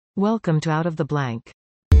Welcome to Out of the Blank.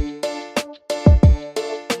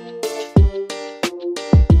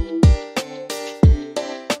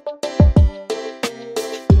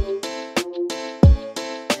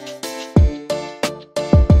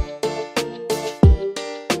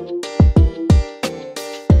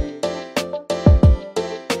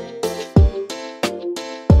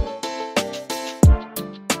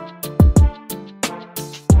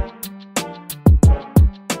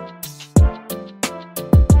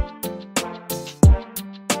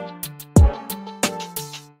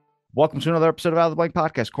 Welcome to another episode of Out of the Blank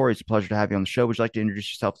Podcast. Cory, it's a pleasure to have you on the show. Would you like to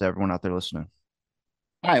introduce yourself to everyone out there listening?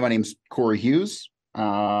 Hi, my name's Cory Hughes.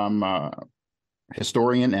 I'm a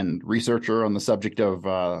historian and researcher on the subject of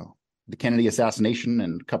the Kennedy assassination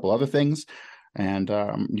and a couple other things. And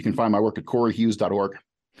you can find my work at coryhughes.org.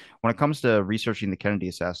 When it comes to researching the Kennedy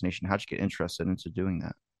assassination, how'd you get interested into doing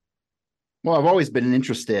that? Well, I've always been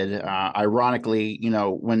interested. Ironically,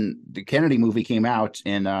 when the Kennedy movie came out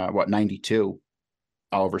in, 92,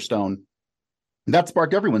 Oliver Stone, that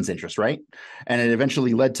sparked everyone's interest, right? And it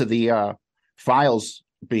eventually led to the files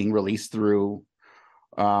being released through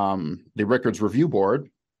the Records Review Board.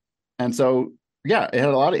 And so, yeah, it had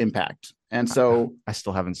a lot of impact. And so I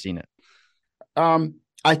still haven't seen it.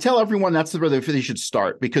 I tell everyone that's where they should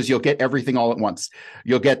start, because you'll get everything all at once.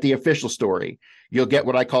 You'll get the official story. You'll get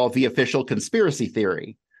what I call the official conspiracy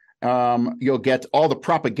theory. You'll get all the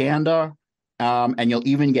propaganda. And you'll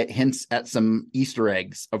even get hints at some Easter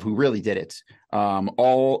eggs of who really did it,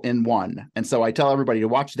 all in one. And so I tell everybody to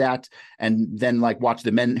watch that, and then watch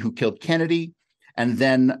The Men Who Killed Kennedy. And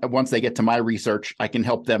then once they get to my research, I can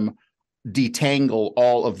help them detangle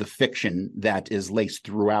all of the fiction that is laced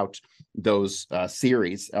throughout those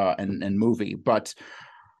series and movie. But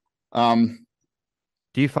do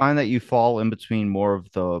you find that you fall in between more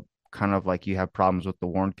of the kind of like you have problems with the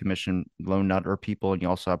Warren Commission lone nutter people, and you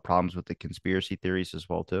also have problems with the conspiracy theories as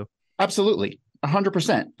well too? Absolutely,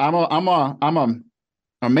 100%. I'm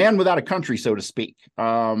a man without a country, so to speak.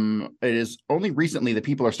 It is only recently that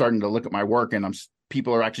people are starting to look at my work, and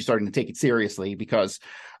people are actually starting to take it seriously, because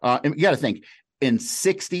you got to think, in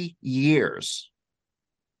 60 years,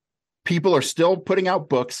 people are still putting out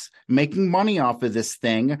books, making money off of this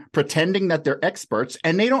thing, pretending that they're experts,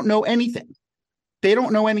 and they don't know anything. They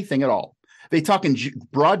don't know anything at all. They talk in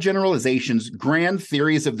broad generalizations, grand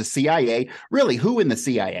theories of the CIA. Really, who in the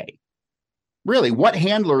CIA? Really, what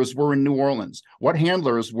handlers were in New Orleans? What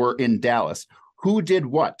handlers were in Dallas? Who did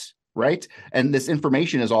what, right? And this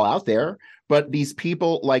information is all out there. But these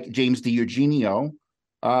people like James DiEugenio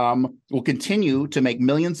will continue to make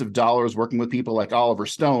millions of dollars working with people like Oliver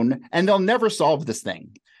Stone, and they'll never solve this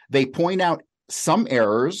thing. They point out some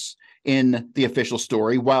errors in the official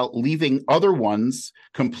story while leaving other ones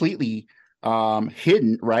completely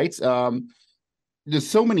hidden, right? There's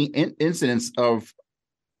so many incidents of,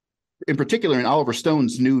 in particular, in Oliver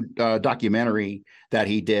Stone's new documentary that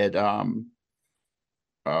he did,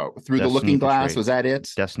 Through the Looking Glass. Was that it?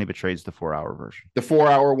 Destiny Betrays, the 4-hour version. The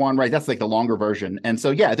 4-hour one, right? That's like the longer version. And so,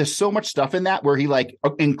 yeah, there's so much stuff in that where he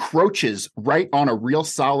encroaches right on a real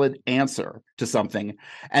solid answer to something.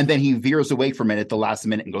 And then he veers away from it at the last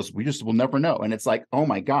minute and goes, will never know. And it's like, oh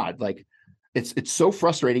my God, it's so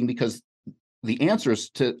frustrating, because the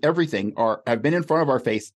answers to everything have been in front of our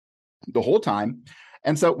face the whole time.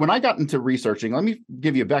 And so when I got into researching, let me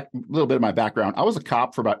give you a little bit of my background. I was a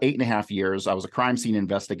cop for about 8.5 years. I was a crime scene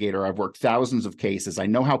investigator. I've worked thousands of cases. I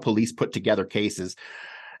know how police put together cases.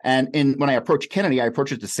 And when I approach Kennedy, I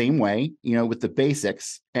approach it the same way, with the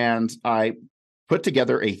basics. And I put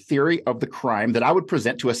together a theory of the crime that I would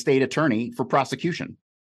present to a state attorney for prosecution.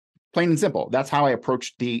 Plain and simple. That's how I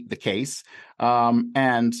approached the case.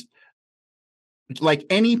 And like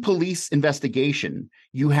any police investigation,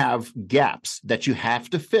 you have gaps that you have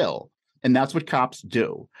to fill. And that's what cops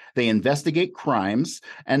do. They investigate crimes,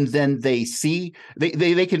 and then they see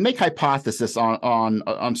they can make hypothesis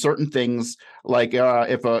on certain things. Like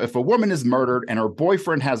if a woman is murdered and her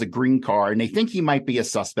boyfriend has a green car and they think he might be a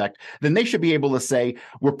suspect, then they should be able to say,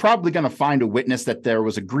 we're probably going to find a witness that there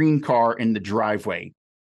was a green car in the driveway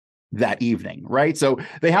that evening, right? So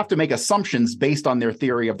they have to make assumptions based on their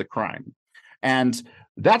theory of the crime. And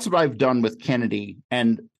that's what I've done with Kennedy,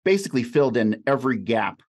 and basically filled in every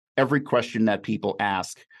gap, every question that people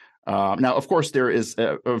ask. Now, of course, there is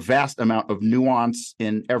a vast amount of nuance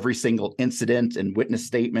in every single incident and witness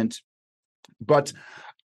statement. But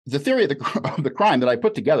the theory of the crime that I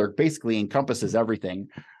put together basically encompasses everything,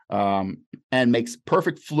 and makes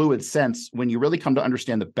perfect fluid sense when you really come to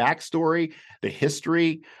understand the backstory, the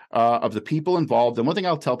history of the people involved. And one thing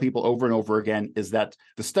I'll tell people over and over again is that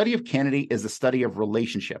the study of Kennedy is the study of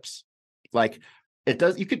relationships. Like, it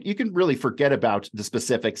does. You can really forget about the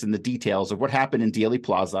specifics and the details of what happened in Dealey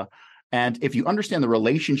Plaza. And if you understand the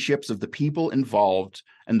relationships of the people involved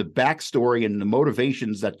and the backstory and the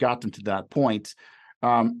motivations that got them to that point,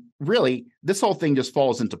 really, this whole thing just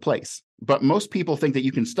falls into place. But most people think that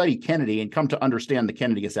you can study Kennedy and come to understand the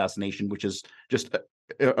Kennedy assassination, which is just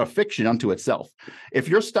a fiction unto itself. If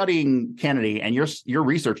you're studying Kennedy and your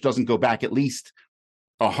research doesn't go back at least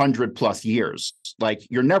 100+ years, like,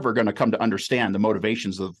 you're never going to come to understand the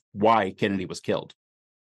motivations of why Kennedy was killed.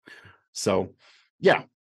 So, yeah.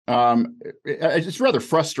 It's rather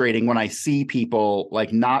frustrating when I see people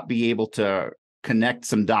like not be able to connect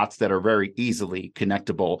some dots that are very easily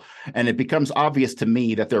connectable. And it becomes obvious to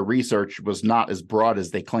me that their research was not as broad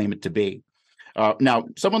as they claim it to be. Now,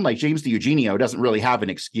 someone like James DiEugenio doesn't really have an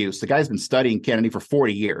excuse. The guy's been studying Kennedy for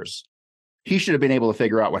 40 years. He should have been able to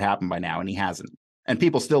figure out what happened by now, and he hasn't. And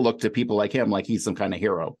people still look to people like him like he's some kind of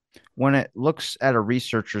hero. When it looks at a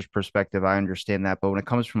researcher's perspective, I understand that. But when it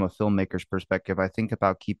comes from a filmmaker's perspective, I think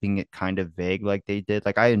about keeping it kind of vague like they did.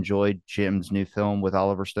 Like, I enjoyed Jim's new film with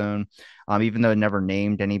Oliver Stone, even though it never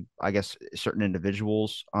named any, I guess, certain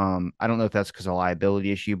individuals. I don't know if that's because of a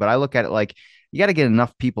liability issue, but I look at it like, you got to get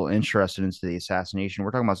enough people interested into the assassination.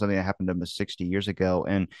 We're talking about something that happened almost 60 years ago.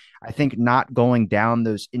 And I think not going down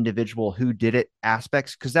those individual who did it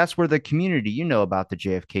aspects, because that's where the community, you know, about the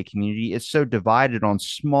JFK community is so divided on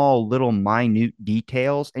small, little, minute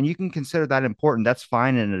details. And you can consider that important. That's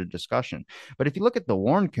fine in a discussion. But if you look at the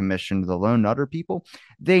Warren Commission, the Lone Nutter people,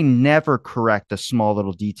 they never correct a small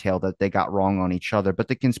little detail that they got wrong on each other. But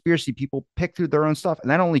the conspiracy people pick through their own stuff. And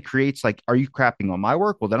that only creates like, are you crapping on my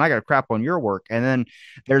work? Well, then I got to crap on your work. And then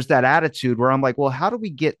there's that attitude where I'm like, well, how do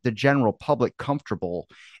we get the general public comfortable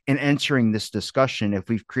in entering this discussion if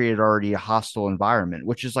we've created already a hostile environment,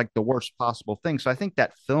 which is like the worst possible thing? So I think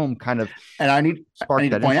that film kind of, and I need to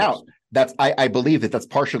point out that's I believe that's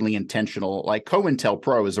partially intentional. Like,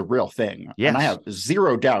 COINTELPRO is a real thing. Yes. And I have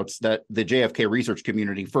zero doubts that the JFK research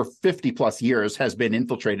community for 50+ years has been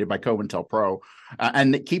infiltrated by COINTELPRO,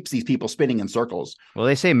 and it keeps these people spinning in circles. Well,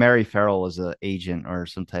 they say Mary Farrell is an agent or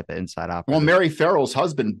some type of inside operative. Well, Mary Farrell's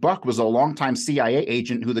husband, Buck, was a longtime CIA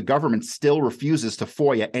agent who the government still refuses to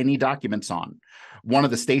FOIA any documents on. One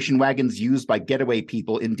of the station wagons used by getaway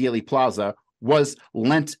people in Dealey Plaza was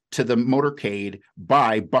lent to the motorcade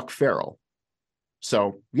by Buck Farrell.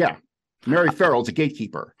 So, yeah, Mary Farrell's a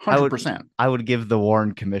gatekeeper, 100%. I would give the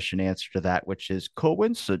Warren Commission answer to that, which is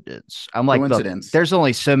coincidence. I'm like, coincidence. Look, there's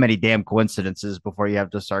only so many damn coincidences before you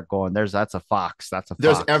have to start going, that's a fox. That's a fox.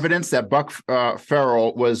 There's evidence that Buck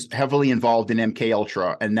Farrell was heavily involved in MK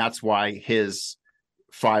Ultra, and that's why his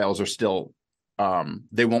files are still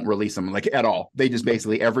they won't release them like at all. They just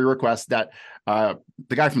basically every request that the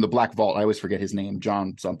guy from the Black Vault, I always forget his name,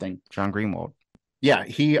 John Greenwald. Yeah,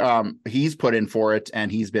 he's put in for it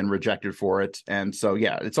and he's been rejected for it. And so,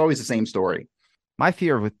 yeah, it's always the same story. My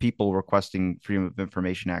fear with people requesting Freedom of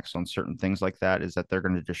Information Acts on certain things like that is that they're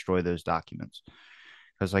going to destroy those documents.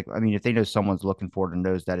 Because, like, I mean, if they know someone's looking for it and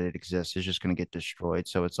knows that it exists, it's just going to get destroyed.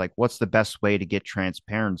 So it's like, what's the best way to get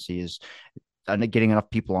transparency is getting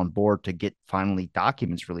enough people on board to get finally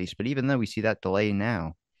documents released. But even though we see that delay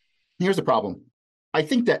now. Here's the problem. I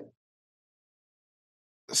think that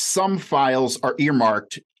some files are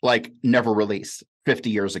earmarked like never released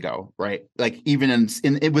 50 years ago, right? Like even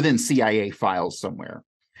in within CIA files somewhere.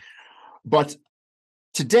 But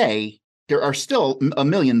today, there are still a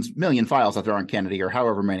million files out there on Kennedy, or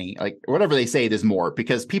however many, like whatever they say, there's more,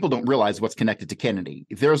 because people don't realize what's connected to Kennedy.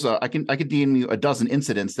 If there's I could DM you a dozen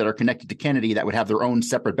incidents that are connected to Kennedy that would have their own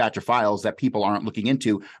separate batch of files that people aren't looking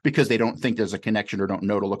into because they don't think there's a connection or don't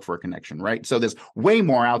know to look for a connection, right? So there's way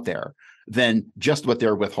more out there than just what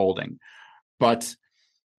they're withholding. But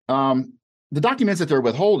the documents that they're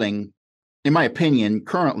withholding, in my opinion,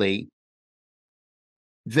 currently,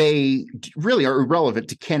 they really are irrelevant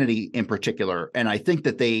to Kennedy in particular. And I think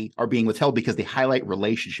that they are being withheld because they highlight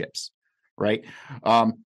relationships, right?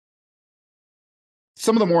 Some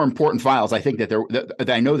of the more important files I think that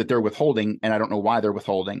I know that they're withholding, and I don't know why they're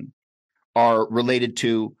withholding, are related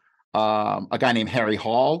to a guy named Harry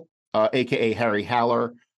Hall, aka Harry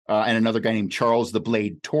Haller, and another guy named Charles the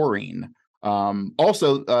Blade Taurine.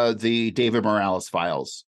 Also, the David Morales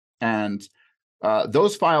files. And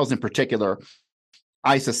those files in particular,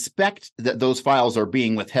 I suspect that those files are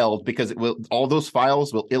being withheld because all those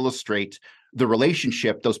files will illustrate the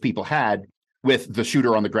relationship those people had with the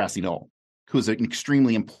shooter on the grassy knoll, who's an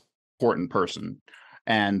extremely important person.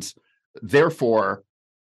 And therefore,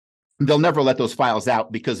 they'll never let those files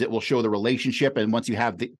out because it will show the relationship. And once you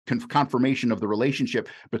have the confirmation of the relationship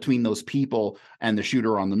between those people and the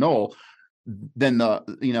shooter on the knoll, then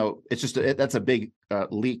it's just that's a big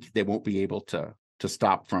leak. They won't be able to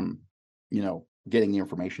stop from getting the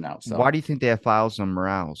information out. So Why do you think they have files on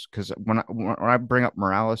Morales? Because when I bring up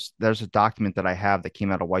Morales, there's a document that I have that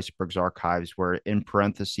came out of Weisberg's archives where in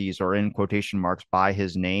parentheses or in quotation marks by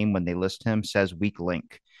his name when they list him says weak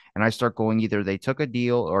link. And I start going either they took a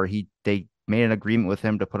deal or they made an agreement with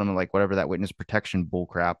him to put him in like whatever that witness protection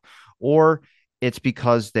bullcrap, or it's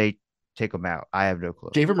because they take him out. I have no clue.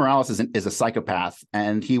 David Morales is a psychopath,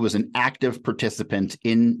 and he was an active participant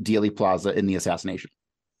in Dealey Plaza in the assassination.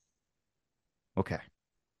 Okay.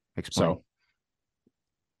 Explain. So,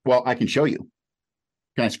 well, I can show you.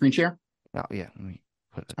 Can I screen share? Oh, yeah. Let me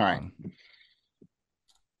put it All right.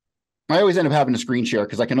 I always end up having to screen share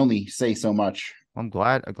because I can only say so much. I'm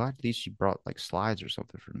glad at least you brought like slides or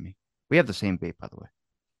something for me. We have the same bait, by the way.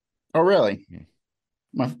 Oh, really?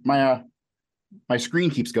 Yeah. My screen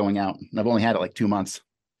keeps going out. I've only had it like 2 months.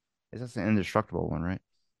 That's the indestructible one, right?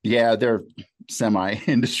 Yeah, they're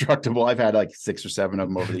semi-indestructible. I've had like 6 or 7 of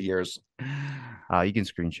them over the years. You can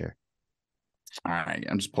screen share. All right,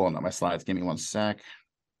 I'm just pulling up my slides. Give me 1 sec.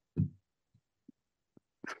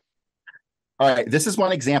 All right, this is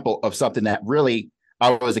one example of something that really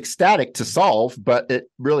I was ecstatic to solve, but it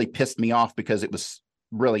really pissed me off because it was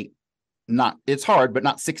really not, it's hard, but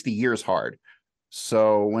not 60 years hard.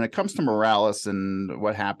 So when it comes to Morales and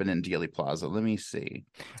what happened in Dealey Plaza, let me see.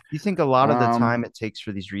 You think a lot of the time it takes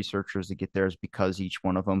for these researchers to get there is because each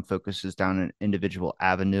one of them focuses down an individual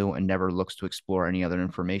avenue and never looks to explore any other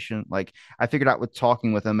information? Like I figured out with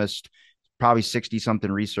talking with almost probably 60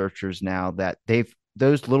 something researchers now that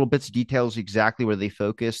those little bits of details exactly where they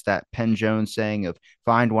focus, that Penn Jones saying of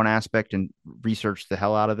find one aspect and research the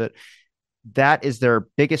hell out of it. That is their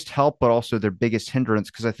biggest help, but also their biggest hindrance.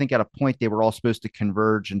 Because I think at a point they were all supposed to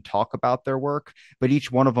converge and talk about their work, but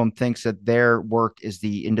each one of them thinks that their work is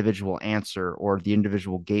the individual answer or the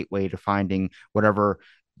individual gateway to finding whatever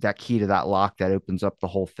that key to that lock that opens up the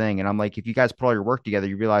whole thing. And I'm like, if you guys put all your work together,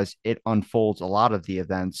 you realize it unfolds a lot of the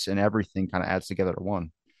events and everything kind of adds together to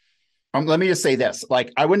one. Let me just say this,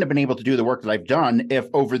 like I wouldn't have been able to do the work that I've done if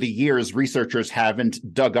over the years researchers haven't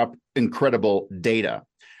dug up incredible data.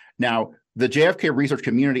 Now, the JFK research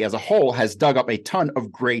community as a whole has dug up a ton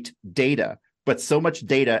of great data, but so much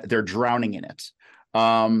data, they're drowning in it.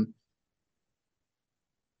 I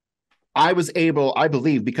was able, I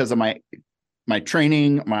believe, because of my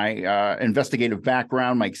training, my investigative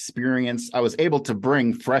background, my experience, I was able to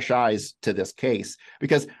bring fresh eyes to this case.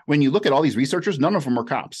 Because when you look at all these researchers, none of them are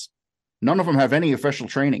cops. None of them have any official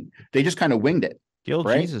training. They just kind of winged it. Gil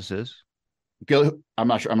right? Jesus is. I'm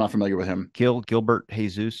not sure. I'm not familiar with him. Gilbert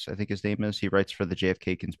Jesus, I think his name is. He writes for the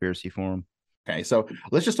JFK Conspiracy Forum. Okay, so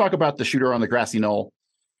let's just talk about the shooter on the grassy knoll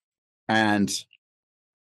and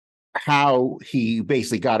how he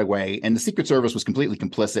basically got away. And the Secret Service was completely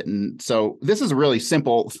complicit. And so this is a really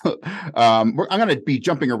simple. I'm going to be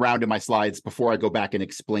jumping around in my slides before I go back and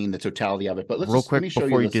explain the totality of it. But let me show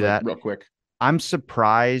before you you this, do that, real quick. I'm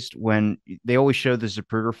surprised when they always show the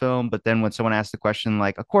Zapruder film, but then when someone asked the question,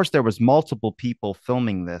 like, of course, there was multiple people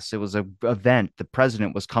filming this. It was an event. The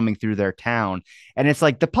president was coming through their town. And it's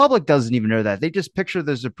like the public doesn't even know that. They just picture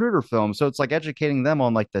the Zapruder film. So it's like educating them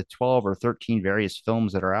on like the 12 or 13 various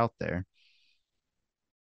films that are out there.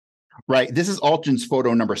 Right. This is Alton's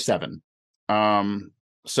photo number 7.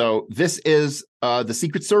 So this is the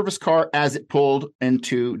Secret Service car as it pulled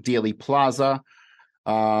into Dealey Plaza.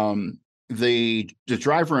 The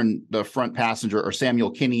driver and the front passenger are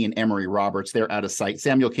Samuel Kinney and Emery Roberts. They're out of sight.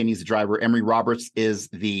 Samuel Kinney's the driver. Emery Roberts is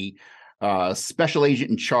the special agent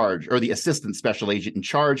in charge, or the assistant special agent in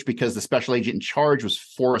charge, because the special agent in charge was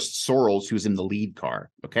Forrest Sorrells, who's in the lead car.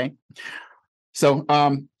 Okay. So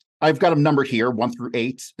I've got them numbered here, 1 through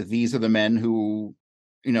 8. These are the men who,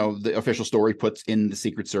 the official story puts in the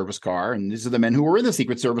Secret Service car. And these are the men who were in the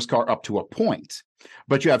Secret Service car up to a point.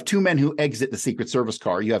 But you have 2 men who exit the Secret Service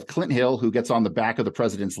car. You have Clint Hill, who gets on the back of the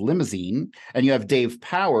president's limousine. And you have Dave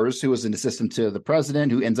Powers, who is an assistant to the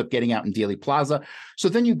president, who ends up getting out in Dealey Plaza. So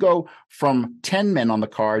then you go from 10 men on the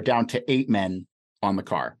car down to 8 men on the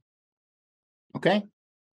car. Okay.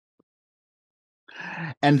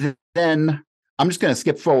 And then I'm just going to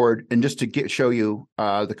skip forward and just to show you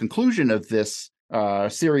the conclusion of this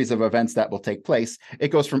series of events that will take place. It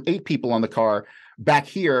goes from 8 people on the car back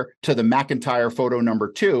here to the McIntyre photo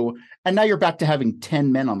number 2. And now you're back to having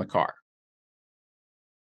 10 men on the car.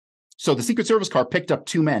 So the Secret Service car picked up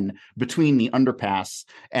 2 men between the underpass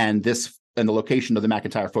and the location of the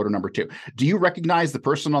McIntyre photo number 2. Do you recognize the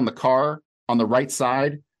person on the car on the right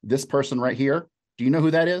side? This person right here? Do you know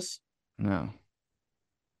who that is? No.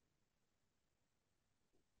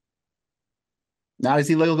 Now, does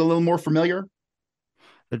he look a little more familiar?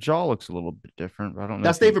 The jaw looks a little bit different, but I don't know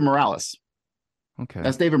That's if you. David Morales. Okay.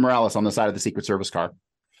 That's David Morales on the side of the Secret Service car.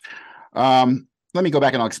 Let me go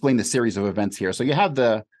back and I'll explain the series of events here. So you have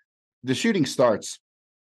the shooting starts.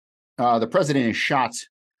 The president is shot.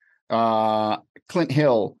 Clint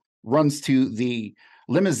Hill runs to the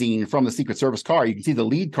limousine from the Secret Service car. You can see the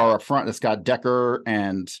lead car up front that's got Decker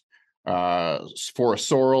and Forrest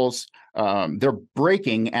Sorrells. They're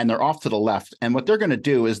braking and they're off to the left. And what they're going to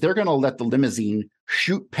do is they're going to let the limousine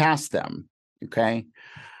shoot past them. Okay.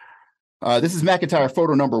 This is McIntyre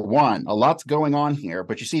photo number 1. A lot's going on here,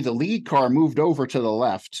 but you see the lead car moved over to the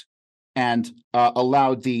left and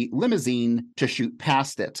allowed the limousine to shoot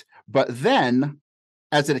past it. But then,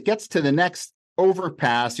 as it gets to the next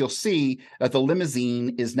overpass, you'll see that the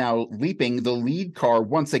limousine is now leaping the lead car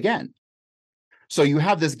once again. So you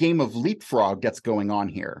have this game of leapfrog that's going on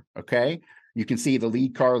here, okay? You can see the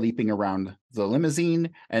lead car leaping around the limousine,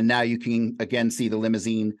 and now you can again see the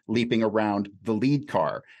limousine leaping around the lead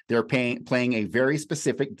car. They're playing a very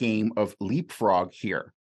specific game of leapfrog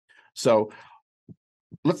here. So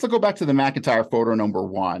let's go back to the McIntyre photo number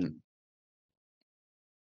 1.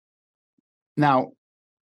 Now,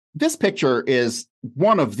 this picture is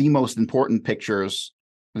one of the most important pictures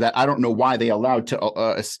that I don't know why they allowed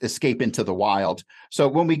to escape into the wild. So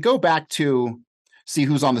when we go back to see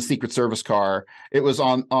who's on the Secret Service car, it was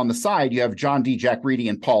on the side, you have John D. Jack Reedy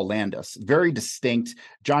and Paul Landis. Very distinct.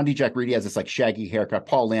 John D. Jack Reedy has this like shaggy haircut.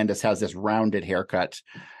 Paul Landis has this rounded haircut.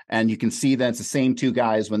 And you can see that it's the same two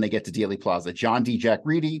guys when they get to Dealey Plaza, John D. Jack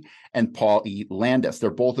Reedy and Paul E. Landis.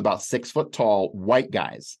 They're both about 6 foot tall, white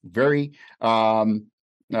guys. Very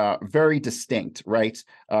distinct, right?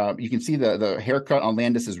 You can see the haircut on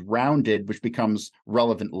Landis is rounded, which becomes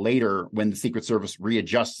relevant later when the Secret Service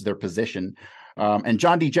readjusts their position. And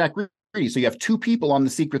John D. Jack Reedy. So you have 2 people on the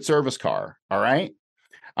Secret Service car, all right?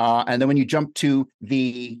 And then when you jump to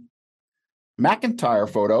the McIntyre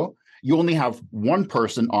photo, you only have 1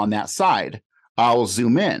 person on that side. I'll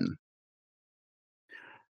zoom in.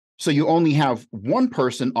 So you only have 1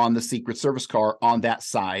 person on the Secret Service car on that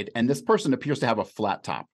side, and this person appears to have a flat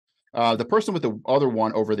top. The person with the other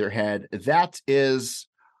one over their head, that is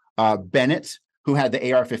Bennett, who had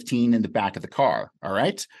the AR-15 in the back of the car, all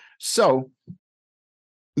right? So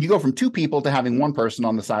you go from 2 people to having 1 person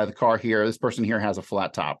on the side of the car here. This person here has a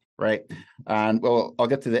flat top, right? And well, I'll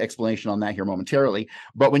get to the explanation on that here momentarily.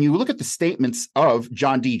 But when you look at the statements of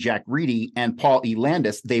John D. Jack Reedy and Paul E.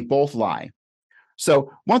 Landis, they both lie.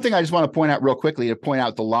 So one thing I just want to point out real quickly to point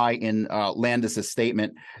out the lie in Landis's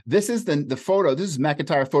statement. This is the photo. This is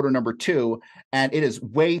McIntyre photo number 2, and it is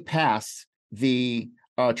way past the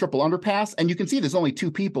triple underpass. And you can see there's only 2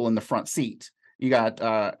 people in the front seat. You got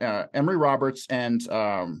Emory Roberts and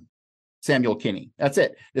Samuel Kinney. That's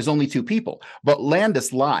it. There's only 2 people. But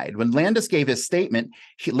Landis lied. When Landis gave his statement,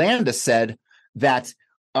 Landis said that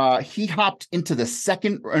he hopped into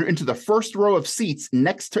the first row of seats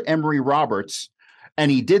next to Emory Roberts, and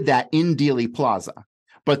he did that in Dealey Plaza.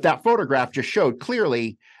 But that photograph just showed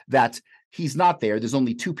clearly that he's not there. There's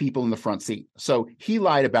only 2 people in the front seat. So he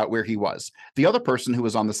lied about where he was. The other person who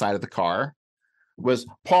was on the side of the car was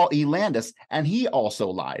Paul E. Landis, and he also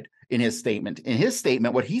lied in his statement. In his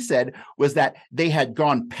statement, what he said was that they had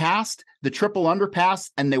gone past the triple underpass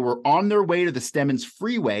and they were on their way to the Stemmons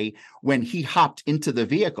Freeway when he hopped into the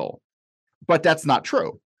vehicle. But that's not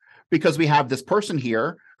true, because we have this person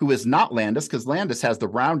here who is not Landis, because Landis has the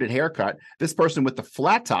rounded haircut, this person with the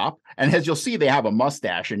flat top, and as you'll see, they have a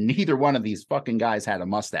mustache, and neither one of these fucking guys had a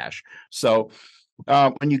mustache. So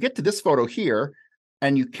when you get to this photo here,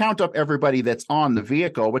 and you count up everybody that's on the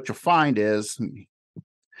vehicle, what you'll find is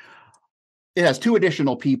it has 2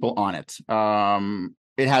 additional people on it.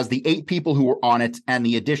 It has the 8 people who were on it and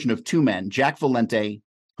the addition of 2 men, Jack Valente,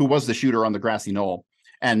 who was the shooter on the grassy knoll,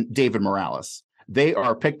 and David Morales. They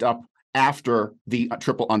are picked up after the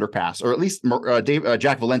triple underpass, or at least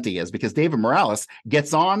Jack Valente is, because David Morales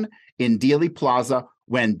gets on in Dealey Plaza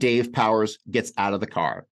when Dave Powers gets out of the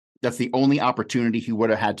car. That's the only opportunity he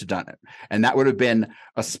would have had to done it. And that would have been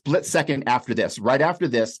a split second after this. Right after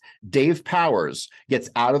this, Dave Powers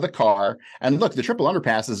gets out of the car. And look, the triple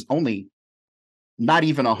underpass is only not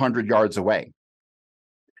even 100 yards away.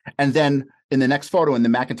 And then in the next photo, in the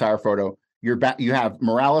McIntyre photo, you have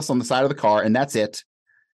Morales on the side of the car, and that's it.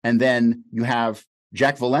 And then you have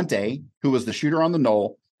Jack Valente, who was the shooter on the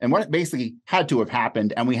knoll. And what basically had to have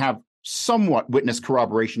happened, and we have somewhat witness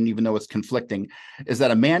corroboration, even though it's conflicting, is that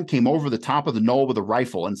a man came over the top of the knoll with a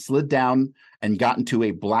rifle and slid down and got into a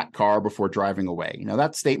black car before driving away. Now,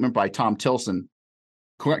 that statement by Tom Tilson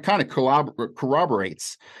kind of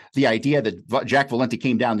corroborates the idea that Jack Valente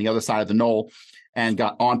came down the other side of the knoll and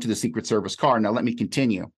got onto the Secret Service car. Now, let me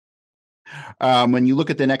continue. When you look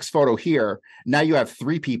at the next photo here, now you have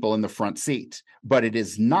 3 people in the front seat, but it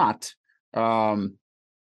is not John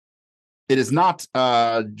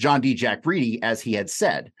D. Jack Reedy, as he had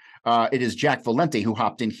said. It is Jack Valenti who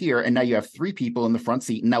hopped in here, and now you have 3 people in the front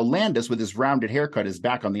seat. And now Landis, with his rounded haircut, is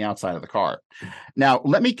back on the outside of the car. Now,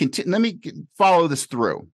 let me continue. Let me follow this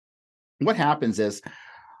through. What happens is,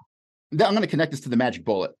 I'm going to connect this to the magic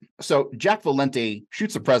bullet. So Jack Valenti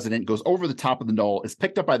shoots the president, goes over the top of the knoll, is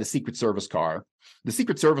picked up by the Secret Service car. The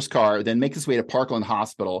Secret Service car then makes its way to Parkland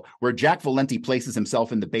Hospital, where Jack Valenti places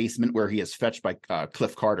himself in the basement, where he is fetched by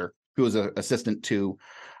Cliff Carter, who is an assistant to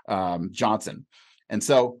Johnson. And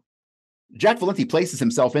so Jack Valenti places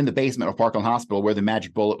himself in the basement of Parkland Hospital, where the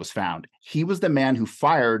magic bullet was found. He was the man who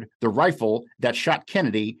fired the rifle that shot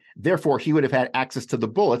Kennedy. Therefore, he would have had access to the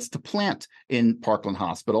bullets to plant in Parkland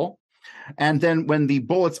Hospital. And then when the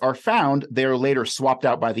bullets are found, they're later swapped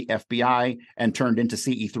out by the FBI and turned into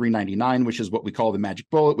CE-399, which is what we call the magic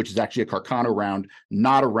bullet, which is actually a Carcano round,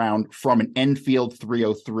 not a round from an Enfield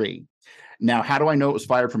 303. Now, how do I know it was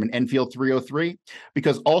fired from an Enfield 303?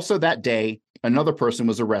 Because also that day, another person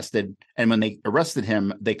was arrested, and when they arrested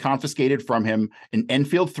him, they confiscated from him an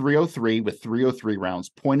Enfield 303 with 303 rounds,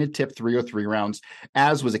 pointed tip 303 rounds,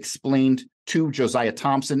 as was explained to Josiah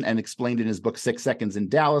Thompson and explained in his book 6 Seconds in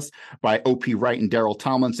Dallas by O.P. Wright and Daryl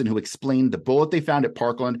Tomlinson, who explained the bullet they found at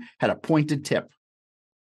Parkland had a pointed tip.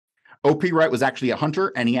 O.P. Wright was actually a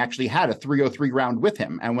hunter, and he actually had a 303 round with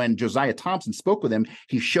him. And when Josiah Thompson spoke with him,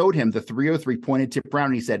 he showed him the 303 pointed tip round,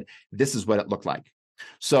 and he said, this is what it looked like.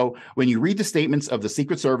 So when you read the statements of the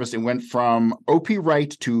Secret Service, it went from O.P. Wright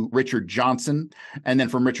to Richard Johnson, and then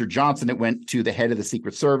from Richard Johnson, it went to the head of the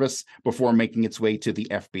Secret Service before making its way to the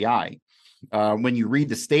FBI. When you read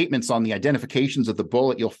the statements on the identifications of the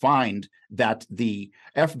bullet, you'll find that the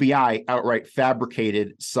FBI outright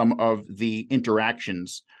fabricated some of the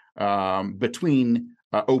interactions between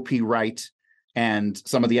O.P. Wright and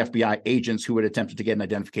some of the FBI agents who had attempted to get an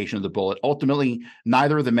identification of the bullet. Ultimately,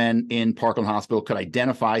 neither of the men in Parkland Hospital could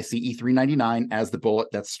identify CE-399 as the bullet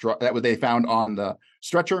that they found on the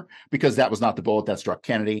stretcher, because that was not the bullet that struck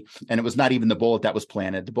Kennedy, and it was not even the bullet that was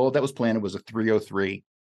planted. The bullet that was planted was a 303.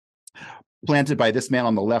 Planted by this man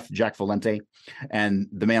on the left, Jack Valenti, and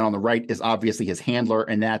the man on the right is obviously his handler,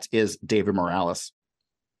 and that is David Morales.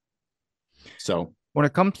 So when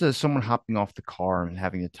it comes to someone hopping off the car and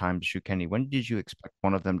having the time to shoot Kennedy, when did you expect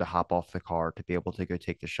one of them to hop off the car to be able to go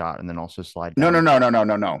take the shot and then also slide down?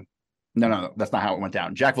 No. That's not how it went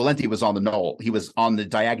down. Jack Valenti was on the knoll. He was on the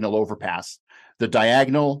diagonal overpass. The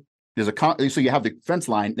diagonal, so you have the fence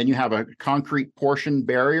line, then you have a concrete portion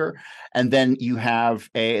barrier, and then you have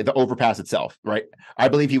the overpass itself, right? I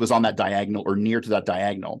believe he was on that diagonal or near to that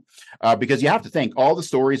diagonal, because you have to think all the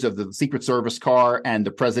stories of the Secret Service car and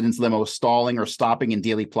the president's limo stalling or stopping in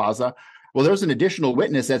Dealey Plaza. Well, there's an additional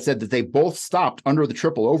witness that said that they both stopped under the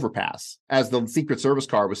triple overpass as the Secret Service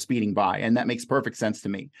car was speeding by, and that makes perfect sense to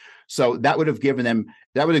me. So that would have given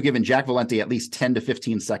Jack Valenti at least 10 to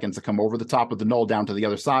 15 seconds to come over the top of the knoll down to the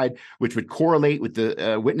other side, which would correlate with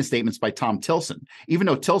the witness statements by Tom Tilson. Even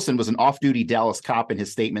though Tilson was an off-duty Dallas cop and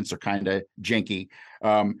his statements are kind of janky,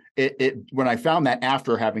 when I found that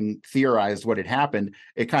after having theorized what had happened,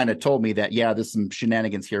 it kind of told me that, yeah, there's some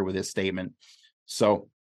shenanigans here with his statement. So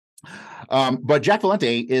but Jack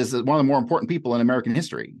Valenti is one of the more important people in American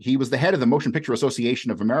history. He was the head of the Motion Picture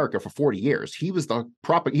Association of America for 40 years. He was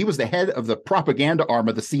the head of the propaganda arm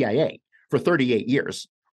of the CIA for 38 years,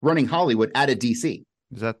 running Hollywood out of DC.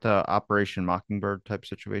 Is that the Operation Mockingbird type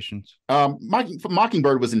situations?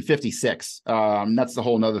 Mockingbird was in 56. That's the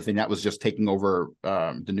whole nother thing. That was just taking over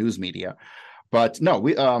the news media. But no,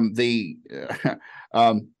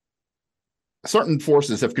 certain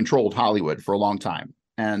forces have controlled Hollywood for a long time.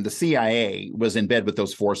 And the CIA was in bed with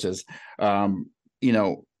those forces, and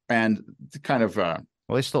kind of. Well,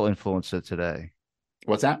 they still influence it today.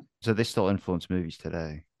 What's that? So they still influence movies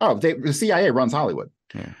today. Oh, the CIA runs Hollywood.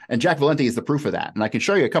 Yeah. And Jack Valenti is the proof of that. And I can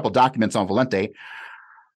show you a couple documents on Valenti.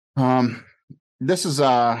 This is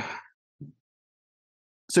so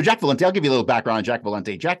Jack Valenti. I'll give you a little background on Jack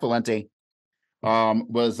Valenti. Jack Valenti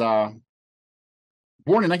was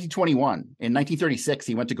born in 1921. In 1936,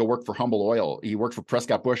 he went to go work for Humble Oil. He worked for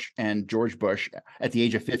Prescott Bush and George Bush. At the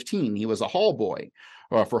age of 15, he was a hall boy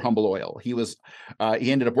for Humble Oil. He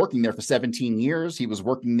ended up working there for 17 years. He was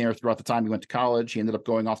working there throughout the time he went to college. He ended up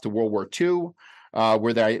going off to World War II,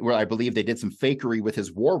 where I believe they did some fakery with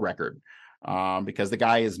his war record, because the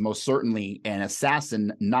guy is most certainly an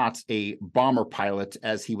assassin, not a bomber pilot,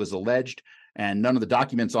 as he was alleged. And none of the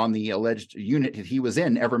documents on the alleged unit he was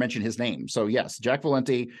in ever mention his name. So yes, Jack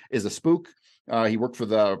Valenti is a spook. He worked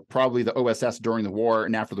for probably the OSS during the war,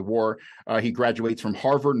 and after the war, he graduates from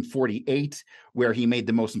Harvard in 1948, where he made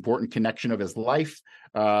the most important connection of his life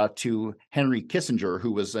to Henry Kissinger,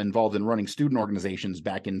 who was involved in running student organizations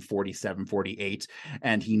back in 1947, 1948.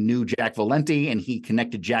 And he knew Jack Valenti, and he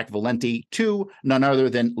connected Jack Valenti to none other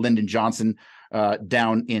than Lyndon Johnson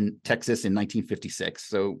down in Texas in 1956.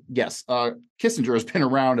 So yes, Kissinger has been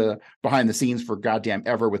around behind the scenes for goddamn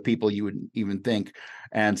ever with people you would even think.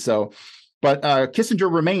 And so, but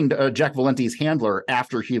Kissinger remained Jack Valenti's handler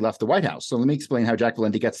after he left the White House. So let me explain how Jack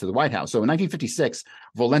Valenti gets to the White House. So in 1956,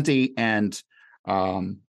 Valenti and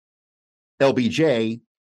LBJ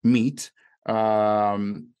meet.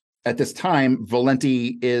 At this time,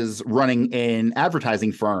 Valenti is running an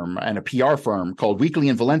advertising firm and a PR firm called Weekly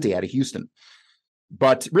and Valenti out of Houston.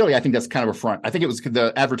 But really, I think that's kind of a front. I think it was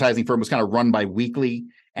the advertising firm was kind of run by Weekly,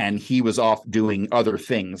 and he was off doing other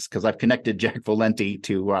things, because I've connected Jack Valenti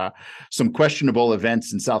to some questionable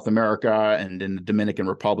events in South America and in the Dominican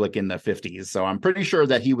Republic in the 50s. So I'm pretty sure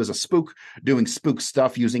that he was a spook doing spook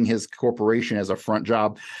stuff using his corporation as a front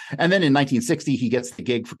job. And then in 1960, he gets the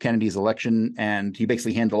gig for Kennedy's election, and he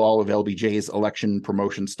basically handled all of LBJ's election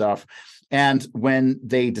promotion stuff. And when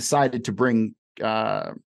they decided to bring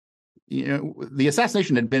the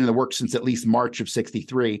assassination had been in the works since at least March of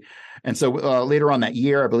 1963. And so later on that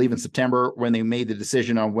year, I believe in September, when they made the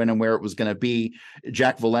decision on when and where it was going to be,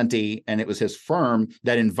 Jack Valenti, and it was his firm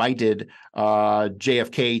that invited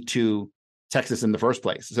JFK to Texas in the first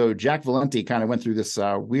place. So Jack Valenti kind of went through this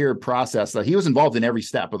weird process that he was involved in every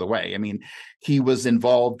step of the way. I mean, he was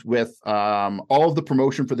involved with all of the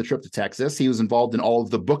promotion for the trip to Texas. He was involved in all of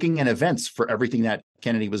the booking and events for everything that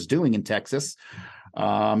Kennedy was doing in Texas.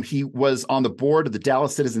 He was on the board of the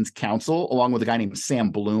Dallas Citizens Council, along with a guy named Sam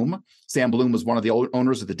Bloom. Sam Bloom was one of the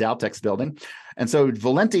owners of the Daltex building. And so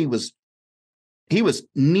Valenti was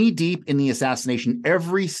knee deep in the assassination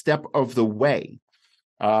every step of the way.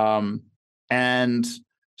 And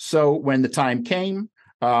so when the time came,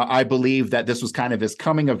 I believe that this was kind of his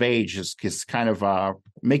coming of age, his kind of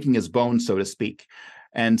making his bones, so to speak.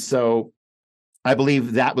 And so I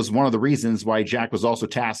believe that was one of the reasons why Jack was also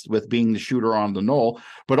tasked with being the shooter on the Knoll.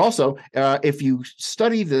 But also, if you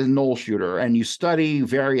study the Knoll shooter and you study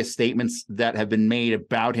various statements that have been made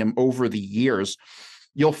about him over the years,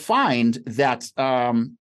 you'll find that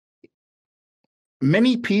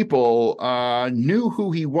many people knew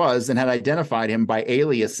who he was and had identified him by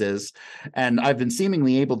aliases. And I've been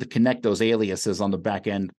seemingly able to connect those aliases on the back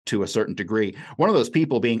end to a certain degree. One of those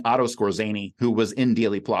people being Otto Skorzeny, who was in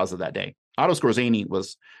Dealey Plaza that day. Otto Skorzeny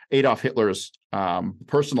was Adolf Hitler's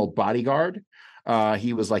personal bodyguard.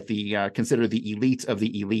 He was like considered the elite of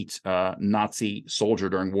the elite Nazi soldier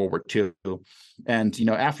during World War II. And,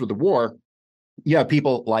 after the war, you have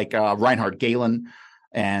people like Reinhard Gehlen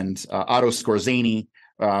and Otto Skorzeny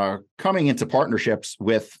coming into partnerships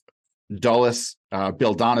with Dulles,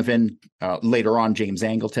 Bill Donovan, later on James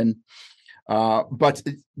Angleton. But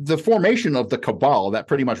the formation of the cabal that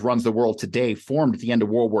pretty much runs the world today formed at the end of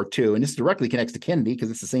World War II, and this directly connects to Kennedy because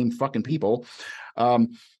it's the same fucking people.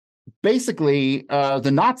 Basically,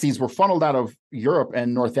 the Nazis were funneled out of Europe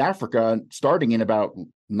and North Africa starting in about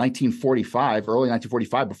 1945, early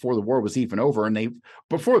 1945, before the war was even over. And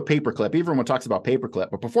before Paperclip, everyone talks about Paperclip,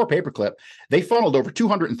 but before Paperclip, they funneled over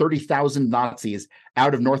 230,000 Nazis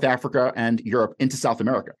out of North Africa and Europe into South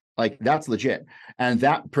America. Like, that's legit. And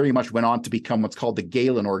that pretty much went on to become what's called the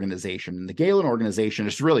Gehlen Organization. And the Gehlen Organization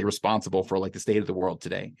is really responsible for like the state of the world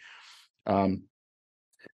today.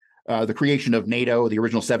 The creation of NATO, the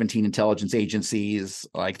original 17 intelligence agencies,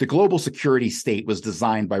 like the global security state was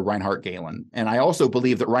designed by Reinhard Gehlen. And I also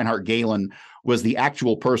believe that Reinhard Gehlen was the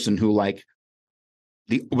actual person who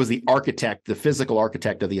was the architect, the physical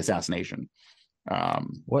architect of the assassination.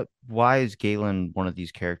 Why is Galen one of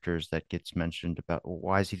these characters that gets mentioned about?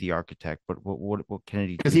 Why is he the architect? What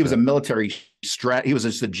Kennedy? Because he was a military he was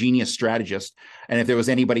just a genius strategist, and if there was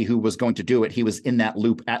anybody who was going to do it, he was in that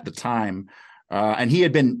loop at the time. And he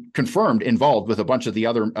had been confirmed involved with a bunch of the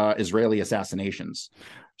other Israeli assassinations.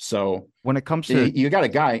 So when it comes to you got a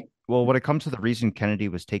guy. Well, when it comes to the reason Kennedy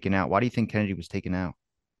was taken out, why do you think Kennedy was taken out?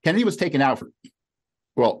 Kennedy was taken out for,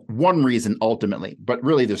 well, one reason ultimately, but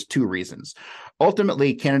really there's two reasons.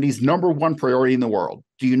 Ultimately, Kennedy's number one priority in the world.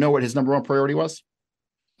 Do you know what his number one priority was?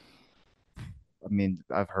 I mean,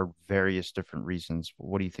 I've heard various different reasons.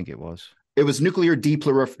 What do you think it was? It was nuclear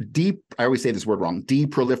I always say this word wrong,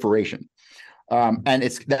 deproliferation. And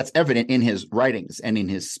that's evident in his writings and in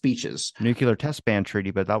his speeches. Nuclear test ban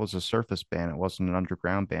treaty, but that was a surface ban. It wasn't an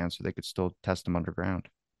underground ban, so they could still test them underground.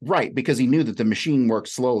 Right, because he knew that the machine worked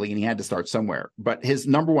slowly and he had to start somewhere. But his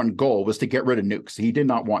number one goal was to get rid of nukes. He did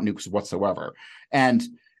not want nukes whatsoever. And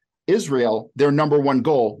Israel, their number one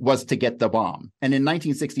goal was to get the bomb. And in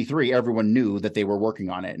 1963, everyone knew that they were working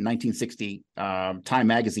on it. In 1960, Time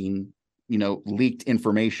magazine, leaked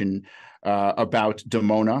information about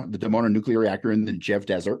Dimona, the Dimona nuclear reactor in the Negev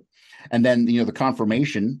Desert. And then, the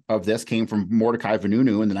confirmation of this came from Mordecai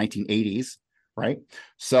Vanunu in the 1980s, right?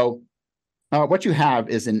 So what you have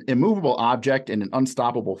is an immovable object and an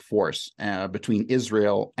unstoppable force between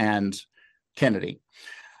Israel and Kennedy.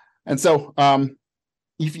 And so,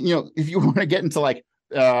 if you want to get into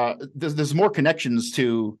there's more connections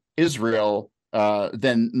to Israel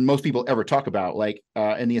than most people ever talk about.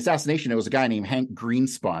 In the assassination, there was a guy named Hank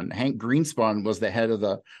Greenspun. Hank Greenspun was the head of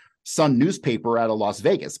the Sun newspaper out of Las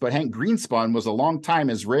Vegas, but Hank Greenspun was a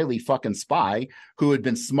longtime Israeli fucking spy who had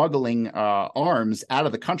been smuggling arms out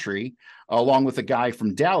of the country, along with a guy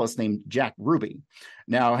from Dallas named Jack Ruby.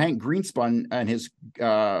 Now, Hank Greenspun and his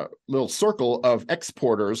little circle of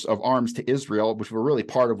exporters of arms to Israel, which were really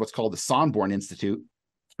part of what's called the Sonborn Institute,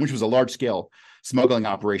 which was a large-scale smuggling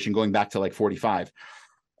operation going back to 1945.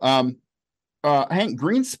 Hank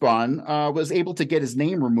Greenspun was able to get his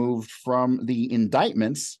name removed from the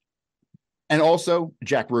indictments, and also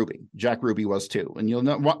Jack Ruby. Jack Ruby was too, and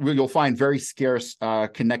you'll find very scarce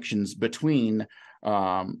connections between.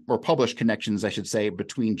 Or published connections, I should say,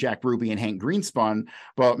 between Jack Ruby and Hank Greenspun.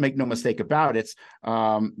 But make no mistake about it,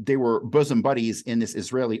 they were bosom buddies in this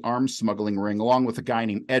Israeli arms smuggling ring, along with a guy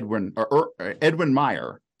named Edwin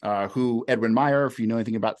Meyer. Edwin Meyer, if you know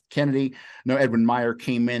anything about Kennedy, Edwin Meyer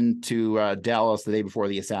came into Dallas the day before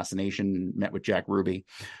the assassination, met with Jack Ruby.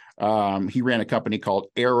 He ran a company called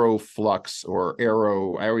Aeroflux or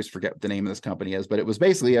Aero. I always forget what the name of this company is, but it was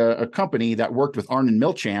basically a company that worked with Arnon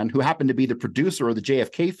Milchan, who happened to be the producer of the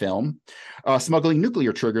JFK film, smuggling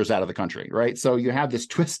nuclear triggers out of the country, right? So you have this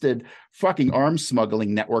twisted fucking arms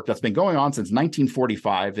smuggling network that's been going on since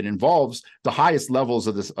 1945. It involves the highest levels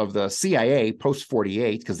of the CIA post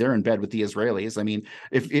 48 because they're in bed with the Israelis. I mean,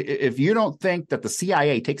 if you don't think that the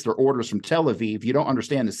CIA takes their orders from Tel Aviv, you don't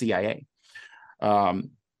understand the CIA.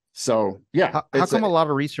 So yeah, how come a lot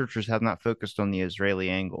of researchers have not focused on the Israeli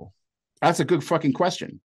angle? That's a good fucking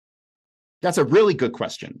question. That's a really good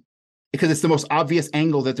question because it's the most obvious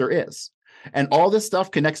angle that there is. And all this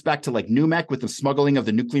stuff connects back to NUMEC with the smuggling of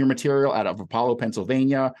the nuclear material out of Apollo,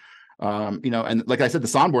 Pennsylvania. And like I said, the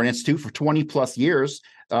Sonborn Institute for 20 plus years,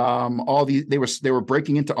 they were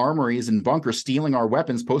breaking into armories and bunkers, stealing our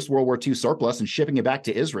weapons post World War II surplus and shipping it back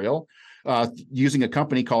to Israel, using a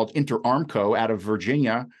company called Interarmco out of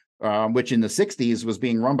Virginia, which in the 60s was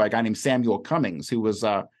being run by a guy named Samuel Cummings, who was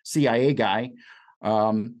a CIA guy,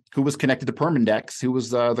 who was connected to Permindex, who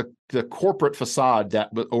was the corporate facade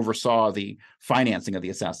that oversaw the financing of the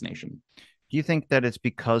assassination. Do you think that it's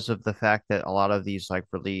because of the fact that a lot of these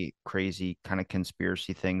really crazy kind of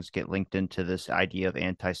conspiracy things get linked into this idea of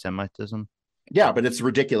anti-Semitism? Yeah, but it's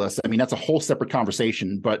ridiculous. I mean, that's a whole separate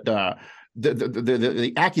conversation. But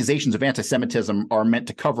the accusations of anti-Semitism are meant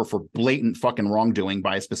to cover for blatant fucking wrongdoing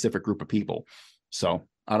by a specific group of people. So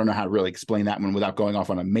I don't know how to really explain that one without going off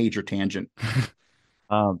on a major tangent.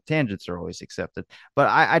 Tangents are always accepted, but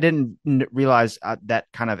I didn't realize that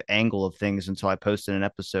kind of angle of things until I posted an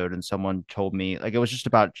episode and someone told me it was just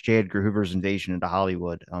about J. Edgar Hoover's invasion into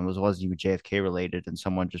Hollywood. It wasn't even JFK related, and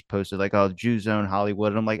someone just posted oh, Jews own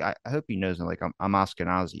Hollywood, and I'm I hope he knows I'm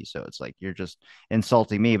Ashkenazi, so it's you're just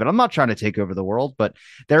insulting me, but I'm not trying to take over the world. But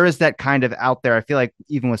there is that kind of out there. I feel like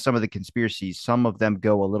even with some of the conspiracies, some of them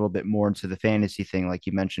go a little bit more into the fantasy thing, like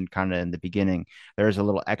you mentioned kind of in the beginning. There's a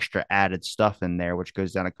little extra added stuff in there which goes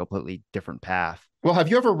down a completely different path. Well, have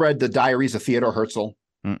you ever read the Diaries of Theodore Herzl?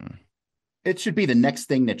 Mm-mm. It should be the next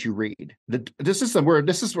thing that you read. This is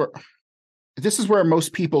where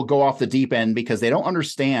most people go off the deep end because they don't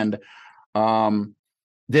understand.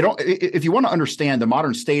 If you want to understand the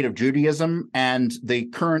modern state of Judaism and the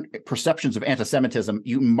current perceptions of anti-Semitism,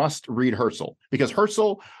 you must read Herzl, because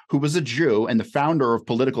Herzl, who was a Jew and the founder of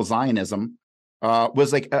political Zionism,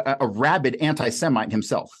 was a rabid anti-Semite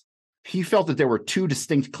himself. He felt that there were two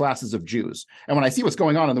distinct classes of Jews. And when I see what's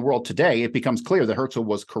going on in the world today, it becomes clear that Herzl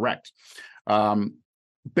was correct.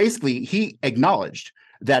 Basically, he acknowledged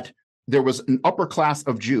that there was an upper class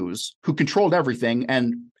of Jews who controlled everything,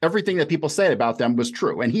 and everything that people said about them was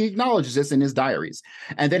true. And he acknowledges this in his diaries.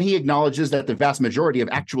 And then he acknowledges that the vast majority of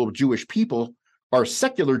actual Jewish people are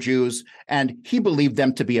secular Jews, and he believed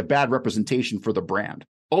them to be a bad representation for the brand.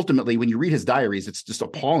 Ultimately, when you read his diaries, it's just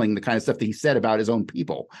appalling the kind of stuff that he said about his own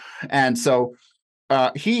people. And so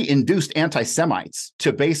he induced anti-Semites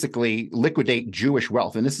to basically liquidate Jewish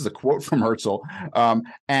wealth. And this is a quote from Herzl.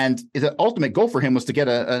 And the ultimate goal for him was to get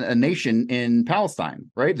a nation in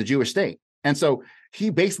Palestine, right? The Jewish state. And so he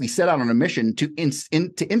basically set out on a mission to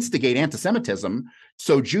instigate anti-Semitism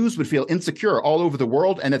so Jews would feel insecure all over the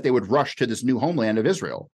world and that they would rush to this new homeland of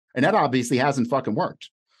Israel. And that obviously hasn't fucking worked.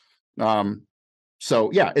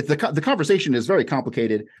 So yeah, the conversation is very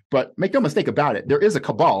complicated, but make no mistake about it. There is a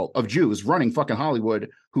cabal of Jews running fucking Hollywood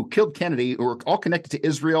who killed Kennedy, who are all connected to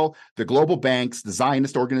Israel, the global banks, the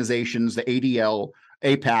Zionist organizations, the ADL,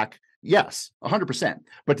 AIPAC. Yes, 100%.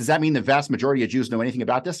 But does that mean the vast majority of Jews know anything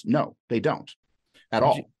about this? No, they don't at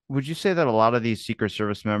all. Would you say that a lot of these Secret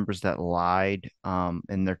Service members that lied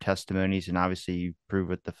in their testimonies, and obviously you prove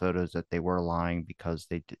with the photos that they were lying because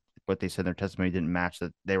what they said in their testimony didn't match,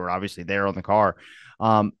 that they were obviously there on the car.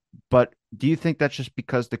 But do you think that's just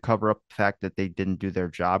because to cover up the fact that they didn't do their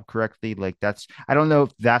job correctly? Like I don't know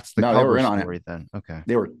if that's the cover story then. Okay.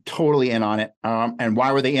 They were totally in on it. And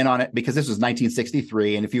why were they in on it? Because this was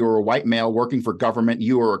 1963. And if you were a white male working for government,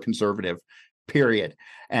 you were a conservative, period.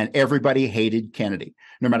 And everybody hated Kennedy,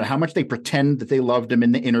 no matter how much they pretend that they loved him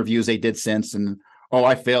in the interviews they did since. And, oh,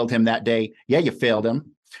 I failed him that day. Yeah, you failed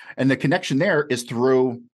him. And the connection there is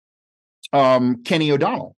through Kenny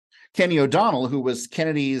O'Donnell. Kenny O'Donnell, who was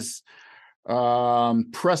Kennedy's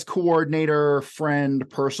press coordinator, friend,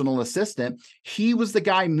 personal assistant. He was the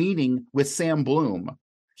guy meeting with Sam Bloom.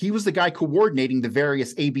 He was the guy coordinating the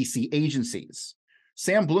various ABC agencies.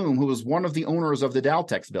 Sam Bloom, who was one of the owners of the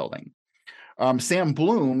Daltex building. Sam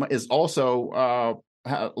Bloom is also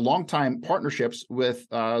longtime partnerships with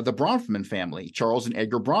the Bronfman family, Charles and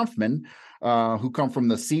Edgar Bronfman, who come from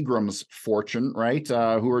the Seagram's fortune, right?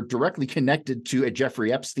 Who are directly connected to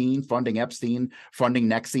Jeffrey Epstein, funding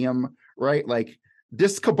NXIVM, right? Like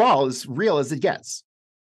this cabal is real as it gets.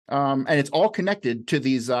 And it's all connected to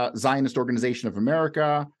these Zionist Organization of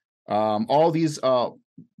America, all these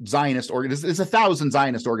Zionist organizations. There's 1,000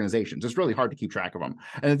 Zionist organizations. It's really hard to keep track of them.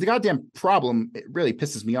 And the goddamn problem, it really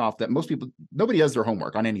pisses me off that nobody does their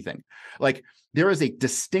homework on anything. Like there is a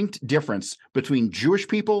distinct difference between Jewish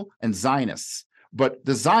people and Zionists, but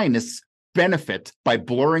the Zionists benefit by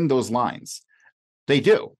blurring those lines. They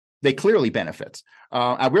do. They clearly benefit.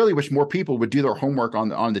 I really wish more people would do their homework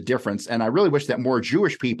on the difference. And I really wish that more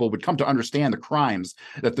Jewish people would come to understand the crimes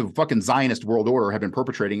that the fucking Zionist world order have been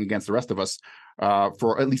perpetrating against the rest of us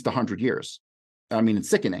for at least 100 years. I mean, it's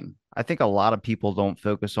sickening. I think a lot of people don't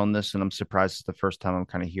focus on this, and I'm surprised it's the first time I'm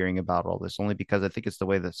kind of hearing about all this, only because I think it's the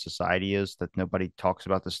way that society is, that nobody talks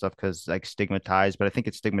about this stuff because like stigmatized, but I think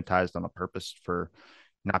it's stigmatized on a purpose for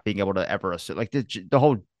not being able to ever assume, like the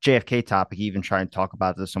whole JFK topic, even try and talk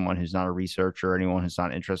about it to someone who's not a researcher or anyone who's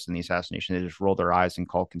not interested in the assassination. They just roll their eyes and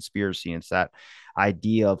call conspiracy. And it's that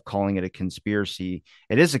idea of calling it a conspiracy.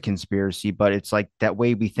 It is a conspiracy, but it's like that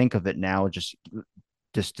way we think of it now just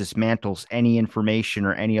dismantles any information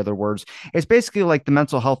or any other words. It's basically like the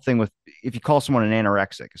mental health thing with if you call someone an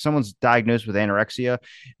anorexic. If someone's diagnosed with anorexia,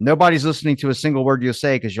 nobody's listening to a single word you'll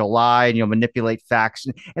say because you'll lie and you'll manipulate facts.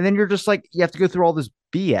 And then you're just like, you have to go through all this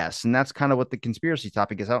BS. And that's kind of what the conspiracy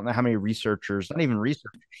topic is. I don't know how many researchers, not even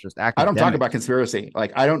researchers, just academics. I don't talk about conspiracy.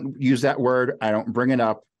 Like I don't use that word. I don't bring it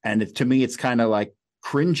up. And to me, it's kind of like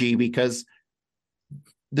cringy because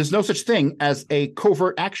there's no such thing as a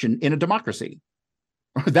covert action in a democracy.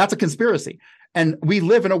 That's a conspiracy. And we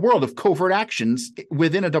live in a world of covert actions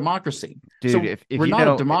within a democracy. Dude, so if we're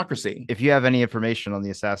not a democracy. If you have any information on the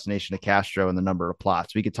assassination of Castro and the number of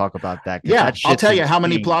plots, we could talk about that. Yeah, I'll tell you how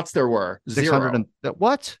many plots there were. 0.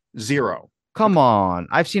 What? 0. Come on.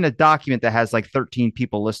 I've seen a document that has like 13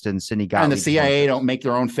 people listed in Cindy Gottlieb. And the CIA don't make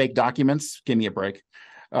their own fake documents. Give me a break.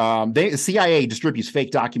 The CIA distributes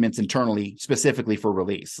fake documents internally, specifically for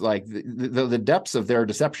release. Like the depths of their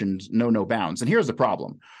deceptions know no bounds. And here's the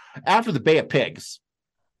problem. After the Bay of Pigs,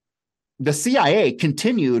 the CIA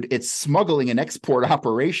continued its smuggling and export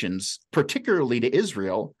operations, particularly to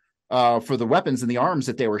Israel, for the weapons and the arms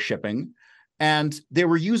that they were shipping. And they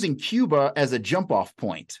were using Cuba as a jump-off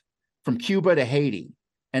point from Cuba to Haiti,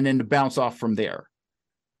 and then to bounce off from there.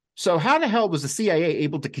 So how the hell was the CIA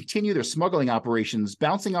able to continue their smuggling operations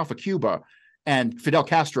bouncing off of Cuba and Fidel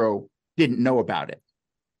Castro didn't know about it?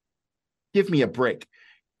 Give me a break.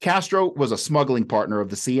 Castro was a smuggling partner of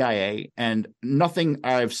the CIA, and nothing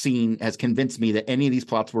I've seen has convinced me that any of these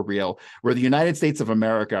plots were real, where the United States of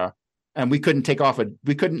America, and we couldn't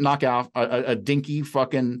knock off a dinky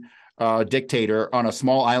fucking dictator on a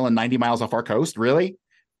small island 90 miles off our coast. Really?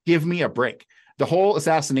 Give me a break. The whole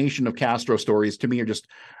assassination of Castro stories to me are just,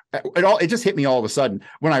 it just hit me all of a sudden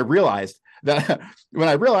when I realized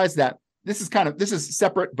that this is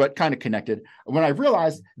separate but kind of connected. When I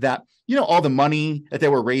realized that, all the money that they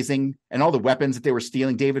were raising and all the weapons that they were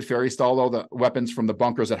stealing, David Ferry stole all the weapons from the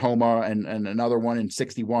bunkers at Homa and another one in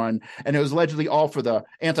 61. And it was allegedly all for the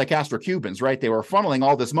anti-Castro Cubans, right? They were funneling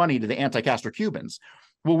all this money to the anti-Castro Cubans.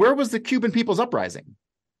 Well, where was the Cuban People's Uprising?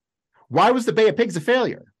 Why was the Bay of Pigs a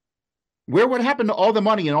failure? What happened to all the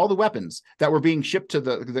money and all the weapons that were being shipped to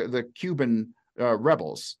the Cuban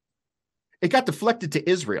rebels? It got deflected to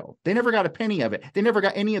Israel. They never got a penny of it. They never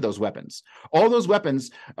got any of those weapons. All those weapons,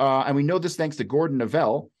 and we know this thanks to Gordon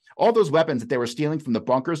Neville, all those weapons that they were stealing from the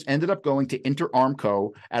bunkers ended up going to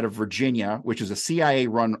Interarmco out of Virginia, which is a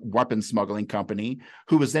CIA-run weapons smuggling company,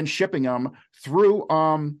 who was then shipping them through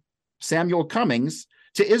Samuel Cummings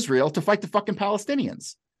to Israel to fight the fucking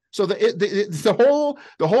Palestinians. So the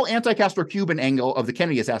whole anti-Castro Cuban angle of the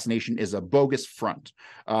Kennedy assassination is a bogus front.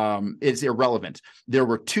 It's irrelevant. There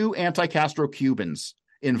were 2 anti-Castro Cubans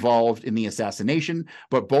involved in the assassination,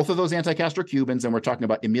 but both of those anti-Castro Cubans, and we're talking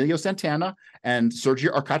about Emilio Santana and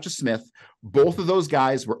Sergio Arcacha Smith, both of those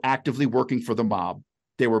guys were actively working for the mob.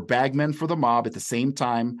 They were bagmen for the mob at the same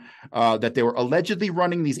time that they were allegedly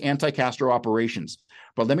running these anti-Castro operations.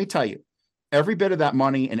 But let me tell you, every bit of that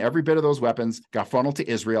money and every bit of those weapons got funneled to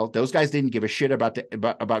Israel. Those guys didn't give a shit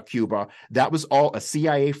about Cuba. That was all a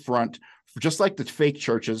CIA front, just like the fake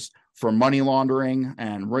churches, for money laundering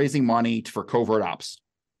and raising money for covert ops.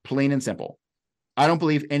 Plain and simple. I don't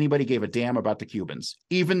believe anybody gave a damn about the Cubans.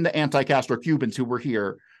 Even the anti-Castro Cubans who were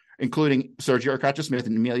here, including Sergio Arcacha Smith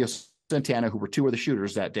and Emilio Santana, who were 2 of the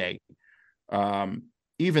shooters that day,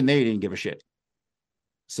 even they didn't give a shit.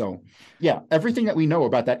 So, yeah, everything that we know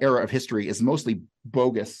about that era of history is mostly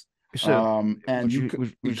bogus. So, and you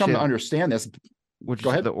come to understand this. Would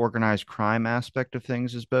Go you say ahead. the organized crime aspect of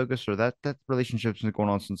things is bogus, or that relationship's been going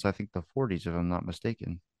on since I think the 40s, if I'm not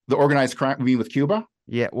mistaken? The organized crime, you mean with Cuba?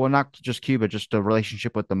 Yeah, well, not just Cuba, just the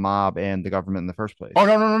relationship with the mob and the government in the first place. Oh,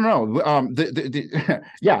 no.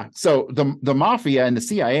 Yeah. So the mafia and the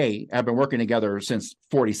CIA have been working together since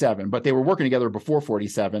 47, but they were working together before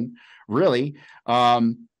 47. Really.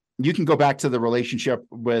 You can go back to the relationship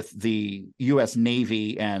with the U.S.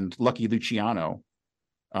 Navy and Lucky Luciano,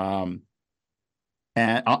 and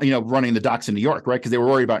running the docks in New York, right? Because they were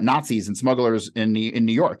worried about Nazis and smugglers in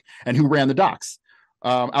New York, and who ran the docks.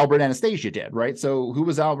 Albert Anastasia did, right? So who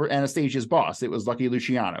was Albert Anastasia's boss? It was Lucky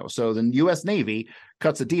Luciano. So the U.S. Navy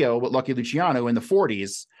cuts a deal with Lucky Luciano in the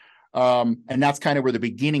 40s. And that's kind of where the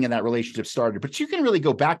beginning of that relationship started. But you can really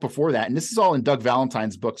go back before that. And this is all in Doug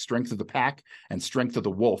Valentine's book, Strength of the Pack and Strength of the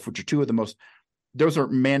Wolf, which are 2 of the most, those are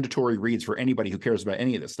mandatory reads for anybody who cares about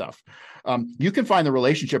any of this stuff. You can find the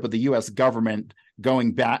relationship of the U.S. government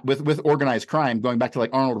going back with organized crime, going back to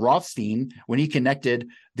like Arnold Rothstein, when he connected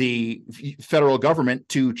the federal government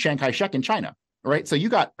to Chiang Kai-shek in China. Right. So you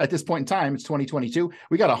got, at this point in time, it's 2022,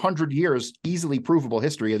 we got 100 years easily provable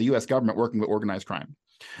history of the U.S. government working with organized crime.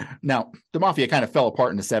 Now, the mafia kind of fell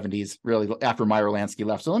apart in the 70s, really, after Meyer Lansky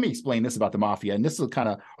left. So let me explain this about the mafia. And this will kind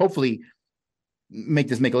of hopefully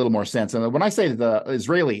make a little more sense. And when I say that the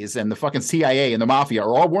Israelis and the fucking CIA and the mafia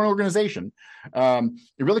are all one organization, it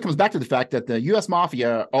really comes back to the fact that the U.S.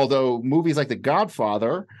 mafia, although movies like The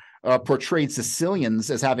Godfather portrayed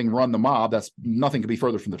Sicilians as having run the mob, that's nothing could be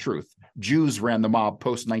further from the truth. Jews ran the mob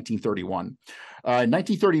post 1931. In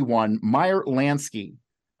 1931, Meyer Lansky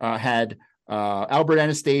had Albert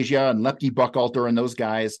Anastasia and Lepke Buchalter and those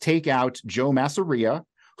guys take out Joe Masseria,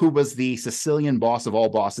 who was the Sicilian boss of all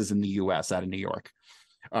bosses in the U.S. out of New York.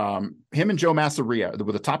 Him and Joe Masseria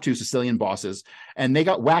were the top 2 Sicilian bosses, and they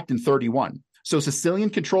got whacked in 31. So Sicilian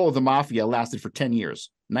control of the mafia lasted for 10 years,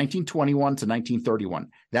 1921 to 1931.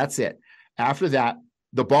 That's it. After that,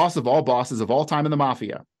 the boss of all bosses of all time in the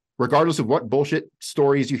mafia, regardless of what bullshit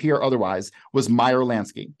stories you hear otherwise, was Meyer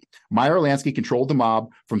Lansky. Meyer Lansky controlled the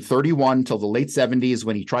mob from 31 till the late 70s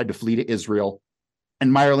when he tried to flee to Israel.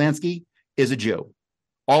 And Meyer Lansky is a Jew.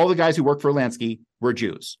 All the guys who worked for Lansky were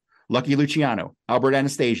Jews. Lucky Luciano, Albert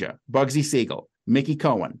Anastasia, Bugsy Siegel, Mickey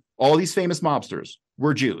Cohen, all these famous mobsters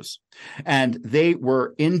were Jews. And they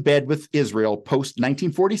were in bed with Israel post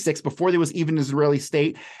 1946, before there was even an Israeli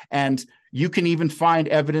state. And you can even find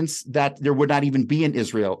evidence that there would not even be an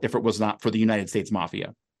Israel if it was not for the United States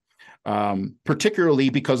Mafia. Particularly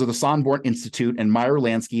because of the Sonborn Institute and Meyer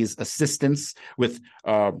Lansky's assistance with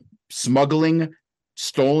smuggling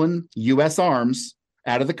stolen U.S. arms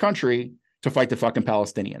out of the country to fight the fucking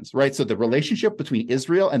Palestinians, right? So the relationship between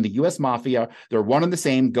Israel and the U.S. Mafia, they're one and the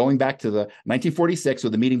same, going back to the 1946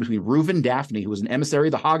 with the meeting between Reuven Daphne, who was an emissary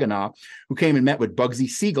of the Haganah, who came and met with Bugsy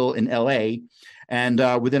Siegel in L.A., and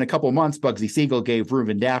within a couple of months, Bugsy Siegel gave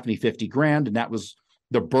Reuven Daphne $50,000, and that was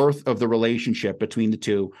the birth of the relationship between the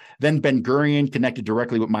two. Then Ben-Gurion connected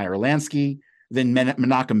directly with Meyer Lansky. Then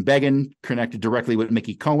Menachem Begin connected directly with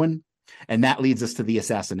Mickey Cohen. And that leads us to the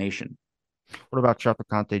assassination. What about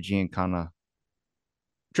Trafficante Giancana?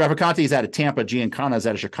 Trafficante is out of Tampa. Giancana is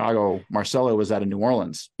out of Chicago. Marcelo was out of New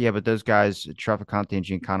Orleans. Yeah, but those guys, Trafficante and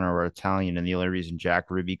Giancana, are Italian, and the only reason Jack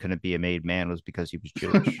Ruby couldn't be a made man was because he was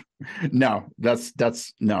Jewish. No,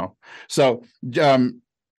 that's no. So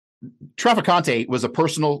Trafficante was a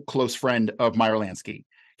personal close friend of Meyer Lansky.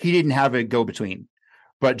 He didn't have a go-between,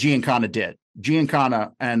 but Giancana did.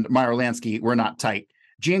 Giancana and Meyer Lansky were not tight.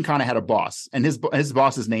 Giancana had a boss, and his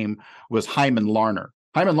boss's name was Hyman Larner.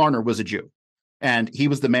 Hyman Larner was a Jew, and he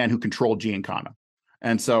was the man who controlled Giancana.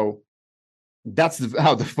 And so that's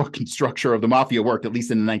how the fucking structure of the mafia worked, at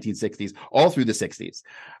least in the 1960s, all through the 60s.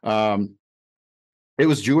 It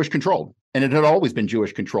was Jewish controlled, and it had always been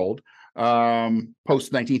Jewish controlled post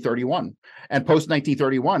 1931. And post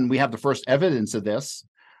 1931, we have the first evidence of this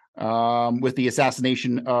with the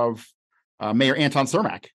assassination of Mayor Anton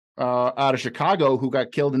Cermak out of Chicago, who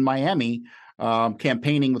got killed in Miami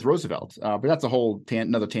campaigning with Roosevelt. But that's a whole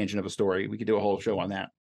another tangent of a story. We could do a whole show on that.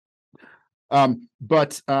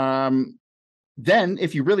 But then,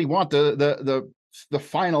 if you really want the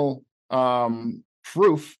final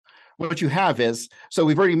proof, what you have is, so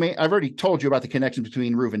I've already told you about the connection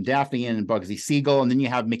between Reuven Daphnian and Bugsy Siegel, and then you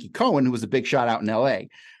have Mickey Cohen, who was a big shot out in L.A.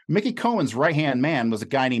 Mickey Cohen's right-hand man was a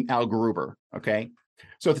guy named Al Gruber, okay?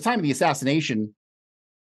 So at the time of the assassination,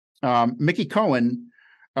 Mickey Cohen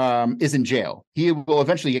is in jail. He will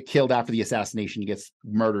eventually get killed after the assassination. He gets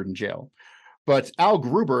murdered in jail. But Al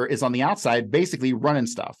Gruber is on the outside, basically running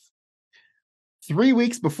stuff. 3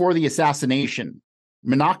 weeks before the assassination,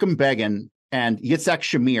 Menachem Begin and Yitzhak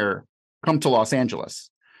Shamir come to Los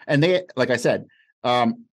Angeles. And they, like I said,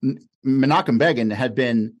 Menachem Begin had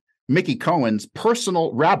been Mickey Cohen's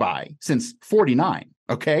personal rabbi since 49.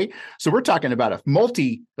 Okay. So we're talking about a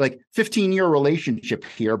 15-year relationship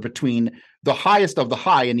here between the highest of the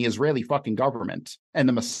high in the Israeli fucking government and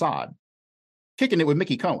the Mossad, kicking it with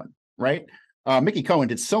Mickey Cohen, right? Mickey Cohen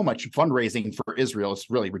did so much fundraising for Israel. It's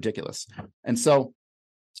really ridiculous. And so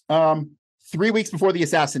 3 weeks before the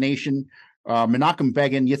assassination, Menachem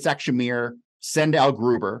Begin, Yitzhak Shamir send Al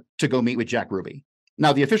Gruber to go meet with Jack Ruby.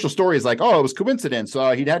 Now, the official story is like, oh, it was coincidence. He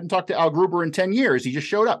hadn't talked to Al Gruber in 10 years. He just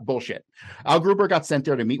showed up. Bullshit. Al Gruber got sent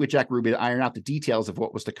there to meet with Jack Ruby to iron out the details of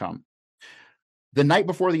what was to come. The night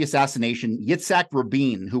before the assassination, Yitzhak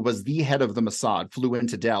Rabin, who was the head of the Mossad, flew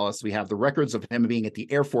into Dallas. We have the records of him being at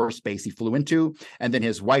the Air Force Base he flew into, and then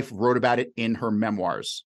his wife wrote about it in her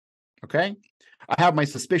memoirs. Okay? I have my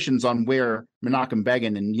suspicions on where Menachem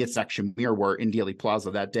Begin and Yitzhak Shamir were in Dealey Plaza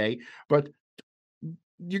that day, but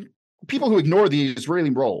people who ignore the Israeli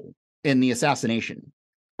role in the assassination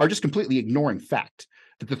are just completely ignoring fact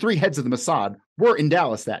that the three heads of the Mossad were in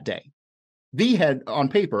Dallas that day. The head on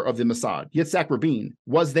paper of the Mossad, Yitzhak Rabin,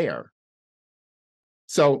 was there.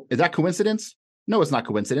 So is that coincidence? No, it's not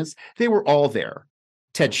coincidence. They were all there.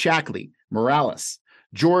 Ted Shackley, Morales,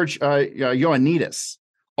 George Ioannidis,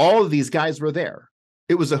 all of these guys were there.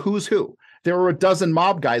 It was a who's who. There were a dozen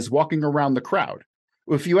mob guys walking around the crowd.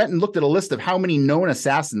 If you went and looked at a list of how many known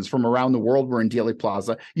assassins from around the world were in Dealey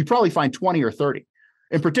Plaza, you'd probably find 20 or 30.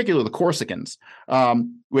 In particular, the Corsicans,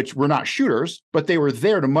 which were not shooters, but they were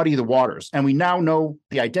there to muddy the waters. And we now know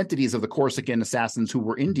the identities of the Corsican assassins who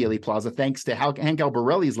were in Dealey Plaza, thanks to Hank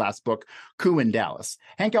Albarelli's last book, Coup in Dallas.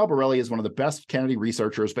 Hank Albarelli is one of the best Kennedy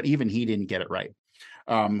researchers, but even he didn't get it right.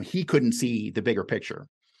 He couldn't see the bigger picture.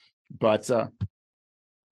 But so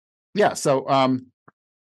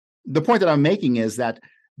the point that I'm making is that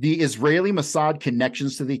the Israeli Mossad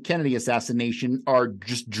connections to the Kennedy assassination are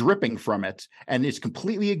just dripping from it, and it's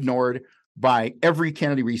completely ignored by every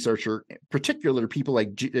Kennedy researcher, particularly people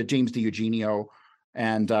like James DiEugenio,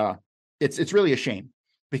 and it's really a shame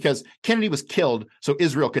because Kennedy was killed so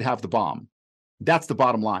Israel could have the bomb. That's the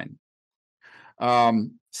bottom line.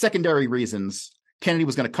 Secondary reasons: Kennedy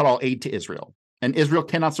was going to cut all aid to Israel, and Israel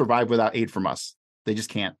cannot survive without aid from us. They just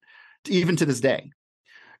can't, even to this day.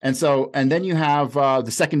 And then you have the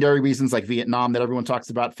secondary reasons like Vietnam that everyone talks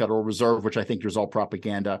about, Federal Reserve, which I think is all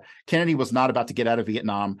propaganda. Kennedy was not about to get out of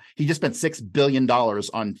Vietnam. He just spent $6 billion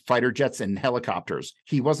on fighter jets and helicopters.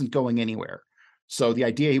 He wasn't going anywhere. So the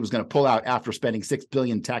idea he was going to pull out after spending $6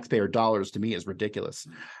 billion taxpayer dollars to me is ridiculous.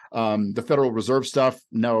 The Federal Reserve stuff,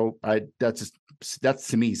 no, that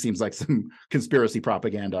to me seems like some conspiracy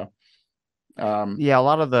propaganda. Yeah, a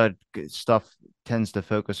lot of the stuff tends to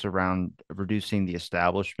focus around reducing the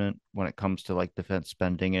establishment when it comes to like defense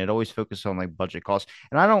spending, and it always focuses on like budget costs.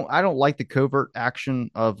 And I don't like the covert action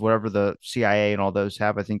of whatever the CIA and all those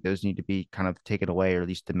have. I think those need to be kind of taken away or at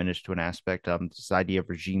least diminished to an aspect. This idea of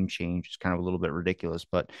regime change is kind of a little bit ridiculous,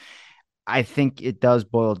 but I think it does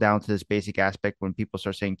boil down to this basic aspect when people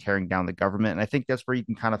start saying tearing down the government. And I think that's where you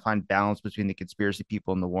can kind of find balance between the conspiracy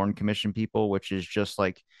people and the Warren Commission people, which is just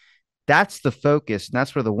like that's the focus. And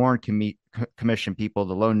that's where the Warren Commission people,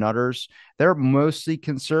 the lone nutters, they're mostly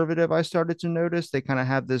conservative. I started to notice they kind of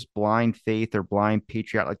have this blind faith or blind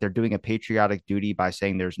patriot, like they're doing a patriotic duty by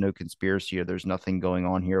saying there's no conspiracy or there's nothing going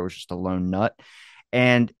on here. It was just a lone nut.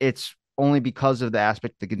 And it's only because of the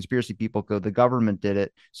aspect the conspiracy people go, the government did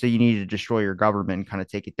it. So you need to destroy your government and kind of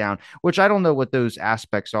take it down, which I don't know what those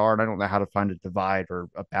aspects are. And I don't know how to find a divide or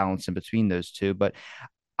a balance in between those two. But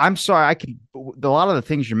I'm sorry, a lot of the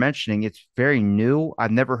things you're mentioning, it's very new.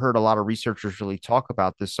 I've never heard a lot of researchers really talk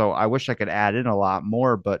about this. So I wish I could add in a lot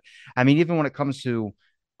more. But I mean, even when it comes to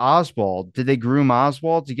Oswald, did they groom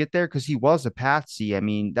Oswald to get there? Because he was a patsy. I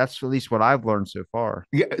mean, that's at least what I've learned so far.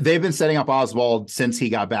 Yeah, they've been setting up Oswald since he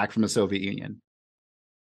got back from the Soviet Union.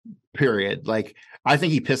 Period. Like, I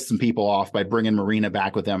think he pissed some people off by bringing Marina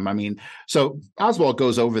back with him. I mean, so Oswald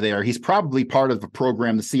goes over there. He's probably part of a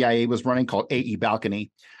program the CIA was running called AE Balcony.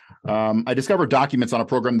 I discovered documents on a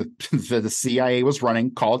program that the CIA was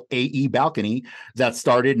running called AE Balcony that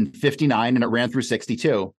started in 59 and it ran through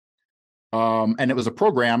 62. And it was a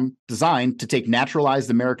program designed to take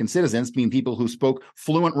naturalized American citizens, meaning people who spoke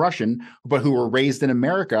fluent Russian, but who were raised in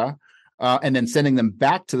America, and then sending them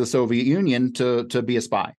back to the Soviet Union to be a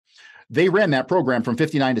spy. They ran that program from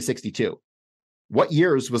 59 to 62. What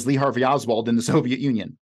years was Lee Harvey Oswald in the Soviet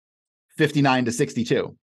Union? 59 to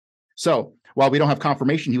 62. So while we don't have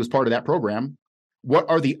confirmation he was part of that program, what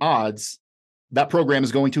are the odds that program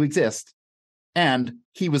is going to exist? And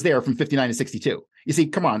he was there from 59 to 62. You see,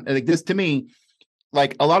 come on. Like this, to me,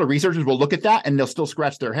 like a lot of researchers will look at that and they'll still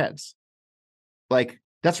scratch their heads. Like,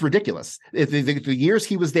 that's ridiculous. If the years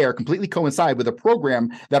he was there completely coincide with a program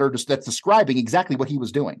that's describing exactly what he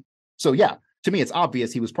was doing. So yeah, to me, it's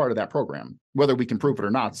obvious he was part of that program. Whether we can prove it or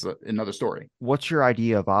not is another story. What's your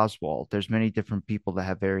idea of Oswald? There's many different people that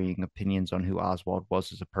have varying opinions on who Oswald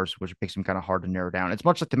was as a person, which makes him kind of hard to narrow down. It's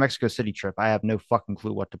much like the Mexico City trip. I have no fucking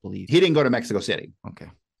clue what to believe. He didn't go to Mexico City. Okay.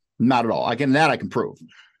 Not at all. I can prove.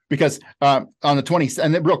 Because on the 20th,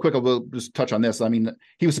 and then real quick, we'll just touch on this. I mean,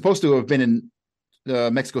 he was supposed to have been in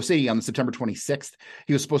Mexico City on the September 26th.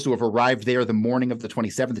 He was supposed to have arrived there the morning of the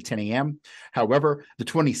 27th at 10 a.m. However, the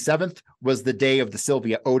 27th was the day of the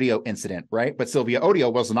Sylvia Odio incident, right? But Sylvia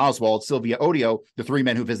Odio wasn't Oswald. Sylvia Odio, the three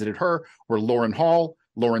men who visited her were Lauren Hall,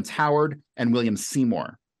 Lawrence Howard, and William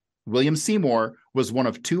Seymour. William Seymour was one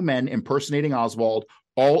of two men impersonating Oswald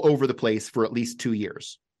all over the place for at least 2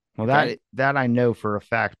 years. Well, that I know for a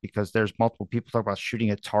fact because there's multiple people talk about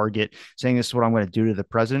shooting a target, saying this is what I'm going to do to the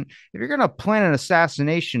president. If you're going to plan an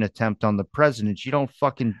assassination attempt on the president, you don't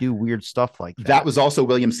fucking do weird stuff like that. That was also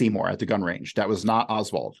William Seymour at the gun range. That was not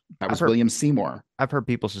Oswald. That was William Seymour. I've heard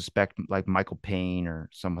people suspect like Michael Payne or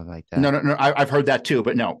someone like that. No. I've heard that too,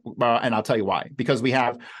 but no. And I'll tell you why. Because we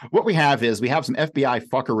have some FBI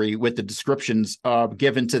fuckery with the descriptions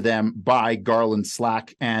given to them by Garland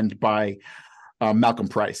Slack and by Malcolm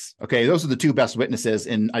Price. Okay, those are the two best witnesses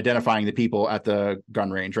in identifying the people at the gun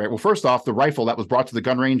range, right? Well, first off, the rifle that was brought to the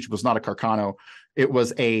gun range was not a Carcano. It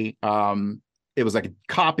was like a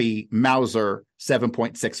copy Mauser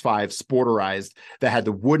 7.65 sporterized that had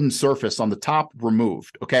the wooden surface on the top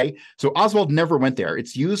removed. Okay, so Oswald never went there.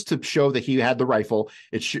 It's used to show that he had the rifle.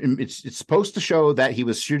 It's supposed to show that he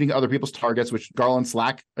was shooting other people's targets, which Garland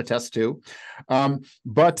Slack attests to.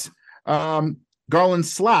 But Garland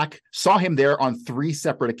Slack saw him there on 3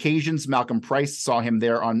 separate occasions. Malcolm Price saw him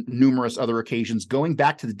there on numerous other occasions, going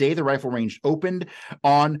back to the day the rifle range opened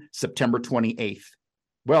on September 28th.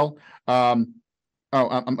 Well,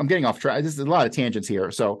 I'm getting off track. This is a lot of tangents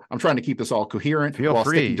here, so I'm trying to keep this all coherent while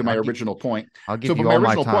sticking to my original point. I'll give you all my time. My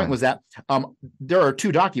original point was that there are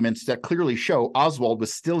 2 documents that clearly show Oswald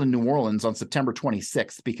was still in New Orleans on September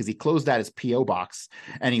 26th because he closed out his P.O. box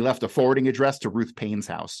and he left a forwarding address to Ruth Payne's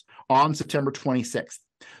house on September 26th.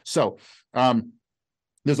 So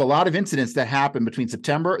there's a lot of incidents that happen between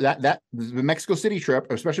September, the Mexico City trip,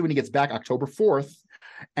 especially when he gets back October 4th,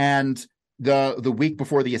 and the week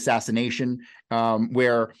before the assassination,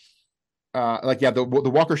 where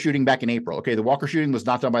the Walker shooting back in April. Okay, the Walker shooting was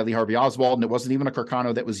not done by Lee Harvey Oswald, and it wasn't even a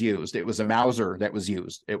Carcano that was used. It was a Mauser that was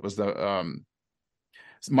used. It was the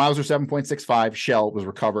Mauser 7.65 shell was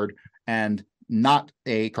recovered, and not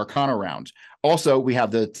a Carcano round. Also, we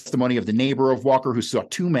have the testimony of the neighbor of Walker who saw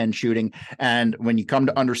two men shooting. And when you come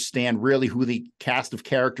to understand really who the cast of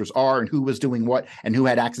characters are and who was doing what and who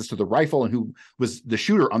had access to the rifle and who was the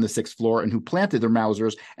shooter on the sixth floor and who planted their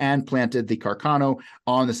Mausers and planted the Carcano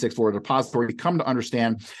on the sixth floor of the depository, we come to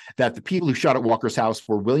understand that the people who shot at Walker's house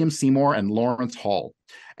were William Seymour and Lawrence Hall.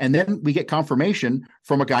 And then we get confirmation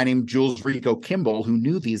from a guy named Jules Rico Kimball, who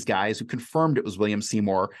knew these guys, who confirmed it was William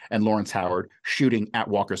Seymour and Lawrence Howard shooting at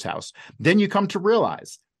Walker's house. Then you come to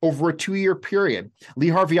realize over a 2-year period, Lee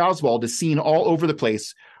Harvey Oswald is seen all over the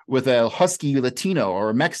place with a husky Latino or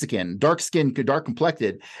a Mexican, dark skinned, dark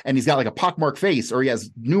complected, and he's got like a pockmarked face, or he has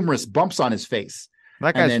numerous bumps on his face.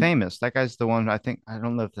 That guy's famous. That guy's the one. I think, I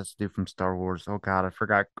don't know if that's the dude from Star Wars. Oh God, I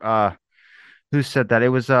forgot. Who said that? It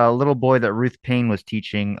was a little boy that Ruth Payne was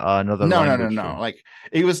teaching another language No. to. Like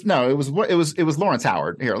it was Lawrence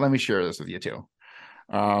Howard. Here, let me share this with you too.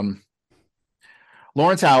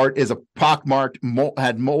 Lawrence Howard is a pockmarked,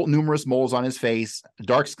 numerous moles on his face,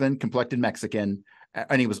 dark-skinned, complected Mexican,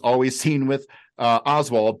 and he was always seen with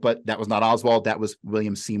Oswald, but that was not Oswald. That was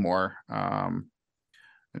William Seymour. Let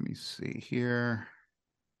me see here.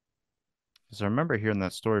 Because I remember hearing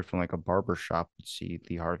that story from like a barber shop would see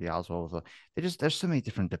Lee Harvey Oswald. There's so many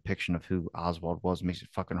different depiction of who Oswald was. It makes it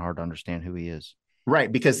fucking hard to understand who he is.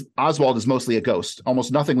 Right, because Oswald is mostly a ghost.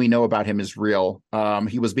 Almost nothing we know about him is real.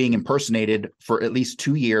 He was being impersonated for at least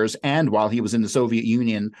 2 years, and while he was in the Soviet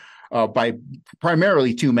Union, by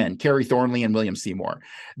primarily two men, Kerry Thornley and William Seymour.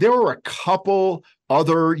 There were a couple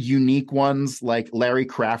other unique ones, like Larry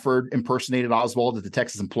Crawford impersonated Oswald at the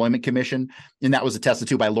Texas Employment Commission, and that was attested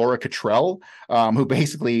to by Laura Cottrell, who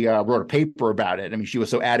basically wrote a paper about it. I mean, she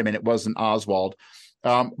was so adamant it wasn't Oswald.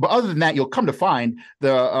 But other than that, you'll come to find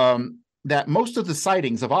that most of the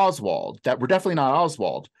sightings of Oswald that were definitely not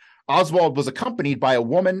Oswald. Oswald was accompanied by a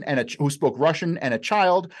woman who spoke Russian and a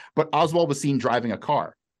child, but Oswald was seen driving a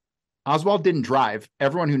car. Oswald didn't drive.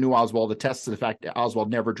 Everyone who knew Oswald attests to the fact that Oswald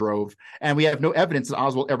never drove, and we have no evidence that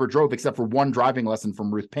Oswald ever drove except for one driving lesson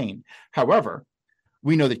from Ruth Payne. However,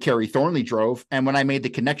 we know that Kerry Thornley drove, and when I made the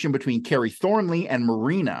connection between Kerry Thornley and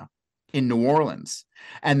Marina in New Orleans,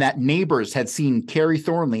 and that neighbors had seen Kerry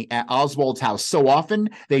Thornley at Oswald's house so often,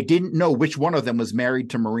 they didn't know which one of them was married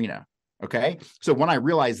to Marina. Okay. So when I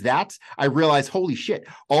realized that, I realized, holy shit,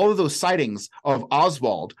 all of those sightings of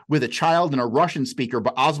Oswald with a child and a Russian speaker,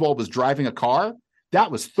 but Oswald was driving a car,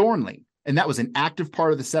 that was Thornley. And that was an active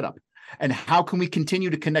part of the setup. And how can we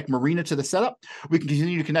continue to connect Marina to the setup? We can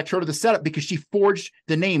continue to connect her to the setup because she forged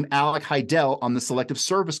the name Alec Heidel on the Selective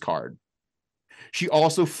Service card. She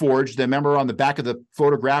also forged the member on the back of the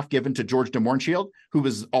photograph given to George de Mohrenschildt, who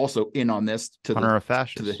was also in on this, to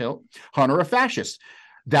the hill. Hunter, a fascist.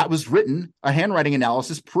 That was written. A handwriting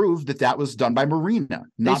analysis proved that was done by Marina,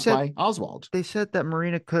 not by Oswald. They said that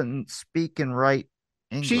Marina couldn't speak and write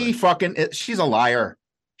English. She's a liar.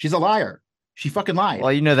 She's a liar. She fucking lied.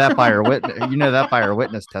 Well, you know that by her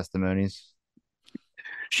witness testimonies.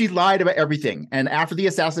 She lied about everything. And after the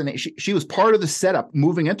assassination, she was part of the setup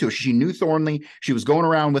moving into it. She knew Thornley. She was going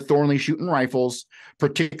around with Thornley shooting rifles,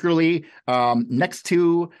 particularly next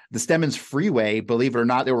to the Stemmons Freeway. Believe it or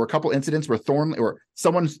not, there were a couple incidents where Thornley, or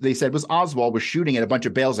someone they said was Oswald, was shooting at a bunch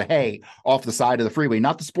of bales of hay off the side of the freeway,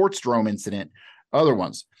 not the sports drome incident, other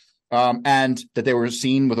ones. And that they were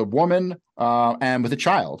seen with a woman and with a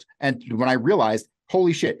child. And when I realized,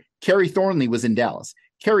 holy shit, Kerry Thornley was in Dallas.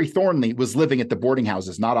 Kerry Thornley was living at the boarding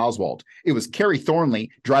houses, not Oswald. It was Kerry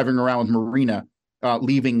Thornley driving around with Marina,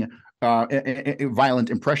 leaving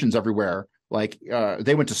violent impressions everywhere. Like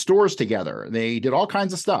they went to stores together. They did all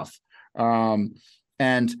kinds of stuff.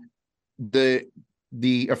 And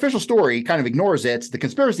the official story kind of ignores it. The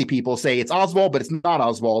conspiracy people say it's Oswald, but it's not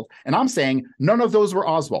Oswald. And I'm saying none of those were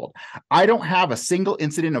Oswald. I don't have a single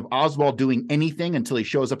incident of Oswald doing anything until he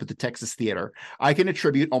shows up at the Texas Theater. I can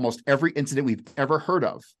attribute almost every incident we've ever heard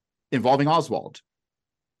of involving Oswald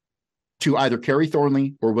to either Kerry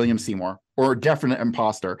Thornley or William Seymour, or a definite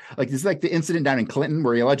imposter. Like this is like the incident down in Clinton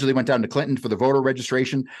where he allegedly went down to Clinton for the voter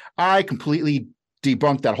registration. I completely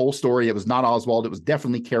debunked that whole story. It was not Oswald. It was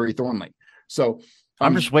definitely Kerry Thornley. So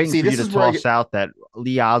I'm just waiting for you to toss out that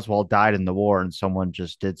Lee Oswald died in the war and someone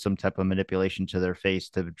just did some type of manipulation to their face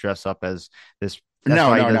to dress up as this. That's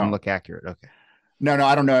why he doesn't look accurate. Okay. No,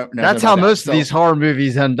 I don't know. That's how most of these horror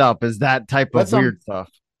movies end up, is that type of weird stuff.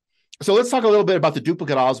 So let's talk a little bit about the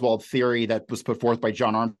duplicate Oswald theory that was put forth by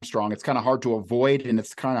John Armstrong. It's kind of hard to avoid and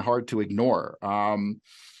it's kind of hard to ignore.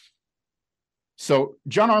 So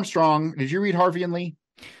John Armstrong, did you read Harvey and Lee?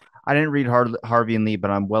 I didn't read Harvey and Lee,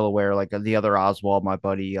 but I'm well aware. Like the other Oswald, my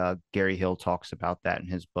buddy Gary Hill talks about that in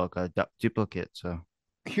his book, Duplicate. So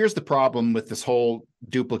here's the problem with this whole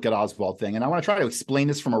duplicate Oswald thing, and I want to try to explain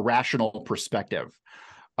this from a rational perspective.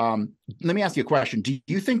 Let me ask you a question. Do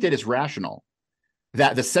you think that it's rational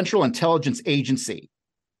that the Central Intelligence Agency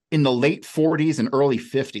in the late 40s and early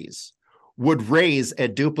 50s would raise a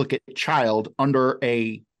duplicate child under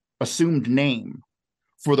a assumed name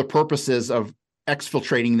for the purposes of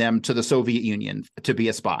exfiltrating them to the Soviet Union to be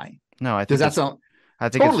a spy? No, Does that sound I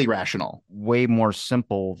think it's totally rational? way more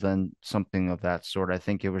simple than something of that sort. I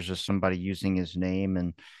think it was just somebody using his name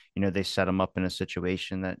and, they set him up in a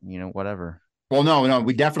situation that, whatever. Well, no,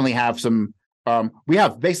 we definitely have some. We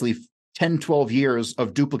have basically 10, 12 years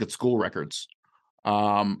of duplicate school records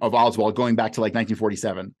of Oswald going back to like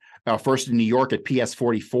 1947. First in New York at PS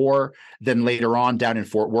 44, then later on down in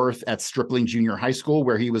Fort Worth at Stripling Junior High School,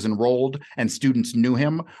 where he was enrolled and students knew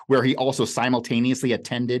him, where he also simultaneously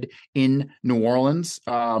attended in New Orleans,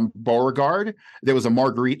 Beauregard. There was a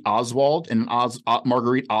Marguerite Oswald and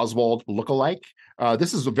Marguerite Oswald lookalike.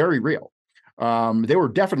 This is very real. They were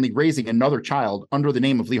definitely raising another child under the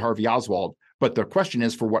name of Lee Harvey Oswald. But the question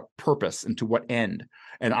is, for what purpose and to what end?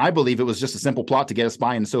 And I believe it was just a simple plot to get a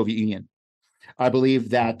spy in the Soviet Union. I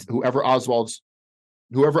believe that whoever Oswald's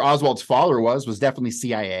father was definitely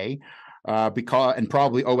CIA, because and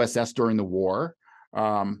probably OSS during the war.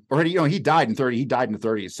 Or he died in 30. He died in the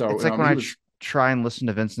 30s. So it's like when I try and listen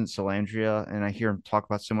to Vincent Salandria and I hear him talk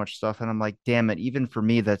about so much stuff, and I'm like, damn it! Even for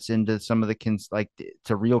me, that's into some of the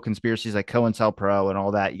to real conspiracies like COINTELPRO and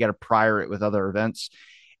all that. You got to prior it with other events.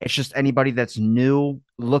 It's just anybody that's new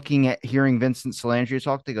looking at hearing Vincent Salandria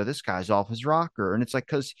talk, they go, this guy's off his rocker. And it's like,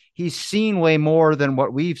 because he's seen way more than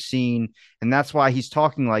what we've seen. And that's why he's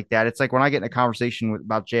talking like that. It's like when I get in a conversation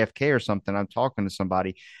about JFK or something, I'm talking to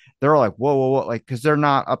somebody, they're like, whoa, whoa, whoa. Like, because they're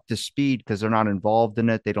not up to speed, because they're not involved in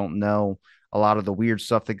it. They don't know a lot of the weird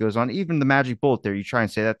stuff that goes on. Even the magic bullet there, you try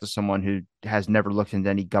and say that to someone who has never looked into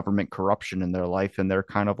any government corruption in their life, and they're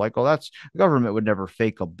kind of like, oh, that's the government would never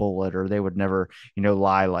fake a bullet, or they would never,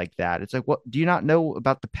 lie like that. It's like, what do you not know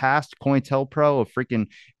about the past COINTELPRO of freaking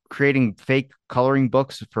creating fake coloring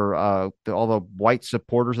books for all the white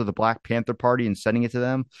supporters of the Black Panther Party and sending it to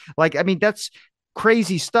them? Like, I mean, that's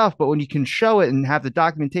crazy stuff, but when you can show it and have the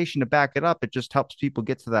documentation to back it up, it just helps people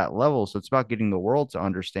get to that level. So it's about getting the world to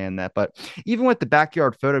understand that. But even with the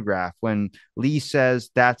backyard photograph, when Lee says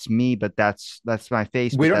that's me, but that's my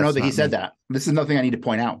face, we don't know that's that he not said me. that. This is nothing I need to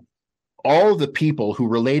point out. All the people who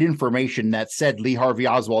relayed information that said Lee Harvey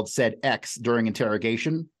Oswald said X during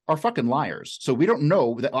interrogation are fucking liars. So we don't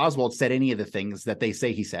know that Oswald said any of the things that they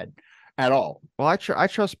say he said at all. Well, I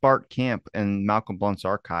trust Bart Camp and Malcolm Blunt's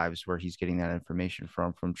archives, where he's getting that information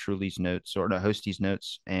from Truly's notes or no, Hostie's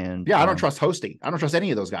notes. And Yeah, I don't trust Hosty. I don't trust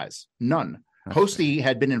any of those guys. None. Hosty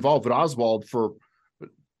had been involved with Oswald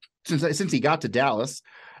since he got to Dallas.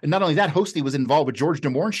 And not only that, Hosty was involved with George de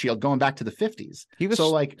Mohrenschildt going back to the 50s. He was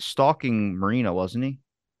stalking Marina, wasn't he?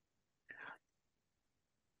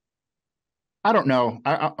 I don't know.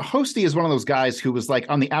 Hosty is one of those guys who was like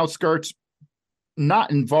on the outskirts,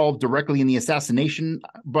 not involved directly in the assassination,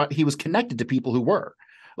 but he was connected to people who were,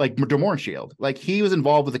 like de Mohrenschildt. Like he was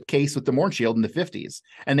involved with a case with de Mohrenschildt in the 50s,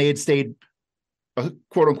 and they had stayed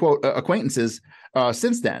quote unquote acquaintances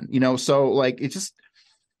since then. So like it's just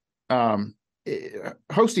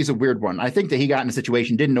Hosty's a weird one. I think that he got in a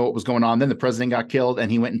situation, didn't know what was going on. Then the president got killed,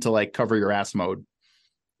 and he went into like cover your ass mode.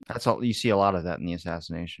 That's all you see a lot of that in the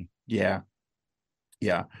assassination. Yeah.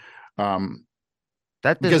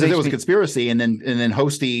 That because if there was a conspiracy, and then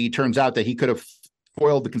Hosty turns out that he could have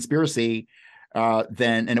foiled the conspiracy,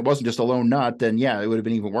 and it wasn't just a lone nut, then yeah, it would have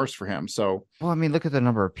been even worse for him. So, well, I mean, look at the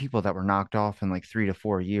number of people that were knocked off in like 3 to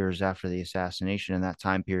 4 years after the assassination in that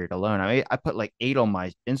time period alone. I mean, I put like 8 on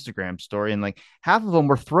my Instagram story, and like half of them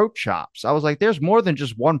were throat chops. I was like, there's more than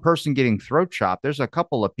just one person getting throat chopped. There's a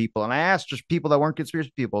couple of people. And I asked just people that weren't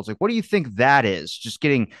conspiracy people. I was like, what do you think that is? Just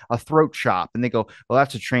getting a throat chop. And they go, well,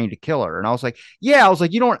 that's a trained killer. And I was like, yeah,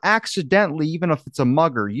 you don't accidentally, even if it's a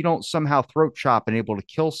mugger, you don't somehow throat chop and able to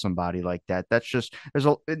kill somebody like that. That's just,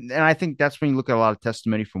 and I think that's when you look at a lot of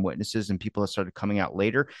testimony from witnesses and people that started coming out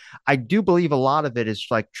later. I do believe a lot of it is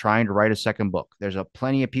like trying to write a second book. There's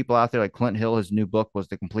plenty of people out there like Clint Hill. His new book was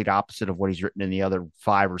the complete opposite of what he's written in the other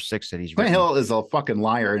 5 or 6 that he's written. Clint Hill is a fucking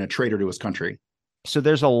liar and a traitor to his country. So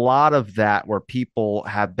there's a lot of that where people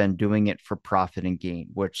have been doing it for profit and gain,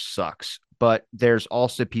 which sucks. But there's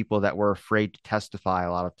also people that were afraid to testify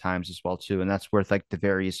a lot of times as well too, and that's where like the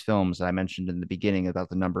various films that I mentioned in the beginning about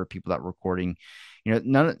the number of people that were recording.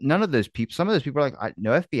 None of those people. Some of those people are like,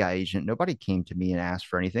 no FBI agent. Nobody came to me and asked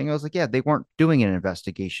for anything. I was like, yeah, they weren't doing an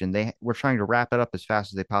investigation. They were trying to wrap it up as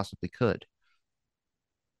fast as they possibly could.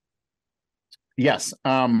 Yes.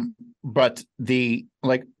 but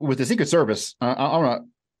with the Secret Service, I want to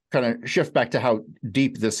kind of shift back to how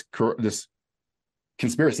deep this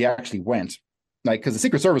conspiracy actually went. Like, because the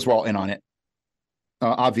Secret Service were all in on it,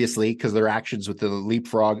 obviously, because their actions with the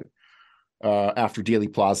leapfrog after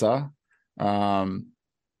Dealey Plaza.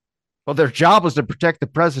 Well, their job was to protect the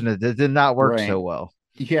president. It did not work Right. so well.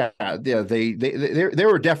 Yeah, they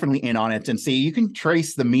were definitely in on it. And see, you can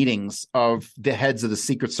trace the meetings of the heads of the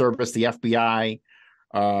Secret Service, the FBI.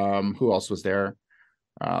 Who else was there?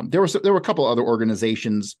 There were a couple other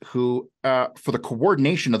organizations who, for the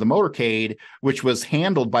coordination of the motorcade, which was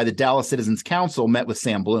handled by the Dallas Citizens Council, met with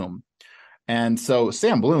Sam Bloom. And so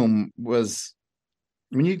Sam Bloom was,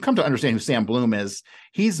 when you come to understand who Sam Bloom is,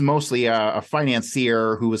 he's mostly a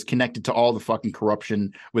financier who was connected to all the fucking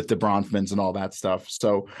corruption with the Bronfmans and all that stuff.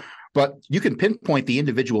 So, but you can pinpoint the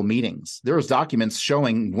individual meetings. There was documents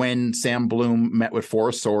showing when Sam Bloom met with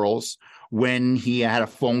Forrest Sorrells, when he had a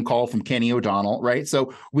phone call from Kenny O'Donnell, right?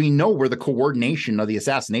 So we know where the coordination of the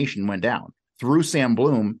assassination went down through Sam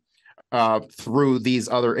Bloom, through these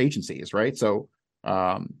other agencies, right? So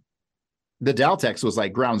the Daltex was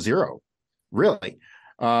like ground zero, really.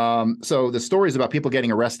 So the stories about people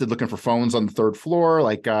getting arrested looking for phones on the third floor,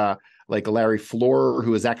 like Larry Floor,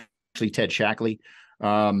 who is actually Ted Shackley.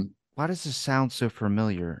 Why does this sound so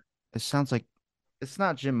familiar? It sounds like it's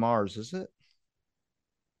not Jim Mars, is it?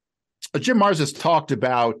 Jim Mars has talked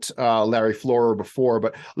about Larry Floor before,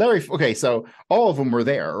 but okay, so all of them were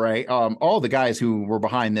there, right? All the guys who were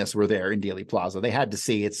behind this were there in Dealey Plaza. They had to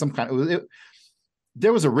see it's some kind of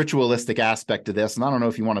there was a ritualistic aspect to this, and I don't know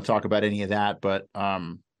if you want to talk about any of that, but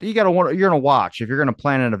you're gonna watch. If you're gonna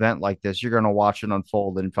plan an event like this, you're gonna watch it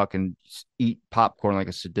unfold and fucking eat popcorn like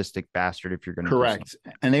a sadistic bastard. If you're gonna correct,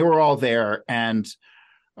 and they were all there, and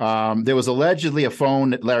there was allegedly a phone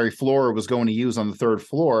that Larry Floor was going to use on the third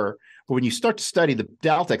floor. But when you start to study the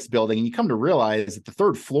Daltex building, and you come to realize that the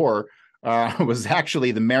third floor was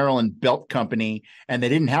actually the Maryland Belt Company, and they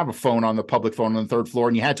didn't have a phone on the public phone on the third floor,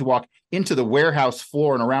 and you had to walk into the warehouse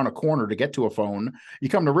floor and around a corner to get to a phone. You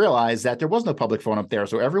come to realize that there was no public phone up there.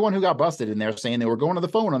 So everyone who got busted in there saying they were going to the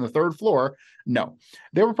phone on the third floor, no,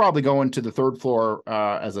 they were probably going to the third floor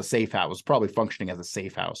as a safe house, probably functioning as a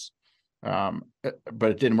safe house. But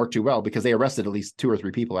it didn't work too well because they arrested at least 2 or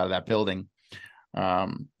 3 people out of that building,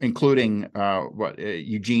 including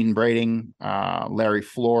Eugene Brading, Larry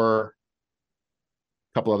Floor,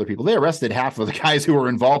 a couple other people. They arrested half of the guys who were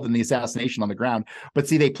involved in the assassination on the ground. But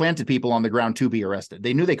see, they planted people on the ground to be arrested.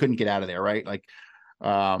 They knew they couldn't get out of there, right? Like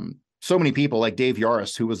so many people, like Dave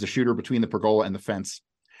Yaris, who was the shooter between the pergola and the fence.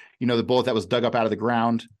 You know, the bullet that was dug up out of the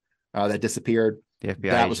ground that disappeared. The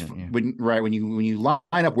FBI that agent, was when you line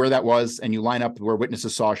up where that was, and you line up where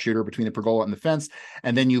witnesses saw a shooter between the pergola and the fence,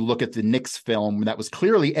 and then you look at the Nix film that was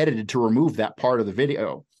clearly edited to remove that part of the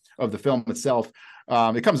video of the film itself.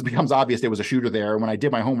 It becomes obvious there was a shooter there. When I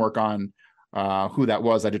did my homework on who that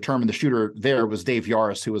was, I determined the shooter there was Dave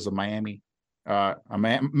Yaris, who was a Miami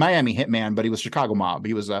hitman, but he was Chicago mob.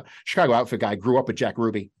 He was a Chicago outfit guy, grew up with Jack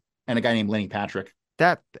Ruby and a guy named Lenny Patrick.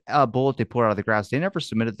 That bullet they pulled out of the grass, they never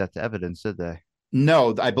submitted that to evidence, did they?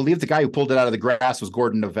 No, I believe the guy who pulled it out of the grass was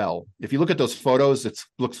Gordon Novell. If you look at those photos, it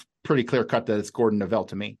looks pretty clear cut that it's Gordon Novell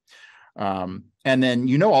to me. And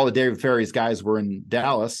then, all the David Ferry's guys were in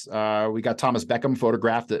Dallas. We got Thomas Beckham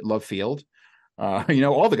photographed at Love Field.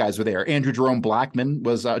 All the guys were there. Andrew Jerome Blackman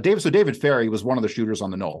was David. So David Ferry was one of the shooters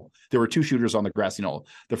on the knoll. There were 2 shooters on the grassy knoll.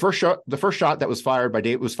 The first shot that was fired by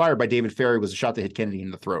David Ferry was a shot that hit Kennedy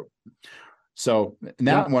in the throat. So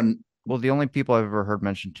that one. Well, the only people I've ever heard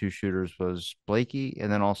mention 2 shooters was Blakey,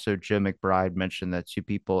 and then also Joe McBride mentioned that 2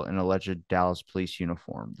 people in alleged Dallas police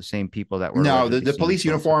uniform, the same people that were. No, the police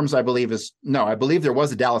uniforms, I believe I believe there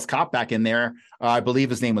was a Dallas cop back in there. I believe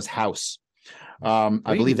his name was House. I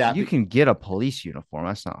believe that you can get a police uniform.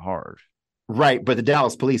 That's not hard. Right. But the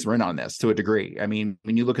Dallas police were in on this to a degree. I mean,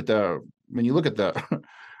 when you look at the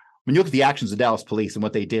actions of Dallas police and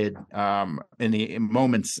what they did in the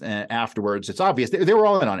moments afterwards, it's obvious they were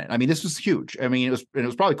all in on it. I mean, this was huge. I mean, it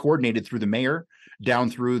was probably coordinated through the mayor down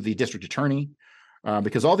through the district attorney,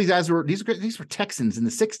 because all these guys were Texans in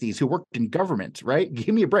the 60s who worked in government, right?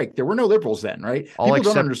 Give me a break. There were no liberals then, right? People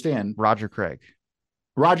don't understand. Roger Craig,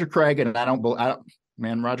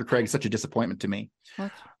 and Roger Craig is such a disappointment to me.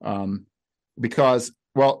 What? Because,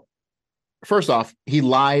 well, first off, he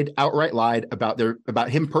outright lied about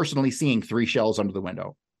him personally seeing 3 shells under the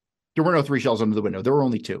window. There were no 3 shells under the window. There were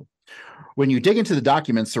only 2. When you dig into the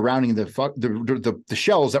documents surrounding the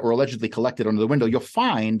shells that were allegedly collected under the window, you'll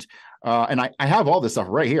find, and I have all this stuff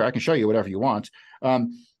right here. I can show you whatever you want.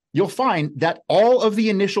 you'll find that all of the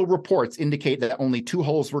initial reports indicate that only 2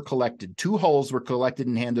 holes were collected. 2 holes were collected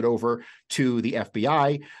and handed over to the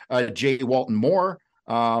FBI. J. Walton Moore,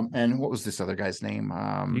 and what was this other guy's name?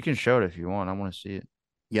 You can show it if you want. I want to see it.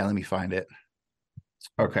 Yeah, let me find it.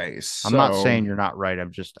 Okay, I'm not so saying you're not right.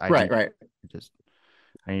 right. Just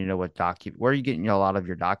I need to know what where are you getting a lot of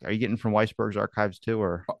your Are you getting from Weisberg's archives too,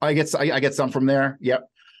 or I get some from there. Yep.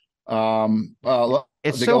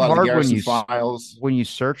 it's they got so a lot of the hard when Garrison you files. when you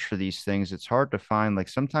search for these things. It's hard to find. Like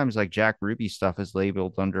sometimes, like Jack Ruby stuff is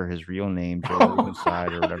labeled under his real name, Joe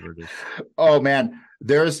Rubenside, or whatever it is. Oh man,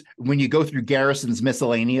 there's when you go through Garrison's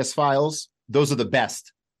miscellaneous files, those are the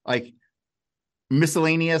best. Like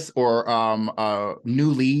miscellaneous or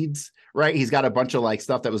new leads, right? He's got a bunch of like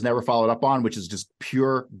stuff that was never followed up on, which is just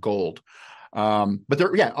pure gold. But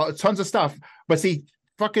there, tons of stuff. But see,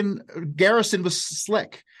 fucking Garrison was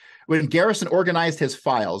slick. When Garrison organized his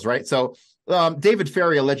files, right? So David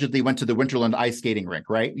Ferry allegedly went to the Winterland ice skating rink,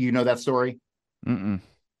 right? You know that story? Mm-mm.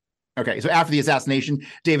 Okay, so after the assassination,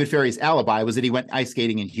 David Ferry's alibi was that he went ice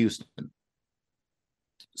skating in Houston.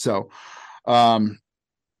 So I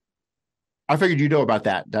figured you know about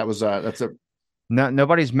that. That's a No,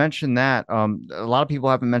 nobody's mentioned that. A lot of people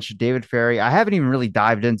haven't mentioned David Ferry. I haven't even really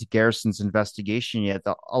dived into Garrison's investigation yet.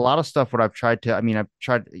 A lot of stuff, what I've tried to, I mean, I've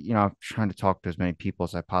tried, I'm trying to talk to as many people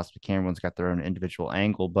as I possibly can. Everyone's got their own individual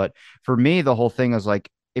angle. But for me, the whole thing is like,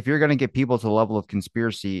 if you're going to get people to the level of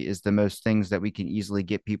conspiracy, is the most things that we can easily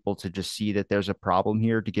get people to just see that there's a problem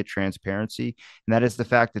here to get transparency. And that is the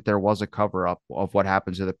fact that there was a cover up of what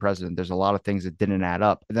happens to the president. There's a lot of things that didn't add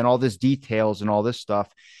up. And then all this details and all this stuff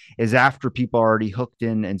is after people are already hooked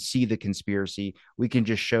in and see the conspiracy. We can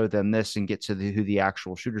just show them this and get to who the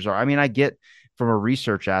actual shooters are. I mean, I get from a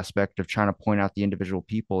research aspect of trying to point out the individual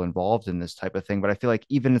people involved in this type of thing. But I feel like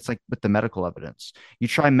even it's like with the medical evidence, you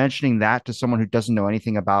try mentioning that to someone who doesn't know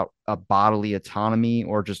anything about a bodily autonomy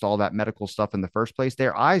or just all that medical stuff in the first place,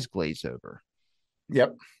 their eyes glaze over.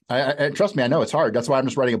 Yep. I trust me, I know it's hard. That's why I'm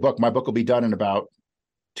just writing a book. My book will be done in about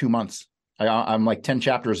 2 months. I'm like 10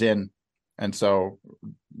 chapters in. And so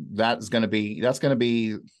that's going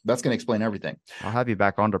to explain everything. I'll have you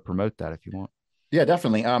back on to promote that if you want. Yeah,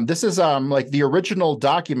 definitely. This is like the original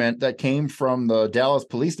document that came from the Dallas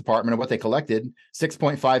Police Department of what they collected: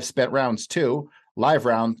 6.5 spent rounds, 2 live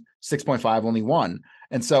round, 6.5 only 1.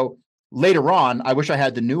 And so later on, I wish I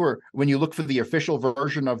had the newer. When you look for the official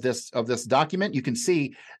version of this document, you can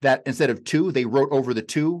see that instead of 2, they wrote over the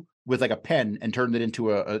 2 with like a pen and turned it into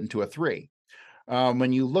a 3.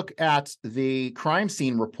 When you look at the crime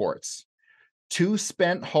scene reports, 2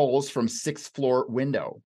 spent holes from 6th floor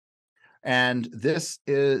window. And is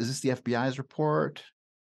this the FBI's report?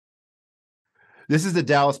 This is the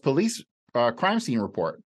Dallas police crime scene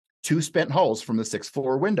report. 2 spent holes from the 6th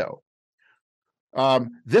floor window.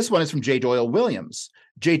 This one is from J. Doyle Williams.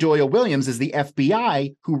 J. Doyle Williams is the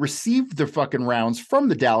FBI who received the fucking rounds from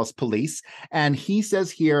the Dallas police. And he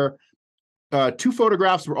says here, 2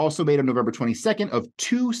 photographs were also made on November 22nd of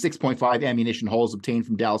 2 6.5 ammunition holes obtained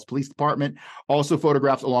from Dallas Police Department. Also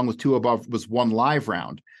photographed along with 2 above was 1 live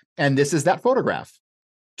round. And this is that photograph.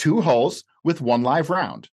 2 holes with 1 live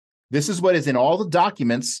round. This is what is in all the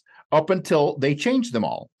documents up until they changed them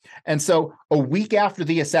all. And so a week after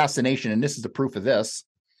the assassination, and this is the proof of this,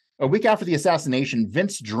 a week after the assassination,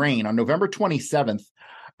 Vince Drain on November 27th,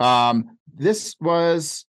 this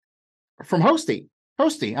was from Hosty. I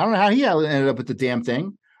don't know how he ended up with the damn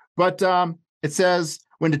thing, but it says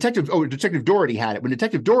when Detective Doherty had it. When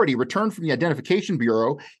Detective Doherty returned from the Identification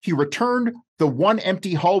Bureau, he returned the 1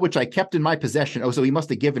 empty hull which I kept in my possession. Oh, so he must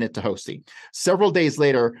have given it to Hosty. Several days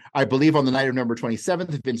later, I believe on the night of November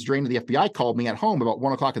 27th, Vince Drain of the FBI called me at home about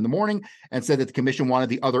 1 o'clock in the morning and said that the commission wanted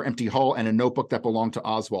the other empty hull and a notebook that belonged to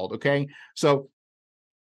Oswald. Okay, so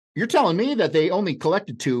you're telling me that they only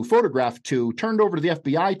collected 2, photographed 2, turned over to the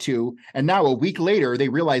FBI 2, and now a week later they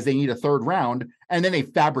realize they need a 3rd round, and then they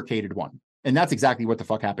fabricated 1. And that's exactly what the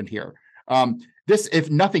fuck happened here. This, if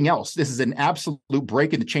nothing else, this is an absolute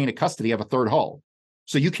break in the chain of custody of a 3rd hull.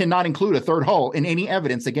 So you cannot include a 3rd hull in any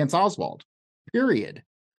evidence against Oswald, period.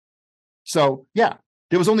 So yeah,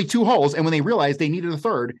 there was only 2 holes, and when they realized they needed a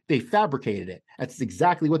 3rd, they fabricated it. That's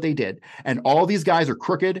exactly what they did. And all these guys are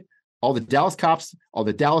crooked. All the Dallas cops, all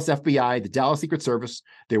the Dallas FBI, the Dallas Secret Service,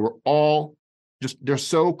 they were all they're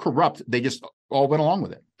so corrupt, they just all went along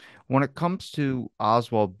with it. When it comes to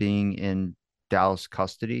Oswald being in Dallas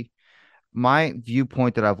custody, my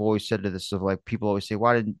viewpoint that I've always said to this of like people always say,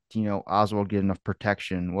 why didn't Oswald get enough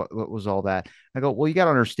protection? What was all that? I go, well, you got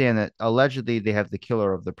to understand that allegedly they have the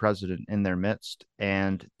killer of the president in their midst,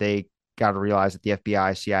 and they got to realize that the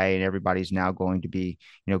FBI, CIA, and everybody's now going to be,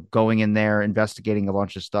 going in there, investigating a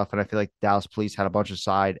bunch of stuff. And I feel like Dallas police had a bunch of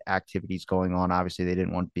side activities going on. Obviously, they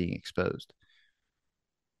didn't want being exposed.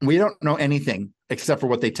 We don't know anything except for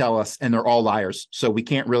what they tell us, and they're all liars. So we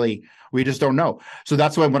just don't know. So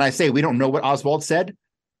that's why when I say we don't know what Oswald said,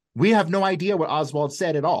 we have no idea what Oswald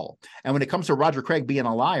said at all. And when it comes to Roger Craig being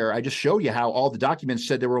a liar, I just showed you how all the documents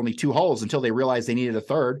said there were only 2 hulls until they realized they needed a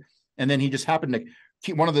third. And then he just happened to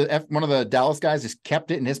keep one of the Dallas guys just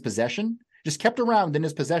kept it in his possession, just kept around in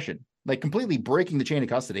his possession, like completely breaking the chain of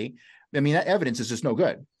custody. I mean, that evidence is just no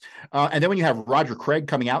good. And then when you have Roger Craig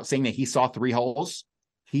coming out saying that he saw 3 hulls,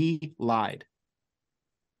 he lied.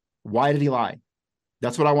 Why did he lie?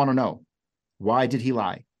 That's what I want to know. Why did he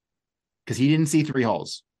lie? Because he didn't see 3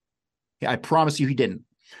 hulls. I promise you he didn't.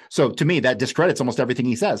 So to me, that discredits almost everything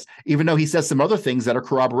he says, even though he says some other things that are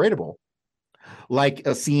corroboratable, like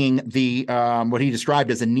seeing the what he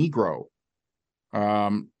described as a Negro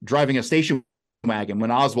driving a station wagon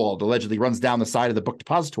when Oswald allegedly runs down the side of the book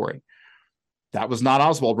depository. That was not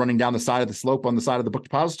Oswald running down the side of the slope on the side of the book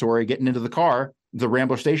depository, getting into the car, the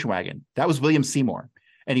Rambler station wagon. That was William Seymour.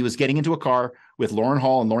 And he was getting into a car with Lauren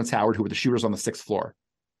Hall and Lawrence Howard, who were the shooters on the 6th floor.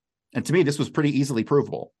 And to me, this was pretty easily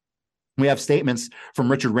provable. We have statements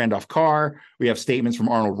from Richard Randolph Carr. We have statements from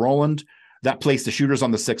Arnold Rowland that placed the shooters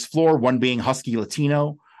on the 6th floor, one being husky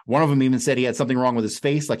Latino. One of them even said he had something wrong with his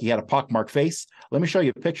face, like he had a pockmarked face. Let me show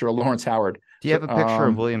you a picture of Lawrence Howard. Do you have a picture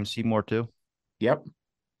of William Seymour too? Yep.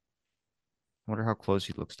 I wonder how close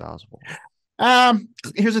he looks to Oswald.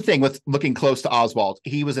 Here's the thing with looking close to Oswald.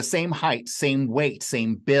 He was the same height, same weight,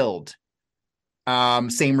 same build,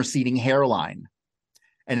 same receding hairline.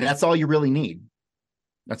 And that's all you really need.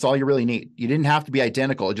 That's all you really need. You didn't have to be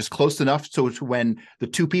identical, just close enough so to when the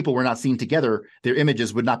 2 people were not seen together, their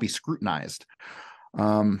images would not be scrutinized.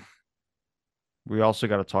 We also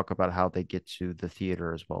got to talk about how they get to the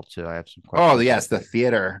theater as well, too. I have some questions. Oh, yes, the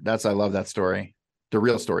theater. I love that story. The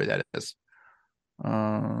real story, that is.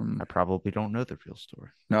 I probably don't know the real story.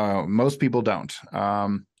 No, most people don't.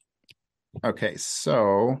 Okay,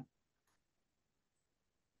 so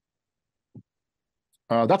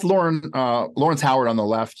that's Lawrence Howard on the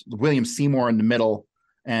left, William Seymour in the middle,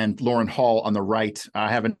 and Lauren Hall on the right.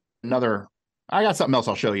 I got something else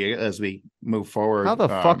I'll show you as we move forward. How the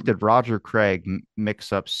fuck did Roger Craig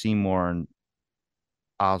mix up Seymour and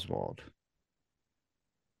Oswald?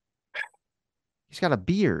 He's got a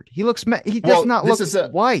beard. He looks. He does not look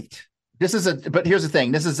white. But here's the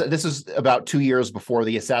thing. This is about 2 years before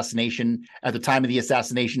the assassination. At the time of the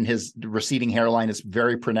assassination, his receding hairline is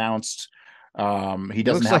very pronounced. He doesn't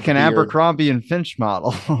looks have like an Abercrombie and Finch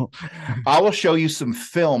model. I will show you some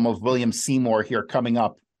film of William Seymour here coming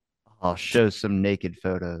up. I'll show some naked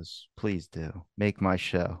photos. Please do. Make my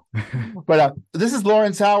show. But this is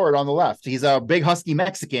Lawrence Howard on the left. He's a big husky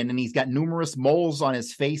Mexican, and he's got numerous moles on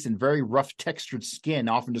his face and very rough textured skin,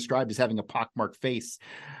 often described as having a pockmarked face.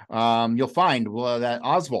 You'll find that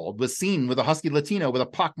Oswald was seen with a husky Latino with a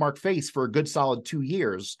pockmarked face for a good solid 2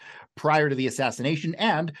 years prior to the assassination.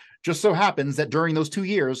 And just so happens that during those 2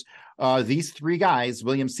 years, these 3 guys,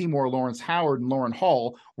 William Seymour, Lawrence Howard, and Lauren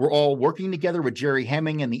Hall, were all working together with Jerry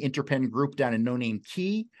Hemming and the Interpen group down in No Name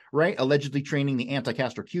Key, right? Allegedly training the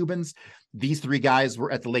anti-Castro Cubans. These 3 guys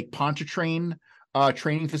were at the Lake Pontchartrain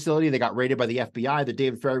training facility. They got raided by the FBI that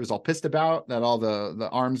David Ferrie was all pissed about, that all the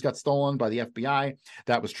arms got stolen by the FBI.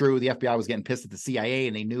 That was true. The FBI was getting pissed at the CIA,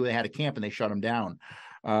 and they knew they had a camp, and they shut them down.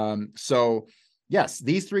 So yes,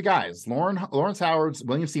 these 3 guys, Lawrence Howard,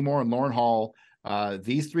 William Seymour, and Lauren Hall,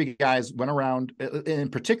 these 3 guys went around,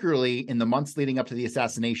 and particularly in the months leading up to the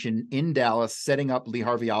assassination in Dallas, setting up Lee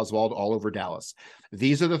Harvey Oswald all over Dallas.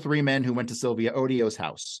 These are the 3 men who went to Sylvia Odio's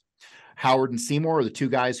house. Howard and Seymour are the 2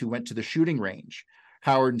 guys who went to the shooting range.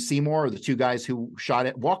 Howard and Seymour are the 2 guys who shot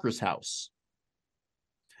at Walker's house.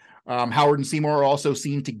 Howard and Seymour are also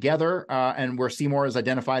seen together, and where Seymour is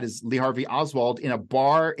identified as Lee Harvey Oswald in a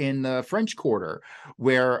bar in the French Quarter,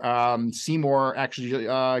 where Seymour actually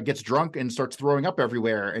gets drunk and starts throwing up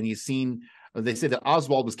everywhere. And he's seen, they say that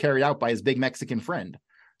Oswald was carried out by his big Mexican friend.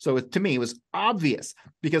 So to me, it was obvious,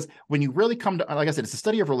 because when you really come to, like I said, it's a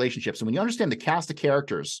study of relationships. And when you understand the cast of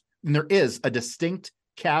characters, and there is a distinct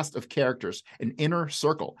cast of characters, an inner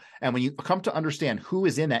circle. And when you come to understand who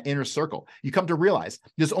is in that inner circle, you come to realize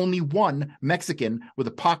there's only one Mexican with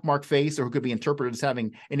a pockmarked face, or who could be interpreted as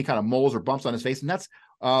having any kind of moles or bumps on his face, and that's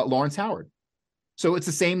Lawrence Howard. So it's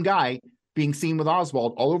the same guy being seen with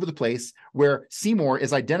Oswald all over the place, where Seymour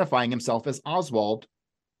is identifying himself as Oswald,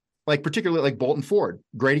 like particularly like Bolton Ford.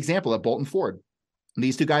 Great example at Bolton Ford.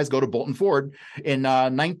 These 2 guys go to Bolton Ford in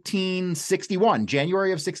 1961,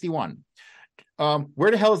 January of 61.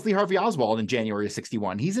 Where the hell is Lee Harvey Oswald in January of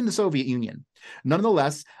 61? He's in the Soviet Union.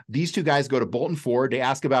 Nonetheless, these two guys go to Bolton Ford. They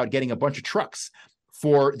ask about getting a bunch of trucks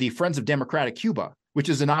for the Friends of Democratic Cuba, which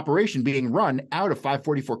is an operation being run out of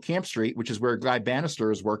 544 Camp Street, which is where Guy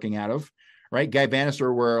Bannister is working out of, right? Guy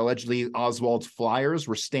Bannister, where allegedly Oswald's flyers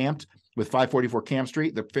were stamped with 544 Camp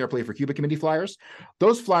Street, the Fair Play for Cuba Committee flyers.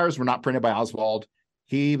 Those flyers were not printed by Oswald.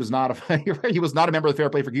 He was not he was not a member of the Fair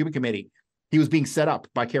Play for Cuba Committee. He was being set up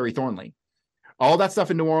by Kerry Thornley. All that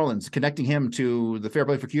stuff in New Orleans, connecting him to the Fair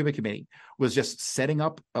Play for Cuba Committee, was just setting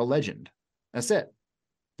up a legend. That's it.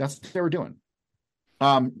 That's what they were doing.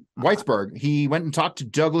 Whitesburg, he went and talked to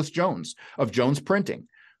Douglas Jones of Jones Printing,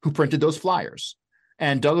 who printed those flyers.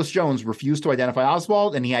 And Douglas Jones refused to identify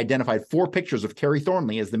Oswald, and he identified 4 pictures of Kerry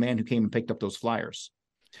Thornley as the man who came and picked up those flyers.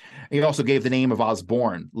 He also gave the name of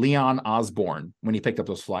Osborne, Leon Osborne, when he picked up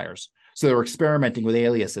those flyers. So they were experimenting with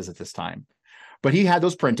aliases at this time. But he had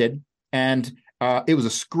those printed, and it was a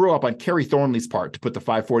screw up on Kerry Thornley's part to put the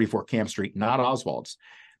 544 Camp Street, not Oswald's.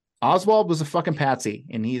 Oswald was a fucking patsy,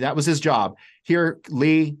 and that was his job. Here,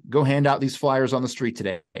 Lee, go hand out these flyers on the street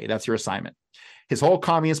today. That's your assignment. His whole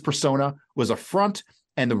communist persona was a front,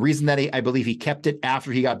 and the reason that I believe he kept it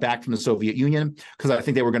after he got back from the Soviet Union, because I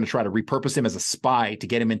think they were going to try to repurpose him as a spy to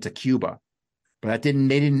get him into Cuba. But they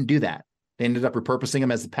didn't do that. They ended up repurposing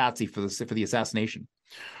him as a patsy for the assassination.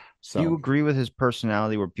 So, do you agree with his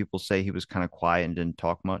personality where people say he was kind of quiet and didn't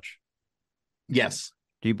talk much? Yes.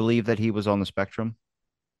 Do you believe that he was on the spectrum?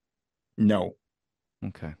 No.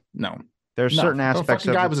 Okay. No. There's certain aspects of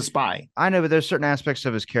the guy was a spy. I know, but there's certain aspects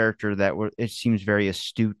of his character that it seems very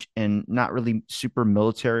astute and not really super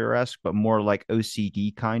military-esque, but more like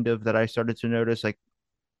OCD kind of that I started to notice. Like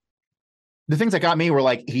the things that got me were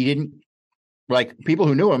like people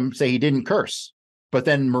who knew him say he didn't curse. But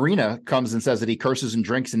then Marina comes and says that he curses and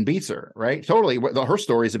drinks and beats her, right? Totally. Her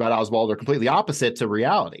stories about Oswald are completely opposite to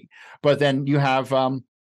reality. But then you have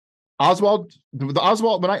Oswald,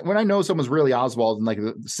 when I know someone's really Oswald and like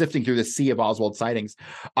sifting through the sea of Oswald sightings,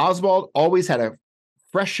 Oswald always had a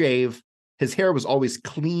fresh shave. His hair was always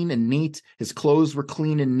clean and neat. His clothes were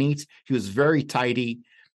clean and neat. He was very tidy.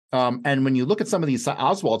 And when you look at some of these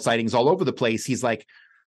Oswald sightings all over the place, he's like,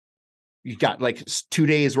 you got like 2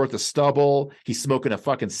 days worth of stubble. He's smoking a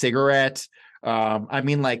fucking cigarette. I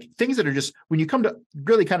mean, like things that are just, when you come to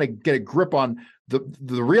really kind of get a grip on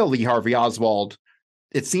the real Lee Harvey Oswald,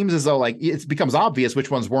 it seems as though like it becomes obvious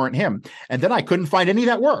which ones weren't him. And then I couldn't find any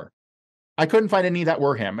that were.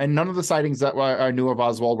 Him. And none of the sightings that I knew of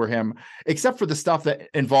Oswald were him, except for the stuff that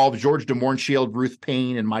involved George de Mohrenschildt, Ruth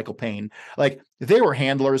Payne, and Michael Payne. Like they were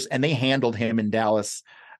handlers and they handled him in Dallas.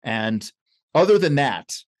 And other than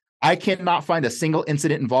that, I cannot find a single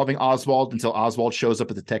incident involving Oswald until Oswald shows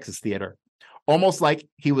up at the Texas Theater. Almost like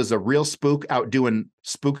he was a real spook out doing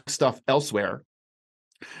spook stuff elsewhere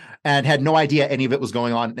and had no idea any of it was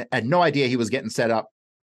going on, had no idea he was getting set up.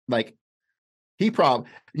 Like he probably,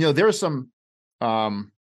 there's some,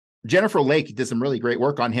 Jennifer Lake did some really great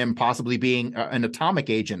work on him possibly being an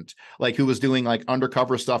atomic agent, like who was doing like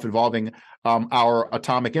undercover stuff involving our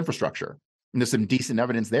atomic infrastructure. And there's some decent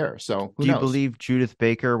evidence there. So who knows? Do you believe Judith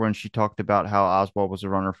Baker when she talked about how Oswald was a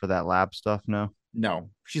runner for that lab stuff? No,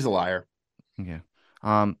 she's a liar. Okay.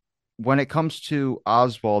 When it comes to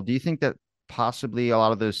Oswald, do you think that possibly a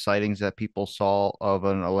lot of those sightings that people saw of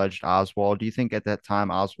an alleged Oswald, do you think at that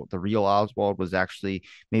time Oswald, the real Oswald, was actually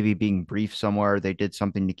maybe being briefed somewhere? They did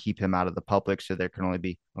something to keep him out of the public, so there can only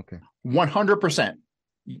be 100%.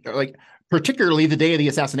 Like particularly the day of the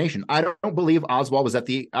assassination. I don't believe Oswald worked at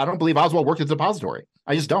the depository.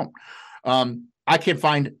 I just don't. I can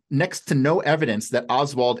find next to no evidence that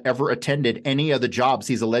Oswald ever attended any of the jobs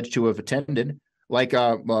he's alleged to have attended, like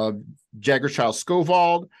Jaggerchild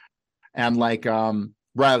Scovald and like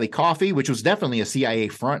Riley Coffey, which was definitely a CIA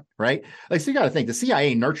front, right? Like, so you got to think the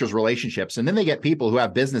CIA nurtures relationships, and then they get people who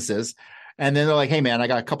have businesses, and then they're like, hey man, I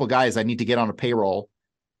got a couple guys I need to get on a payroll.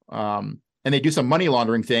 And they do some money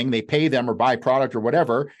laundering thing. They pay them or buy product or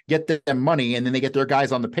whatever, get them money, and then they get their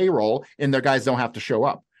guys on the payroll, and their guys don't have to show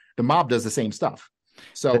up. The mob does the same stuff.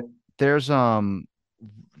 So there's a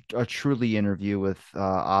Truly interview with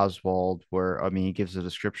Oswald where, I mean, he gives a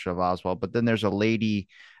description of Oswald, but then there's a lady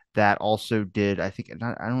that also did, I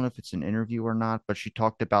don't know if it's an interview or not, but she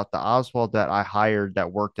talked about the Oswald that I hired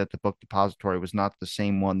that worked at the book depository was not the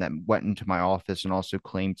same one that went into my office and also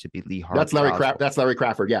claimed to be Lee Harvey. That's Larry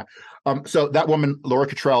Crawford. Yeah. So that woman, Laura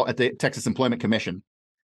Cottrell at the Texas Employment Commission,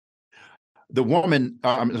 the woman,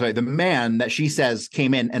 I'm sorry, the man that she says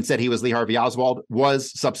came in and said he was Lee Harvey Oswald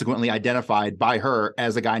was subsequently identified by her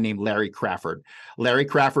as a guy named Larry Crawford. Larry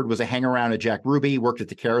Crawford was a hangaround at Jack Ruby, worked at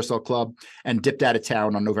the Carousel Club, and dipped out of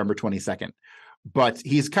town on November 22nd. But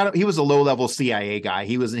he was a low-level CIA guy.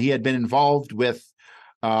 He had been involved with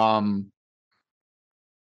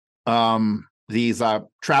these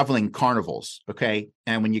traveling carnivals. Okay.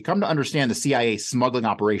 And when you come to understand the CIA smuggling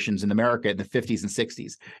operations in America in the 50s and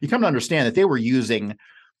 60s, you come to understand that they were using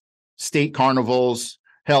state carnivals.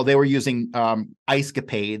 Hell, they were using ice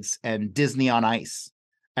capades and Disney on Ice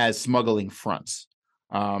as smuggling fronts.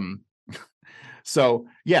 So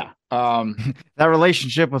yeah, that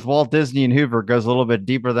relationship with Walt Disney and Hoover goes a little bit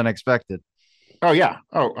deeper than expected. Oh yeah.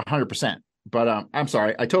 Oh, 100%. But I'm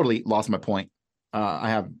sorry. I totally lost my point.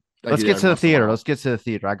 Let's get to the theater. Let's get to the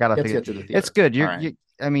theater. I gotta figure. It's good.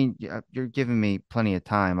 I mean, you're giving me plenty of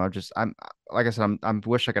time. Like I said, I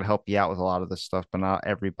wish I could help you out with a lot of this stuff, but not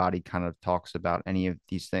everybody kind of talks about any of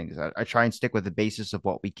these things. I try and stick with the basis of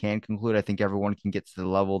what we can conclude. I think everyone can get to the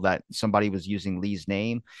level that somebody was using Lee's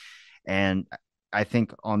name, and I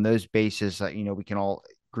think on those bases, we can all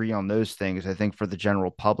agree on those things. I think for the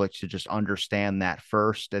general public to just understand that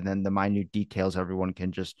first, and then the minute details everyone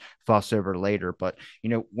can just fuss over later. But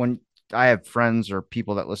when I have friends or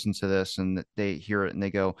people that listen to this and they hear it and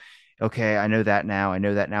they go, okay, I know that now, and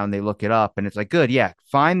they look it up, and it's like, good, yeah,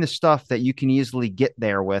 find the stuff that you can easily get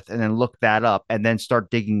there with, and then look that up, and then start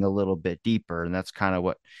digging a little bit deeper. And that's kind of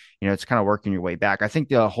what, it's kind of working your way back. I think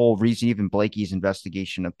the whole reason, even Blakey's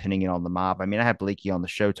investigation of pinning it on the mob. I mean, I had Blakey on the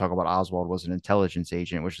show talk about Oswald was an intelligence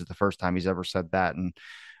agent, which is the first time he's ever said that in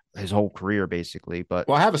his whole career, basically. But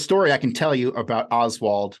well, I have a story I can tell you about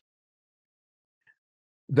Oswald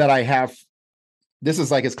that I have. This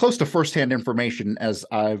is like as close to firsthand information as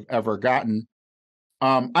I've ever gotten.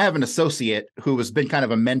 I have an associate who has been kind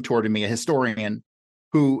of a mentor to me, a historian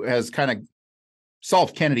who has kind of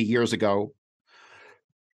solved Kennedy years ago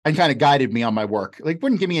and kind of guided me on my work. Like,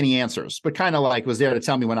 wouldn't give me any answers, but kind of like was there to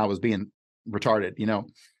tell me when I was being retarded,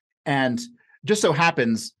 And just so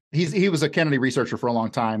happens he was a Kennedy researcher for a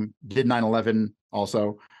long time, did 9/11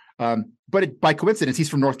 also. But by coincidence, he's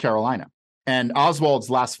from North Carolina. And Oswald's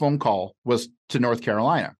last phone call was to North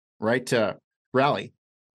Carolina, right? To Raleigh.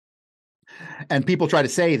 And people try to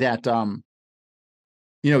say that,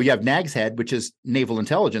 you have Nag's Head, which is naval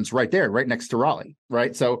intelligence right there, right next to Raleigh,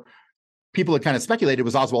 right? So people had kind of speculated,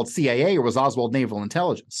 was Oswald CIA or was Oswald naval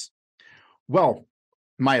intelligence? Well,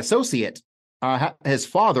 my associate, his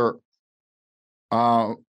father,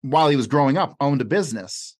 while he was growing up, owned a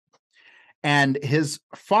business. And his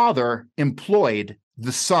father employed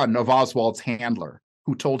the son of Oswald's handler,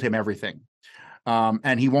 who told him everything.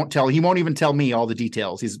 And he won't even tell me all the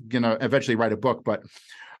details. He's going to eventually write a book. But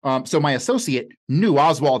so my associate knew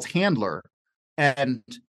Oswald's handler and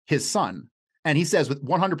his son. And he says with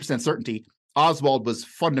 100% certainty, Oswald was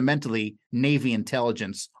fundamentally Navy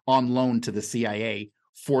intelligence on loan to the CIA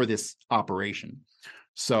for this operation.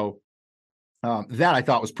 So that I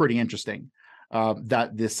thought was pretty interesting,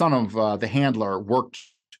 that the son of the handler worked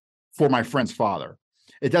for my friend's father.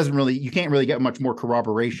 You can't really get much more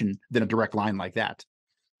corroboration than a direct line like that.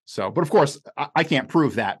 So, but of course, I can't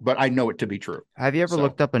prove that, but I know it to be true. Have you ever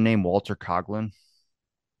looked up a name, Walter Coughlin?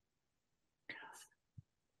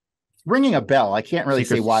 Ringing a bell. I can't really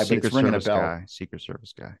say why, but it's ringing a bell. Secret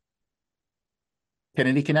Service guy.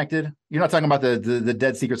 Kennedy connected? You're not talking about the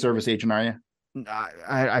dead Secret Service agent, are you?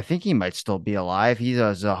 I think he might still be alive. He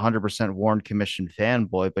was a 100% Warren Commission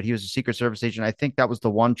fanboy, but he was a Secret Service agent. I think that was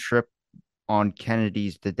the one trip on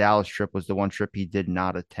Kennedy's, the Dallas trip was the one trip he did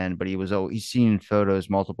not attend, but he's seen in photos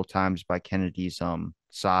multiple times by Kennedy's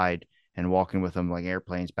side and walking with him like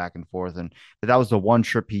airplanes back and forth. But that was the one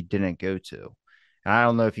trip he didn't go to. And I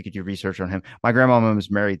don't know if you could do research on him. My grandma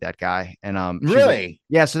was married that guy. And really?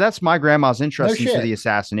 Yeah, so that's my grandma's interest into the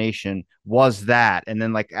assassination was that. And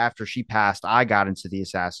then like after she passed, I got into the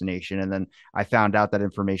assassination. And then I found out that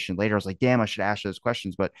information later. I was like, damn, I should ask those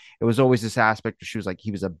questions. But it was always this aspect where she was like,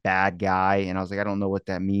 he was a bad guy. And I was like, I don't know what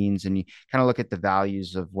that means. And you kind of look at the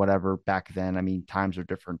values of whatever back then. I mean, times are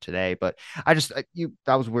different today. But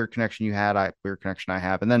that was a weird connection you had. Weird connection I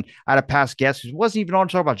have. And then I had a past guest who wasn't even on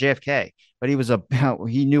to talk about JFK. But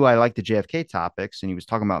he knew I liked the JFK topics, and he was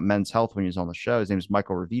talking about men's health when he was on the show. His name is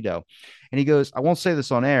Michael Revito. And he goes, I won't say this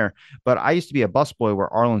on air, but I used to be a busboy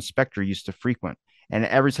where Arlen Specter used to frequent. And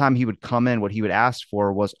every time he would come in, what he would ask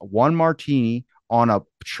for was one martini on a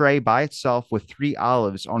tray by itself with 3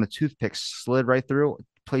 olives on a toothpick slid right through,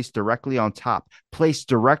 placed directly on top, placed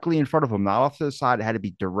directly in front of him, not off to the side. It had to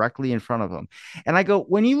be directly in front of him. And I go,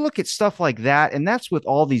 when you look at stuff like that, and that's with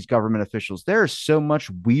all these government officials, there is so much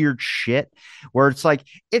weird shit where it's like,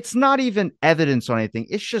 it's not even evidence on anything.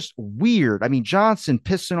 It's just weird. I mean, Johnson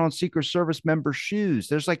pissing on Secret Service member shoes.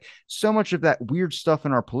 There's like so much of that weird stuff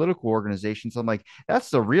in our political organizations. I'm like, that's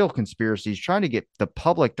the real conspiracy, is trying to get the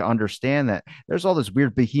public to understand that there's all this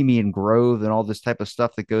weird Bohemian Grove and all this type of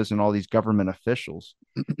stuff that goes in all these government officials.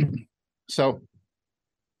 So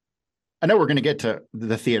I know we're going to get to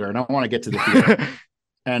the theater, and I want to get to the theater.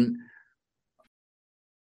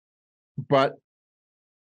 But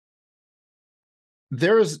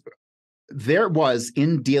there was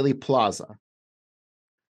in Dealey Plaza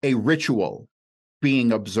a ritual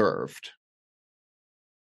being observed,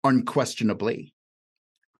 unquestionably,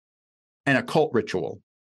 an occult ritual.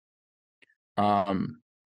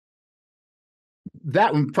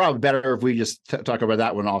 That one probably better if we just talk about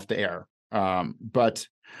that one off the air. But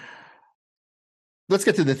let's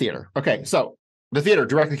get to the theater. Okay, so the theater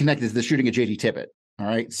directly connected to the shooting of J.D. Tippit. All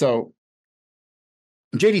right, so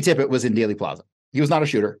J.D. Tippit was in Dealey Plaza. He was not a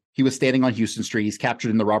shooter. He was standing on Houston Street. He's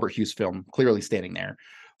captured in the Robert Hughes film, clearly standing there.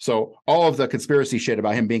 So all of the conspiracy shit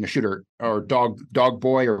about him being a shooter or dog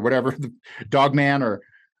boy or whatever, dog man or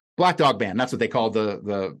black dog man, that's what they called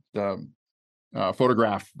the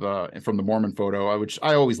photograph from the Mormon photo, which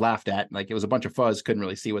I always laughed at. Like, it was a bunch of fuzz, couldn't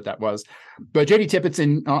really see what that was. But J.D.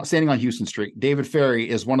 Tippett's standing on Houston Street. David Ferry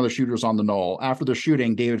is one of the shooters on the knoll. After the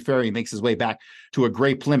shooting, David Ferry makes his way back to a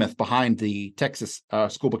gray Plymouth behind the Texas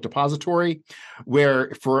School Book Depository,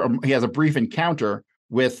 where he has a brief encounter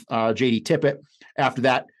with J.D. Tippit. After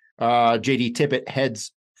that, J.D. Tippit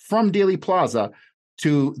heads from Dealey Plaza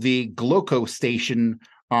to the Gloco station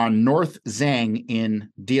on North Zhang in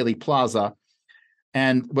Dealey Plaza.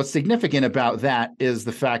 And what's significant about that is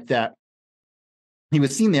the fact that he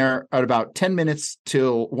was seen there at about 10 minutes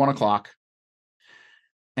till 1 o'clock.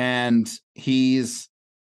 And he's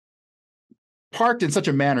parked in such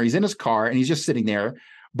a manner, he's in his car and he's just sitting there,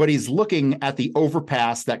 but he's looking at the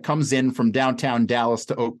overpass that comes in from downtown Dallas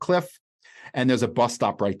to Oak Cliff. And there's a bus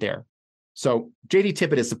stop right there. So J.D.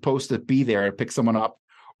 Tippit is supposed to be there to pick someone up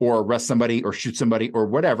or arrest somebody or shoot somebody or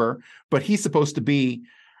whatever, but he's supposed to be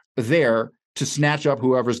there to snatch up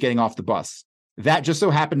whoever's getting off the bus. That just so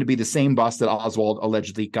happened to be the same bus that Oswald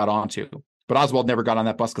allegedly got onto. But Oswald never got on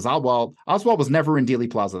that bus because Oswald was never in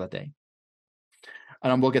Dealey Plaza that day.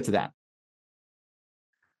 And we'll get to that.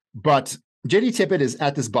 But J.D. Tippit is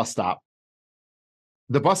at this bus stop.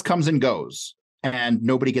 The bus comes and goes, and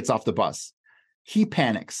nobody gets off the bus. He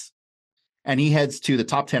panics, and he heads to the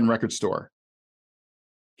Top 10 record store.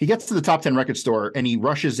 He gets to the Top 10 record store, and he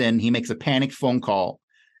rushes in. He makes a panicked phone call.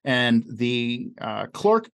 And the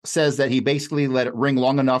clerk says that he basically let it ring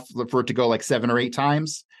long enough for it to go like 7 or 8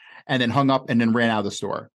 times, and then hung up and then ran out of the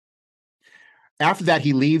store. After that,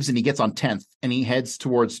 he leaves and he gets on 10th, and he heads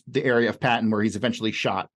towards the area of Patton where he's eventually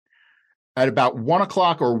shot. At about 1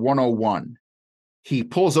 o'clock or 1:01, he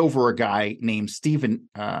pulls over a guy named Stephen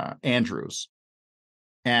Andrews,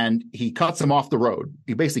 and he cuts him off the road.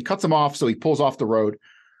 He basically cuts him off, so he pulls off the road,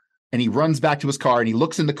 and he runs back to his car, and he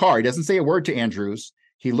looks in the car. He doesn't say a word to Andrews.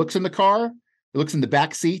 He looks in the car, he looks in the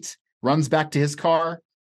back seat, runs back to his car,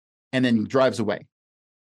 and then drives away.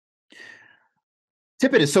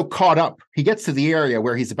 Tippit is so caught up. He gets to the area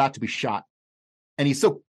where he's about to be shot, and he's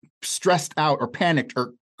so stressed out or panicked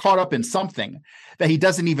or caught up in something that he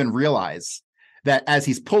doesn't even realize that as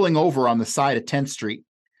he's pulling over on the side of 10th Street,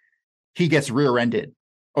 he gets rear-ended.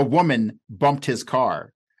 A woman bumped his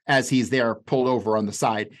car as he's there pulled over on the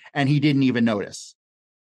side, and he didn't even notice.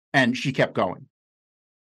 And she kept going.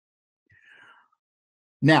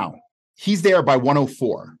 Now, he's there by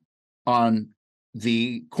 1:04 on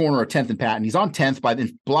the corner of 10th and Patton. He's on 10th by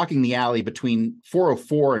blocking the alley between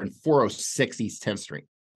 404 and 406 East 10th Street.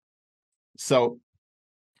 So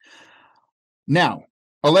now,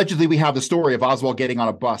 allegedly, we have the story of Oswald getting on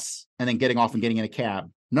a bus and then getting off and getting in a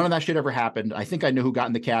cab. None of that shit ever happened. I think I knew who got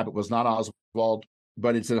in the cab. It was not Oswald,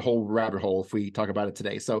 but it's a whole rabbit hole if we talk about it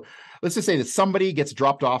today. So let's just say that somebody gets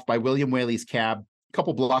dropped off by William Whaley's cab a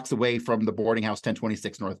couple blocks away from the boarding house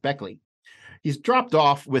 1026 North Beckley. He's dropped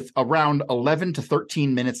off with around 11 to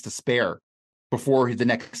 13 minutes to spare before the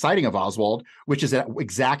next sighting of Oswald, which is at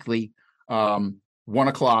exactly 1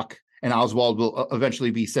 o'clock. And Oswald will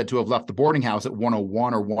eventually be said to have left the boarding house at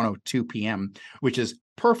 1:01 or 1:02 p.m., which is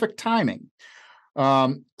perfect timing.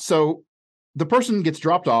 So the person gets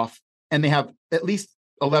dropped off, and they have at least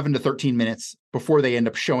 11 to 13 minutes before they end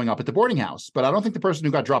up showing up at the boarding house. But I don't think the person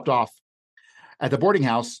who got dropped off at the boarding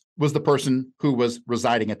house was the person who was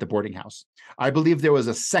residing at the boarding house. I believe there was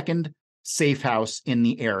a second safe house in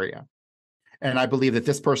the area. And I believe that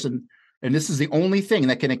this person, and this is the only thing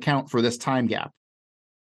that can account for this time gap,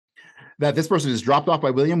 that this person is dropped off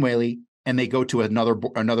by William Whaley and they go to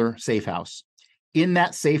another safe house. In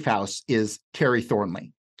that safe house is Kerry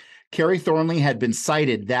Thornley. Kerry Thornley had been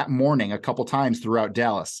cited that morning a couple times throughout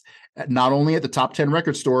Dallas, not only at the Top 10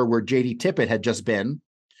 record store where J.D. Tippett had just been,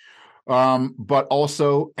 but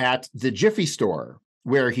also at the Jiffy store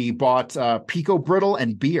where he bought Pico Brittle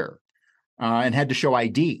and beer and had to show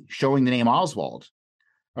ID showing the name Oswald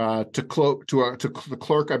to the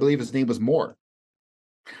clerk. I believe his name was Moore.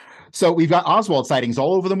 So we've got Oswald sightings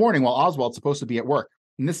all over the morning while Oswald's supposed to be at work.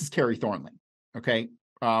 And this is Kerry Thornley. Okay.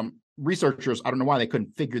 Researchers, I don't know why they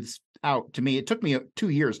couldn't figure this out. To me, it took me 2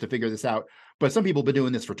 years to figure this out, but some people have been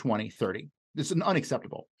doing this for 20, 30. This is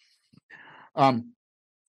unacceptable.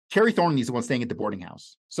 Kerry Thornley is the one staying at the boarding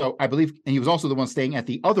house. So I believe, and he was also the one staying at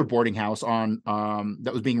the other boarding house on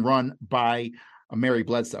that was being run by Mary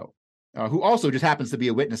Bledsoe, who also just happens to be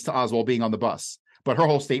a witness to Oswald being on the bus. But her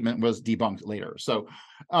whole statement was debunked later. So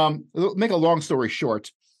make a long story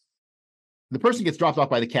short, the person gets dropped off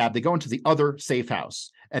by the cab. They go into the other safe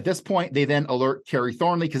house. At this point, they then alert Kerry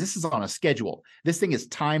Thornley because this is on a schedule. This thing is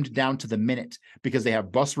timed down to the minute because they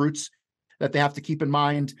have bus routes that they have to keep in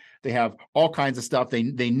mind. They have all kinds of stuff. They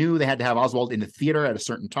knew they had to have Oswald in the theater at a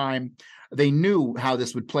certain time. They knew how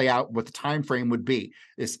this would play out, what the time frame would be.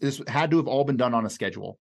 This had to have all been done on a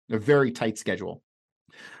schedule, a very tight schedule.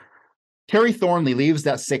 Kerry Thornley leaves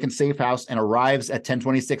that second safe house and arrives at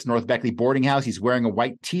 1026 North Beckley boarding house. He's wearing a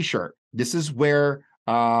white T-shirt. This is where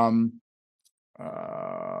what's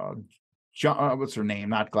her name?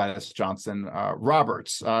 Not Gladys Johnson.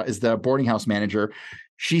 Roberts is the boarding house manager.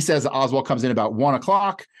 She says Oswald comes in about 1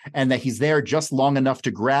 o'clock and that he's there just long enough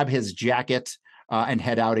to grab his jacket and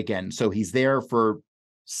head out again. So he's there for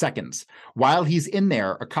seconds. While he's in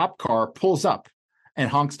there, a cop car pulls up and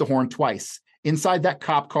honks the horn twice. Inside that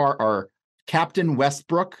cop car are Captain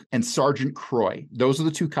Westbrook and Sergeant Croy. Those are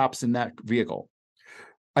the two cops in that vehicle.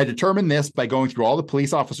 I determined this by going through all the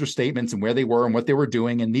police officer statements and where they were and what they were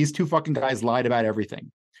doing. And these two fucking guys lied about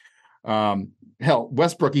everything. Hell,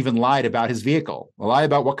 Westbrook even lied about his vehicle, lied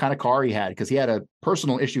about what kind of car he had because he had a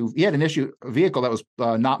personal issue. He had a vehicle that was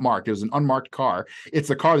not marked. It was an unmarked car. It's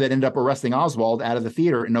the car that ended up arresting Oswald out of the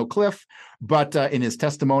theater in Oak Cliff. But in his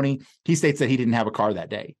testimony, he states that he didn't have a car that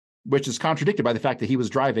day, which is contradicted by the fact that he was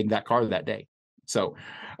driving that car that day. So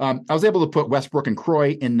I was able to put Westbrook and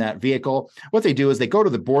Croy in that vehicle. What they do is they go to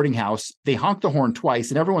the boarding house, they honk the horn twice,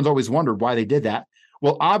 and everyone's always wondered why they did that.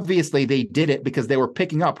 Well, obviously they did it because they were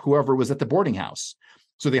picking up whoever was at the boarding house.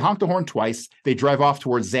 So they honk the horn twice. They drive off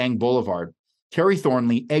towards Zang Boulevard. Kerry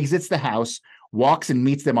Thornley exits the house, walks and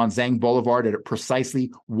meets them on Zang Boulevard at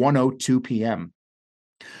precisely 1:02 p.m.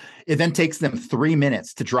 It then takes them 3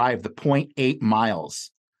 minutes to drive the 0.8 miles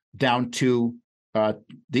down to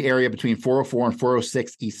the area between 404 and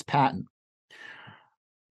 406 East Patton.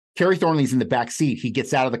 Kerry Thornley's in the back seat. He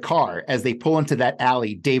gets out of the car. As they pull into that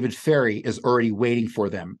alley, David Ferry is already waiting for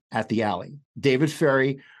them at the alley. David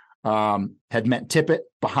Ferry had met Tippett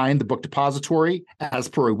behind the book depository as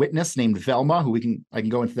per a witness named Velma, who I can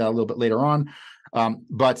go into that a little bit later on.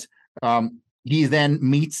 But he then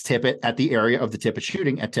meets Tippett at the area of the Tippett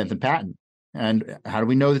shooting at 10th and Patton. And how do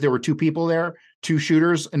we know that there were two people there, two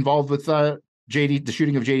shooters involved with the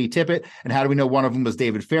shooting of J.D. Tippett? And how do we know one of them was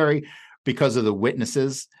David Ferry? Because of the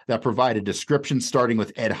witnesses that provided descriptions, starting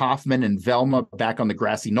with Ed Hoffman and Velma back on the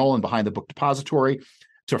grassy knoll and behind the book depository,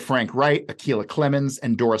 to Frank Wright, Akila Clemens,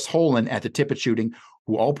 and Doris Holan at the Tippett shooting,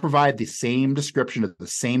 who all provide the same description of the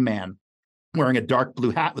same man wearing a dark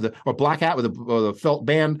blue hat or black hat with a felt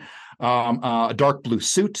band, a dark blue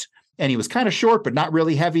suit. And he was kind of short, but not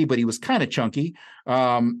really heavy, but he was kind of chunky.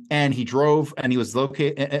 And he drove, and he was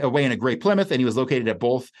located away in a gray Plymouth, and he was located at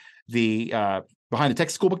both the behind the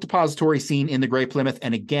Texas School Book Depository scene in the gray Plymouth,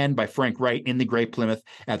 and again by Frank Wright in the gray Plymouth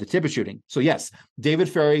at the Tippett shooting. So yes, David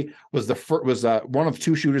Ferry was one of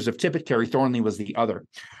two shooters of Tippett. Kerry Thornley was the other.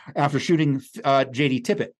 After shooting J.D.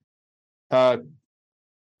 Tippett,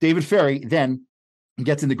 David Ferry then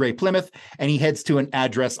gets in the gray Plymouth, and he heads to an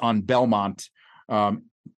address on Belmont,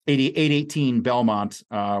 818 Belmont,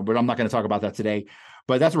 but I'm not going to talk about that today.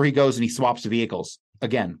 But that's where he goes and he swaps the vehicles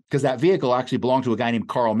again, because that vehicle actually belonged to a guy named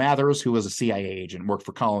Carl Mathers, who was a CIA agent, worked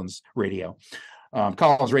for Collins Radio.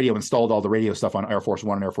 Collins Radio installed all the radio stuff on Air Force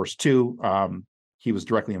One and Air Force Two. He was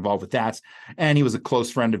directly involved with that. And he was a close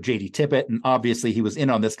friend of J.D. Tippett. And obviously he was in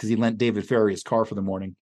on this because he lent David Ferry his car for the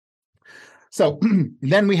morning. So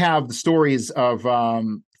then we have the stories of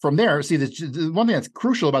from there, see, the one thing that's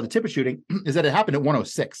crucial about the Tippett shooting is that it happened at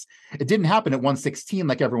 106. It didn't happen at 116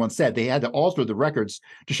 like everyone said. They had to alter the records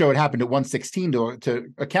to show it happened at 116 to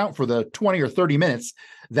account for the 20 or 30 minutes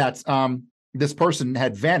that this person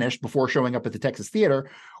had vanished before showing up at the Texas Theater,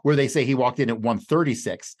 where they say he walked in at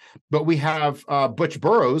 136. But we have Butch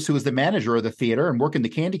Burroughs, who was the manager of the theater and working the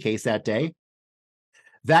candy case that day.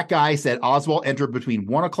 That guy said Oswald entered between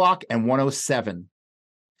 1 o'clock and 1:07.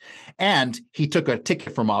 And he took a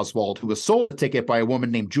ticket from Oswald, who was sold a ticket by a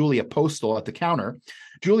woman named Julia Postal at the counter.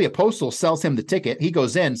 Julia Postal sells him the ticket. He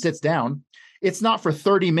goes in, sits down. It's not for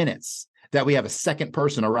 30 minutes that we have a second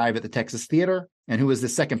person arrive at the Texas Theater. And who is the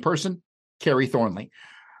second person? Kerry Thornley.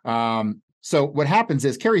 So what happens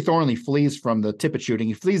is Kerry Thornley flees from the Tippett shooting.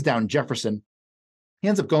 He flees down Jefferson. He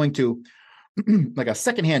ends up going to like a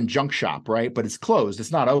secondhand junk shop, right? But it's closed.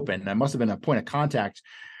 It's not open. That must have been a point of contact.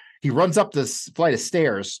 He runs up this flight of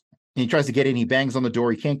stairs and he tries to get in. He bangs on the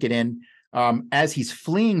door. He can't get in. As he's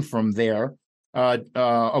fleeing from there,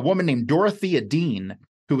 a woman named Dorothea Dean,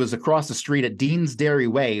 who was across the street at Dean's Dairy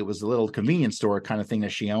Way, it was a little convenience store kind of thing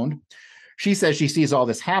that she owned. She says she sees all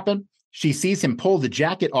this happen. She sees him pull the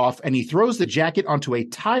jacket off, and he throws the jacket onto a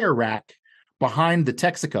tire rack behind the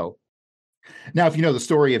Texaco. Now, if you know the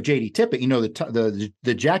story of J.D. Tippett, you know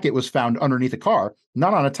the jacket was found underneath a car,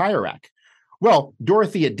 not on a tire rack. Well,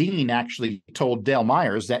 Dorothea Dean actually told Dale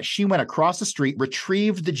Myers that she went across the street,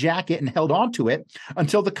 retrieved the jacket, and held onto it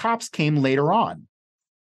until the cops came later on.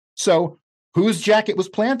 So whose jacket was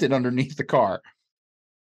planted underneath the car?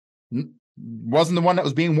 Wasn't the one that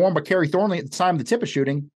was being worn by Kerry Thornley at the time of the Tippett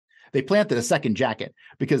shooting. They planted a second jacket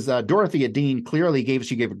because Dorothea Dean clearly gave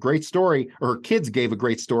a great story, or her kids gave a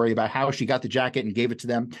great story about how she got the jacket and gave it to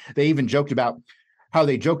them. They even joked about how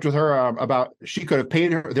they joked with her about she could have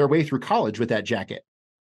paid their way through college with that jacket.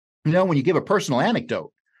 You know, when you give a personal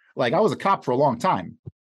anecdote, like I was a cop for a long time,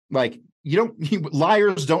 like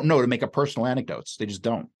liars don't know to make up personal anecdotes. They just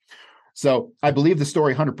don't. So I believe the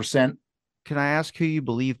story 100%. Can I ask who you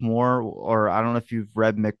believe more, or I don't know if you've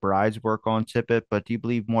read McBride's work on Tippett, but do you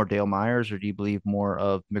believe more Dale Myers or do you believe more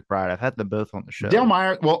of McBride? I've had them both on the show. Dale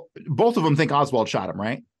Myers, well, both of them think Oswald shot him,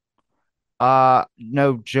 right?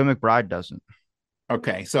 No, Joe McBride doesn't.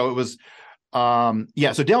 Okay, so it was,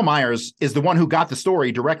 so Dale Myers is the one who got the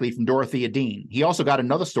story directly from Dorothea Dean. He also got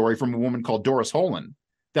another story from a woman called Doris Holan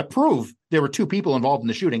that proved there were two people involved in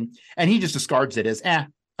the shooting, and he just discards it as, I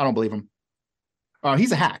don't believe him.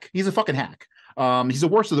 He's a hack. He's a fucking hack. He's the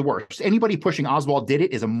worst of the worst. Anybody pushing Oswald did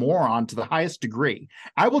it is a moron to the highest degree.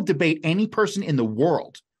 I will debate any person in the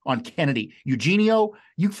world on Kennedy. Eugenio,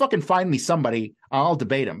 you fucking find me somebody, I'll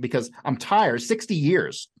debate him because I'm tired. 60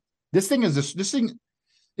 years. This thing is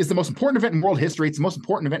the most important event in world history. It's the most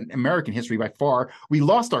important event in American history by far. We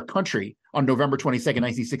lost our country on November 22nd,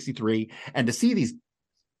 1963. And to see these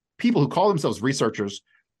people who call themselves researchers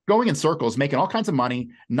going in circles, making all kinds of money,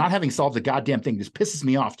 not having solved the goddamn thing, just pisses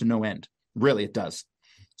me off to no end. Really, it does.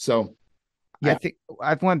 So, yeah. I think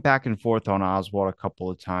I've went back and forth on Oswald a couple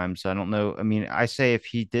of times. I don't know. I mean, I say if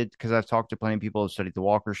he did, because I've talked to plenty of people who studied the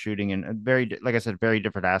Walker shooting and like I said, very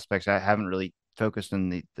different aspects. I haven't really focused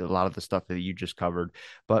on a lot of the stuff that you just covered.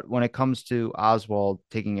 But when it comes to Oswald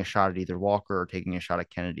taking a shot at either Walker or taking a shot at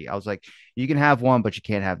Kennedy, I was like, you can have one, but you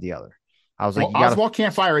can't have the other. I was like, Oswald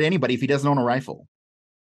can't fire at anybody if he doesn't own a rifle.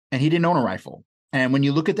 And he didn't own a rifle. And when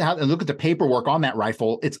you look at the paperwork on that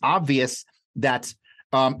rifle, it's obvious that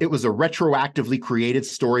it was a retroactively created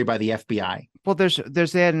story by the FBI. Well, they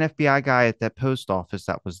had an FBI guy at that post office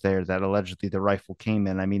that was there that allegedly the rifle came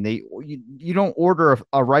in. I mean, you don't order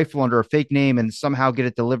a rifle under a fake name and somehow get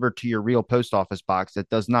it delivered to your real post office box. That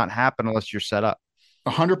does not happen unless you're set up.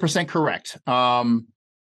 100% correct. And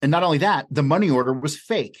not only that, the money order was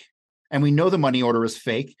fake. And we know the money order is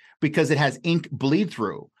fake because it has ink bleed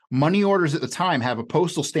through. Money orders at the time have a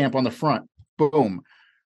postal stamp on the front. Boom.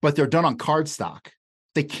 But they're done on cardstock.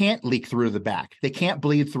 They can't leak through to the back. They can't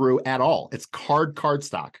bleed through at all. It's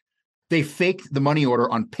cardstock. They faked the money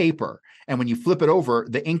order on paper. And when you flip it over,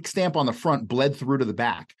 the ink stamp on the front bled through to the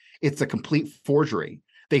back. It's a complete forgery.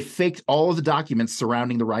 They faked all of the documents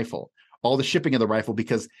surrounding the rifle, all the shipping of the rifle,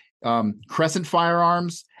 because Crescent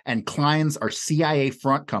Firearms and Klein's are CIA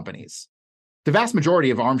front companies. The vast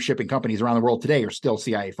majority of arms shipping companies around the world today are still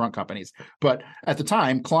CIA front companies. But at the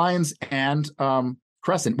time, Klein's and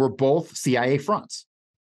Crescent were both CIA fronts.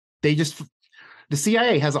 The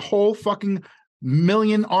CIA has a whole fucking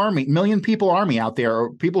million people army out there,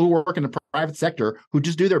 or people who work in the private sector who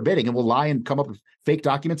just do their bidding and will lie and come up with fake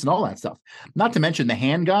documents and all that stuff. Not to mention the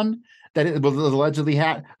handgun that it was allegedly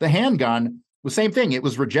had. The handgun The same thing. It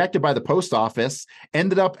was rejected by the post office,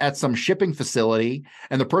 ended up at some shipping facility,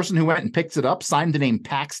 and the person who went and picked it up signed the name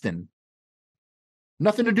Paxton.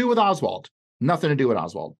 Nothing to do with Oswald. Nothing to do with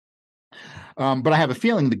Oswald. But I have a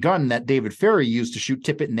feeling the gun that David Ferrie used to shoot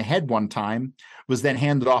Tippit in the head one time was then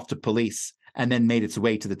handed off to police and then made its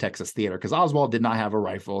way to the Texas Theater, because Oswald did not have a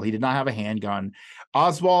rifle. He did not have a handgun.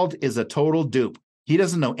 Oswald is a total dupe. He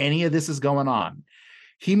doesn't know any of this is going on.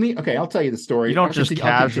 Okay, I'll tell you the story. You don't just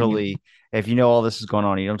casually, if you know all this is going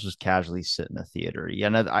on, you don't just casually sit in a theater.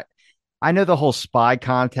 I know the whole spy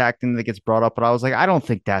contact thing that gets brought up, but I was like, I don't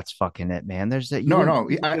think that's fucking it, man. There's that. He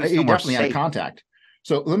definitely had contact.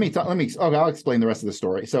 So I'll explain the rest of the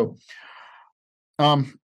story. So,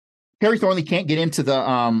 Harry Thornley can't get into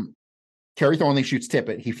the, Harry Thornley shoots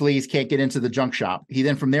Tippit. He flees, can't get into the junk shop. He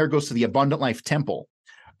then from there goes to the Abundant Life Temple.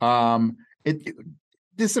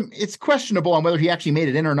 It's questionable on whether he actually made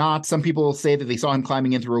it in or not. Some people say that they saw him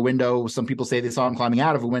climbing in through a window. Some people say they saw him climbing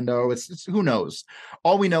out of a window. It's who knows.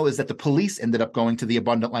 All we know is that the police ended up going to the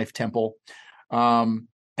Abundant Life Temple, and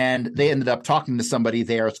they ended up talking to somebody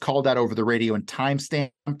there. It's called out over the radio and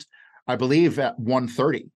time-stamped, I believe, at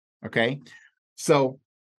 1:30. Okay, so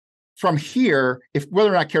from here, whether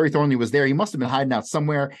or not Kerry Thornley was there, he must have been hiding out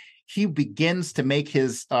somewhere. He begins to make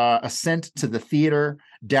his ascent to the theater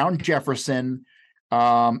down Jefferson.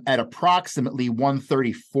 At approximately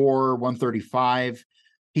 1:34, 1:35,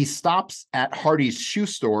 he stops at Hardy's shoe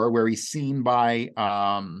store where he's seen by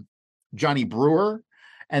Johnny Brewer,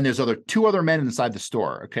 and there's two other men inside the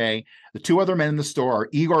store. Okay, the two other men in the store are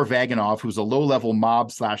Igor Vaganov, who's a low-level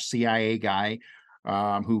mob/CIA guy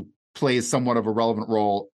who plays somewhat of a relevant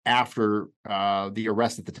role after the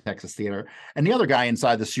arrest at the Texas Theater. And the other guy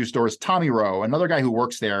inside the shoe store is Tommy Rowe, another guy who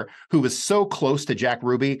works there, who was so close to Jack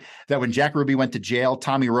Ruby that when Jack Ruby went to jail,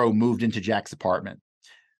 Tommy Rowe moved into Jack's apartment.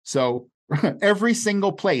 So every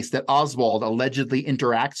single place that Oswald allegedly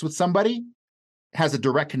interacts with somebody has a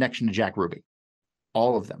direct connection to Jack Ruby.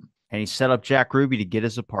 All of them. And he set up Jack Ruby to get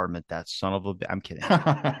his apartment. That son of a... I'm kidding.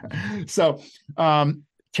 So,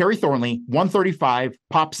 Kerry Thornley, 1:35,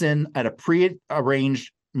 pops in at a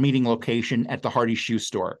pre-arranged meeting location at the Hardy shoe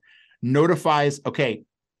store, notifies, okay,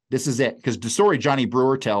 this is it. Because the story Johnny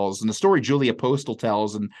Brewer tells and the story Julia Postal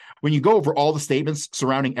tells, and when you go over all the statements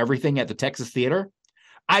surrounding everything at the Texas Theater,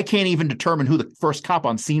 I can't even determine who the first cop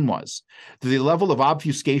on scene was. The level of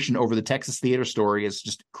obfuscation over the Texas Theater story is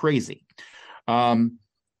just crazy. When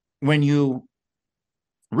you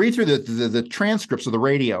read through the transcripts of the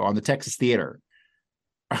radio on the Texas Theater,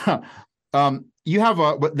 you have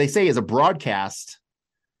what they say is a broadcast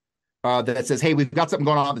that says, hey, we've got something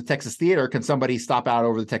going on at the Texas Theater. Can somebody stop out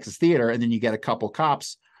over the Texas Theater? And then you get a couple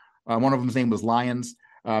cops. One of them's name was Lyons.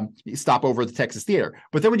 Stop over the Texas Theater.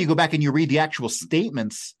 But then when you go back and you read the actual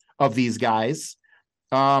statements of these guys,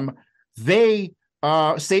 they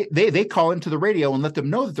say they call into the radio and let them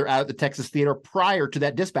know that they're out at the Texas Theater prior to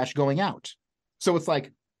that dispatch going out. So it's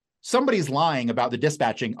like somebody's lying about the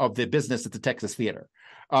dispatching of the business at the Texas Theater.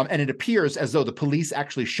 And it appears as though the police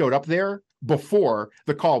actually showed up there before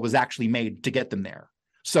the call was actually made to get them there.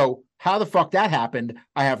 So how the fuck that happened,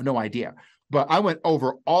 I have no idea. But I went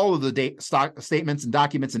over all of the statements and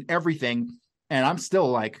documents and everything, and I'm still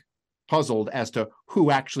like puzzled as to who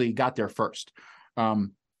actually got there first.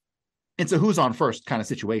 It's a who's on first kind of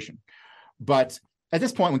situation. But at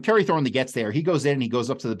this point, when Kerry Thornley gets there, he goes in and he goes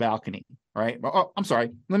up to the balcony. Right? Oh, I'm sorry.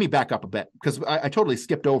 Let me back up a bit because I totally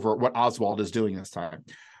skipped over what Oswald is doing this time.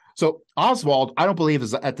 So Oswald, I don't believe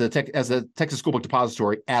is at as a Texas School Book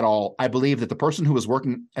Depository at all. I believe that the person who was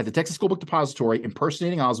working at the Texas School Book Depository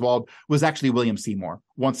impersonating Oswald was actually William Seymour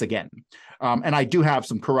once again. And I do have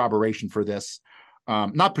some corroboration for this.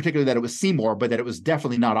 Not particularly that it was Seymour, but that it was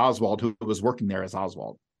definitely not Oswald who was working there as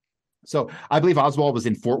Oswald. So I believe Oswald was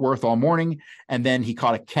in Fort Worth all morning, and then he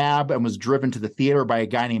caught a cab and was driven to the theater by a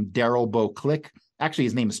guy named Daryl Beauclick. Actually,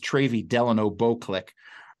 his name is Travie Delano Beauclick.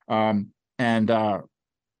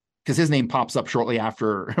 Because his name pops up shortly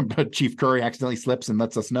after Chief Curry accidentally slips and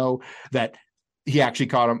lets us know that he actually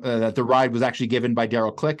caught him, that the ride was actually given by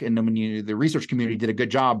Daryl Click. And then the research community did a good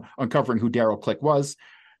job uncovering who Daryl Click was.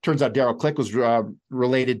 Turns out Daryl Click was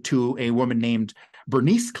related to a woman named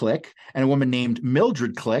Bernice Click and a woman named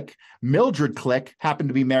Mildred Click. Mildred Click happened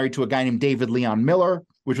to be married to a guy named David Leon Miller,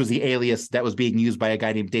 which was the alias that was being used by a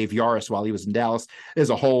guy named Dave Yaris while he was in Dallas.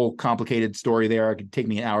 There's a whole complicated story there. It could take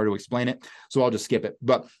me an hour to explain it, so I'll just skip it.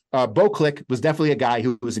 But Bo Click was definitely a guy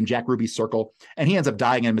who was in Jack Ruby's circle, and he ends up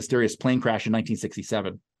dying in a mysterious plane crash in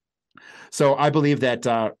 1967. So I believe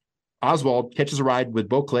that Oswald catches a ride with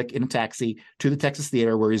Bo Click in a taxi to the Texas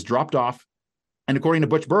Theater where he's dropped off. And according to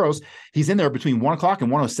Butch Burroughs, he's in there between 1 o'clock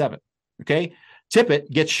and 1:07. Okay. Tippett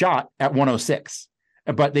gets shot at 106,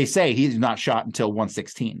 but they say he's not shot until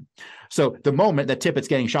 116. So the moment that Tippett's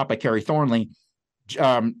getting shot by Kerry Thornley,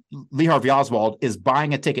 Lee Harvey Oswald is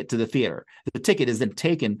buying a ticket to the theater. The ticket is then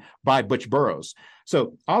taken by Butch Burroughs.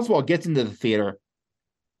 So Oswald gets into the theater.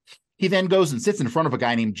 He then goes and sits in front of a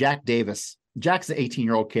guy named Jack Davis. Jack's an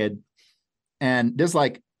 18-year-old kid. And there's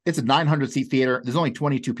it's a 900-seat theater. There's only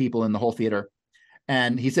 22 people in the whole theater.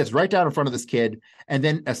 And he sits right down in front of this kid. And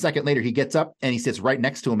then a second later, he gets up and he sits right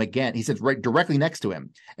next to him again. He sits right directly next to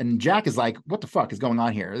him. And Jack is like, what the fuck is going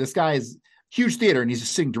on here? This guy is huge theater and he's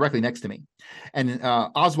just sitting directly next to me. And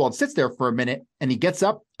Oswald sits there for a minute and he gets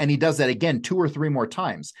up and he does that again 2 or 3 more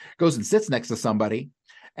times, goes and sits next to somebody.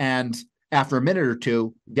 And after a minute or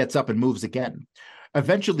two, gets up and moves again.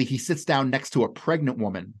 Eventually, he sits down next to a pregnant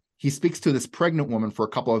woman. He speaks to this pregnant woman for a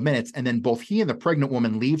couple of minutes, and then both he and the pregnant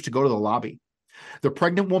woman leave to go to the lobby. The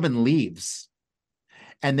pregnant woman leaves.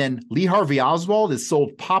 And then Lee Harvey Oswald is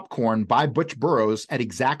sold popcorn by Butch Burroughs at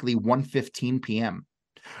exactly 1:15 p.m.,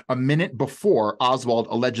 a minute before Oswald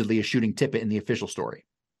allegedly is shooting Tippett in the official story.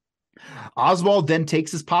 Oswald then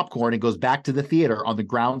takes his popcorn and goes back to the theater on the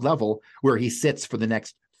ground level where he sits for the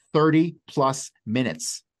next 30 plus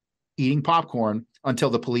minutes eating popcorn until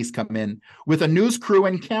the police come in with a news crew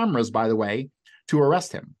and cameras, by the way, to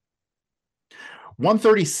arrest him.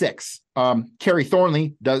 1:36, Kerry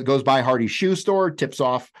Thornley goes by Hardy's shoe store, tips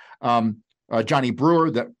off Johnny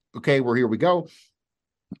Brewer that, okay, here we go.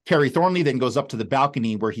 Kerry Thornley then goes up to the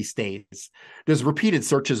balcony where he stays. There's repeated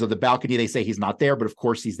searches of the balcony. They say he's not there, but of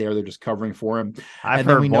course he's there. They're just covering for him. I've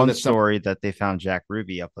heard one story that they found Jack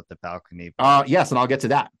Ruby up at the balcony. Yes, and I'll get to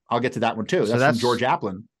that. I'll get to that one too. That's from George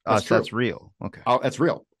Applin. That's real. Okay. That's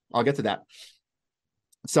real. I'll get to that.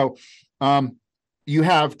 So you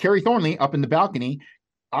have Kerry Thornley up in the balcony.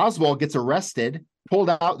 Oswald gets arrested, pulled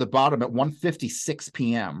out the bottom at 1:56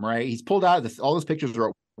 p.m., right? He's pulled out of all those pictures are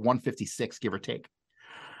at 1:56, give or take.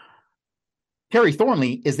 Kerry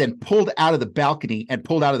Thornley is then pulled out of the balcony and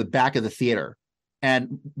pulled out of the back of the theater.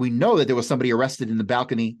 And we know that there was somebody arrested in the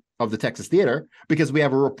balcony of the Texas Theater because we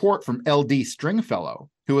have a report from L.D. Stringfellow,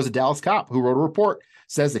 who was a Dallas cop, who wrote a report,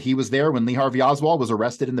 says that he was there when Lee Harvey Oswald was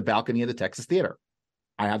arrested in the balcony of the Texas Theater.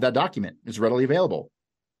 I have that document. It's readily available.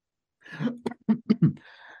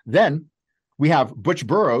 Then we have Butch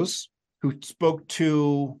Burroughs, who spoke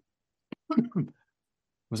to...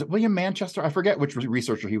 was it William Manchester? I forget which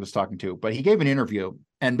researcher he was talking to, but he gave an interview.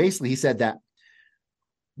 And basically he said that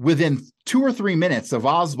within 2 or 3 minutes of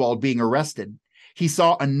Oswald being arrested, he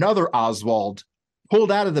saw another Oswald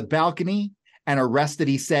pulled out of the balcony and arrested.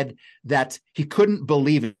 He said that he couldn't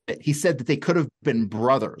believe it. He said that they could have been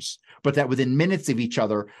brothers, but that within minutes of each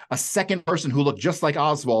other, a second person who looked just like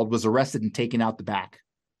Oswald was arrested and taken out the back.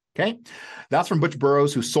 Okay, that's from Butch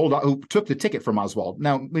Burroughs, who took the ticket from Oswald.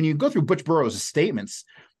 Now, when you go through Butch Burroughs' statements,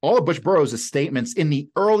 all of Butch Burroughs' statements in the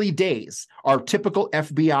early days are typical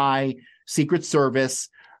FBI, Secret Service,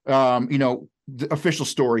 the official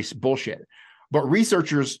stories bullshit. But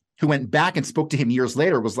researchers who went back and spoke to him years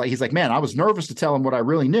later he's like, man, I was nervous to tell him what I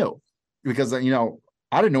really knew because I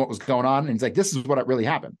didn't know what was going on. And he's like, this is what really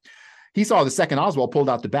happened. He saw the second Oswald pulled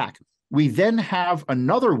out the back. We then have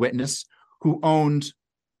another witness who owned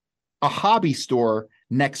a hobby store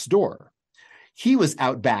next door. He was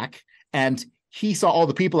out back and he saw all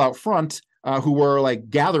the people out front who were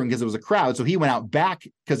gathering because it was a crowd. So he went out back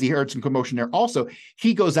because he heard some commotion there. Also,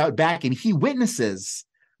 he goes out back and he witnesses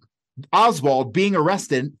Oswald being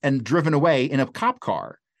arrested and driven away in a cop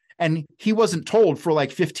car. And he wasn't told for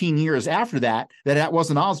 15 years after that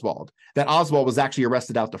wasn't Oswald, that Oswald was actually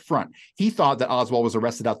arrested out the front. He thought that Oswald was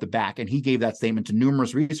arrested out the back, and he gave that statement to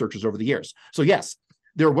numerous researchers over the years. So yes,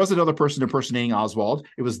 there was another person impersonating Oswald.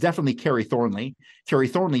 It was definitely Kerry Thornley. Kerry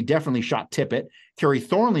Thornley definitely shot Tippett. Kerry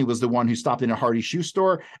Thornley was the one who stopped in a Hardy shoe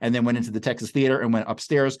store and then went into the Texas Theater and went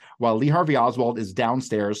upstairs, while Lee Harvey Oswald is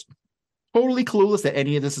downstairs, totally clueless that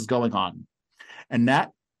any of this is going on. And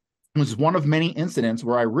that was one of many incidents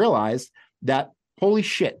where I realized that, holy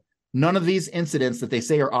shit, none of these incidents that they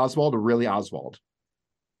say are Oswald are really Oswald.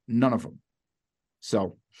 None of them.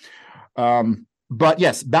 So, but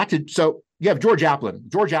yes, so you have George Applin.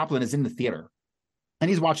 George Applin is in the theater and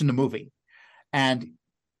he's watching the movie. And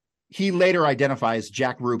he later identifies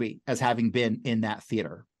Jack Ruby as having been in that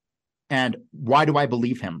theater. And why do I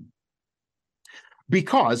believe him?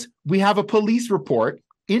 Because we have a police report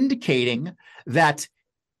indicating that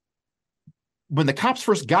when the cops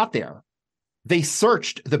first got there, they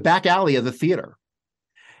searched the back alley of the theater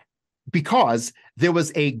because there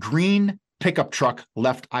was a green pickup truck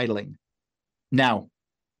left idling. Now,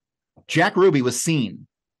 Jack Ruby was seen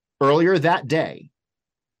earlier that day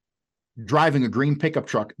driving a green pickup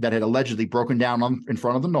truck that had allegedly broken down in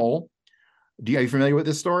front of the knoll. Are you familiar with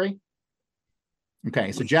this story?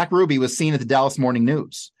 Okay, so Jack Ruby was seen at the Dallas Morning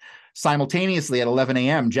News. Simultaneously at 11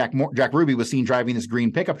 a.m., Jack Ruby was seen driving this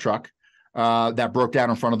green pickup truck that broke down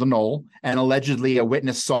in front of the knoll, and allegedly a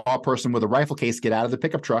witness saw a person with a rifle case get out of the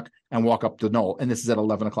pickup truck and walk up the knoll, and this is at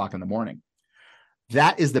 11 o'clock in the morning.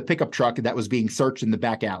 That is the pickup truck that was being searched in the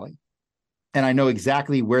back alley. And I know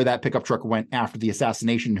exactly where that pickup truck went after the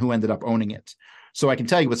assassination, who ended up owning it. So I can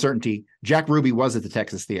tell you with certainty, Jack Ruby was at the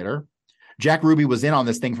Texas Theater. Jack Ruby was in on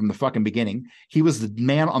this thing from the fucking beginning. He was the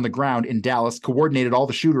man on the ground in Dallas, coordinated all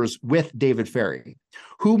the shooters with David Ferry,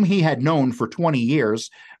 whom he had known for 20 years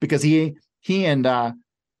because he and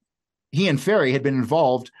Ferry had been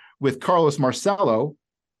involved with Carlos Marcello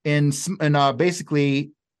in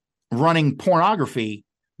basically running pornography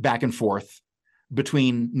back and forth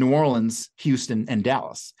between New Orleans, Houston, and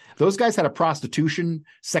Dallas. Those guys had a prostitution,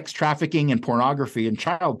 sex trafficking, and pornography and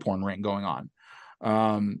child porn ring going on.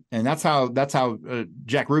 And that's how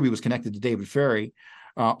Jack Ruby was connected to David Ferry.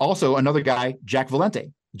 Also, another guy, Jack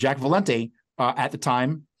Valente. Jack Valente, at the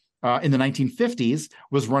time, in the 1950s,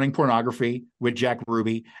 was running pornography with Jack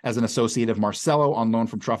Ruby as an associate of Marcello on loan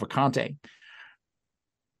from Trafficante.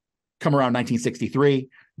 Come around 1963,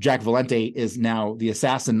 Jack Valente is now the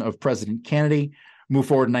assassin of President Kennedy. Move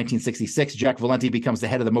forward in 1966, Jack Valente becomes the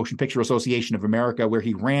head of the Motion Picture Association of America, where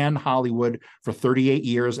he ran Hollywood for 38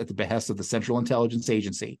 years at the behest of the Central Intelligence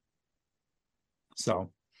Agency. So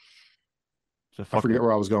I forget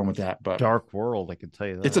where I was going with that, but dark world, I can tell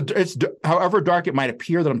you that. It's however dark it might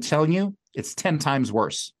appear that I'm telling you, it's 10 times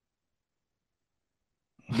worse.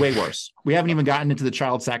 Way worse. We haven't even gotten into the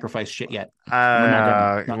child sacrifice shit yet.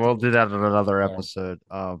 We'll do that in another episode.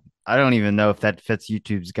 I don't even know if that fits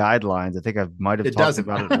YouTube's guidelines. I think I might have talked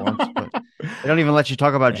about it once, but they don't even let you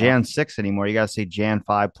talk about Jan 6 anymore. You got to say Jan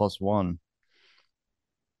 5+1.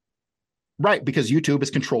 Right, because YouTube is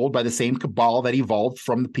controlled by the same cabal that evolved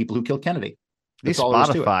from the people who killed Kennedy. At least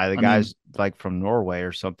Spotify, the guy's like from Norway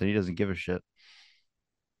or something. He doesn't give a shit.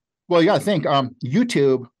 Well, you got to think.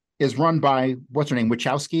 YouTube is run by, what's her name,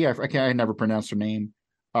 Wachowski? I never pronounced her name.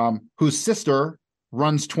 Whose sister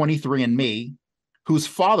runs 23andMe, whose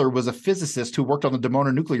father was a physicist who worked on the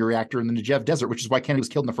Dimona nuclear reactor in the Negev Desert, which is why Kennedy was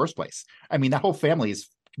killed in the first place. I mean, that whole family is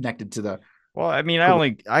connected to the. Well, I mean,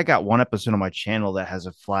 I got one episode on my channel that has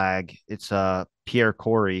a flag. It's Pierre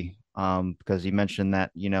Cory, because he mentioned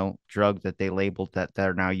that, drug that they labeled that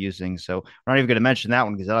they're now using. So I'm not even going to mention that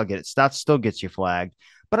one because that still gets you flagged.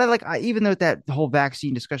 But even though that whole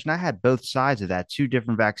vaccine discussion, I had both sides of that, two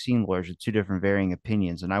different vaccine lawyers with two different varying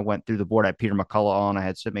opinions. And I went through the board. I had Peter McCullough on. I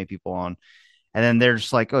had so many people on. And then they're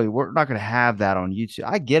just like, oh, we're not going to have that on YouTube.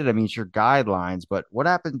 I get it. I mean, it's your guidelines. But what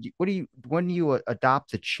happened? When you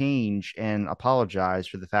adopt the change and apologize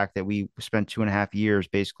for the fact that we spent 2.5 years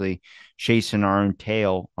basically chasing our own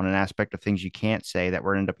tail on an aspect of things you can't say that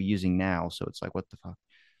we're end up using now. So it's like, what the fuck?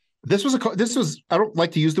 This was I don't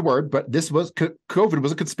like to use the word, but COVID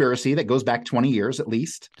was a conspiracy that goes back 20 years at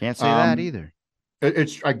least. Can't say that either.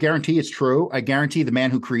 I guarantee it's true. I guarantee the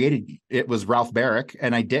man who created it was Ralph Barrick,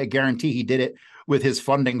 and I guarantee he did it with his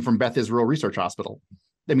funding from Beth Israel Research Hospital.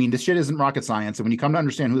 I mean, this shit isn't rocket science. And when you come to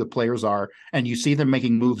understand who the players are and you see them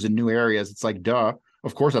making moves in new areas, it's like, duh,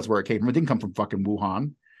 of course that's where it came from. It didn't come from fucking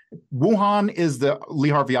Wuhan. Wuhan is the Lee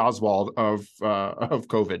Harvey Oswald of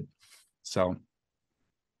COVID. So.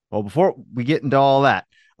 Well, before we get into all that,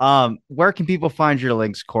 where can people find your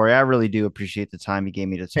links, Cory? I really do appreciate the time you gave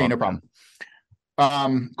me to talk. Hey, no problem.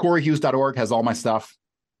 CoryHughes.org has all my stuff.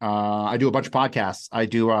 I do a bunch of podcasts. I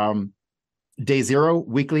do Day Zero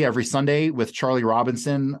weekly every Sunday with Charlie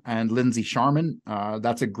Robinson and Lindsay Sharman.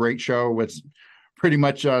 That's a great show with pretty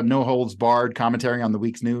much no holds barred commentary on the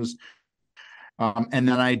week's news. And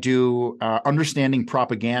then I do Understanding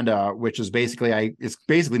Propaganda, which is basically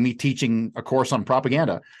me teaching a course on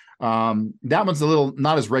propaganda. That one's a little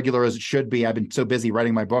not as regular as it should be. I've been so busy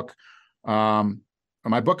writing my book.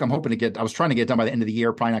 My book, I was trying to get it done by the end of the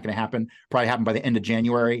year. Probably not going to happen. Probably happen by the end of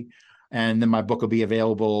January. And then my book will be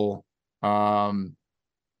available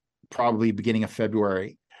probably beginning of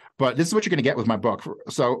February. But this is what you're going to get with my book.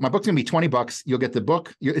 So my book's going to be $20. You'll get the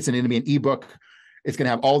book. It's going to be an ebook. It's going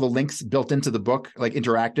to have all the links built into the book, like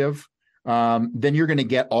interactive. Then you're going to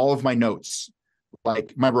get all of my notes,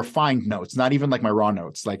 like my refined notes, not even like my raw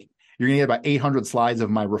notes. Like you're going to get about 800 slides of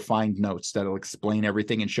my refined notes that'll explain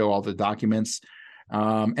everything and show all the documents,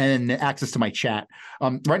 and access to my chat.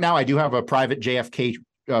 Right now, I do have a private JFK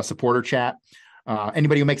supporter chat.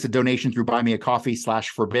 Anybody who makes a donation through Buy Me a Coffee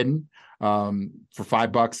 /Forbidden for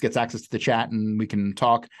 $5 gets access to the chat and we can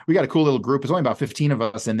talk. We got a cool little group. There's only about 15 of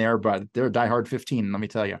us in there, but they're a diehard 15. Let me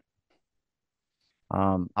tell you.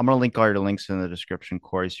 I'm gonna link all your links in the description,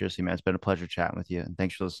 Corey. Seriously, man, it's been a pleasure chatting with you, and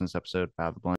thanks for listening to this episode of Out of the Blank.